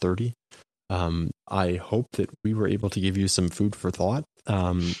Sloancast 30. I hope that we were able to give you some food for thought.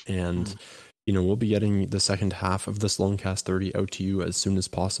 And we'll be getting the second half of the Sloancast 30 out to you as soon as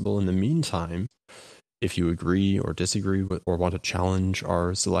possible. In the meantime, if you agree or disagree with, or want to challenge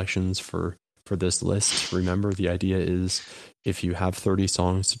our selections for this list, remember the idea is, if you have 30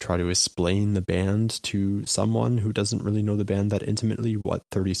 songs, to try to explain the band to someone who doesn't really know the band that intimately, what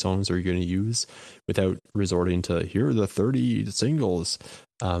 30 songs are you going to use, without resorting to, here are the 30 singles.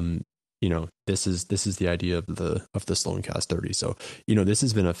 This is the idea of the Sloancast 30. So, this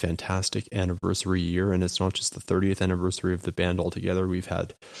has been a fantastic anniversary year, and it's not just the 30th anniversary of the band altogether. We've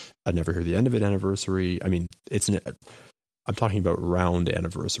had a Never Hear the End of It anniversary. I mean, I'm talking about round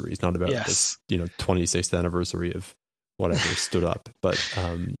anniversaries, not about this, 26th anniversary of whatever stood up. But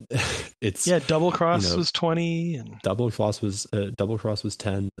it's Double Cross was 20, and Double Cross was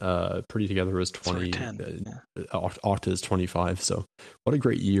 10. Pretty Together was 20. 10, Octa is 25. So what a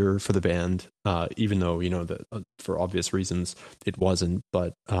great year for the band. Even though that for obvious reasons it wasn't.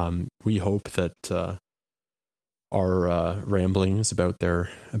 But we hope that our ramblings about their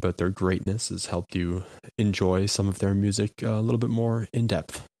greatness has helped you enjoy some of their music a little bit more in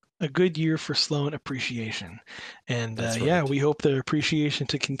depth. A good year for Sloan appreciation. And we hope the appreciation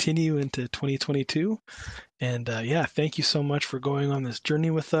to continue into 2022. And thank you so much for going on this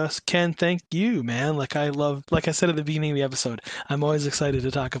journey with us. Ken, thank you, man. Like I said at the beginning of the episode, I'm always excited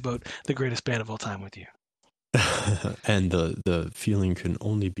to talk about the greatest band of all time with you. And the feeling can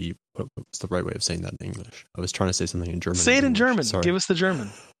only be, what's the right way of saying that in English? I was trying to say something in German. Say it in German. Sorry. Give us the German.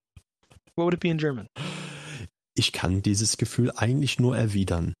 What would it be in German? Ich kann dieses Gefühl eigentlich nur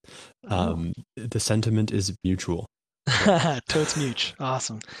erwidern. The sentiment is mutual. Totes much.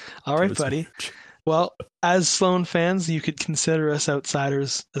 Awesome. All right, buddy. Well, as Sloan fans, you could consider us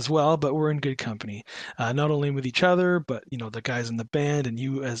outsiders as well, but we're in good company. Not only with each other, but the guys in the band and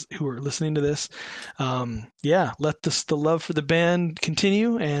you as who are listening to this. Let the love for the band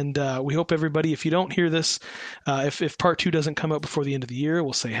continue, and we hope everybody. If you don't hear this, if part 2 doesn't come out before the end of the year,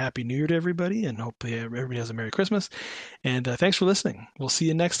 we'll say Happy New Year to everybody, and hopefully everybody has a Merry Christmas. And thanks for listening. We'll see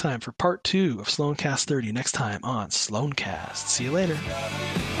you next time for part 2 of Sloancast 30. Next time on Sloancast. See you later.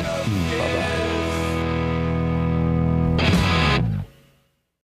 Bye bye.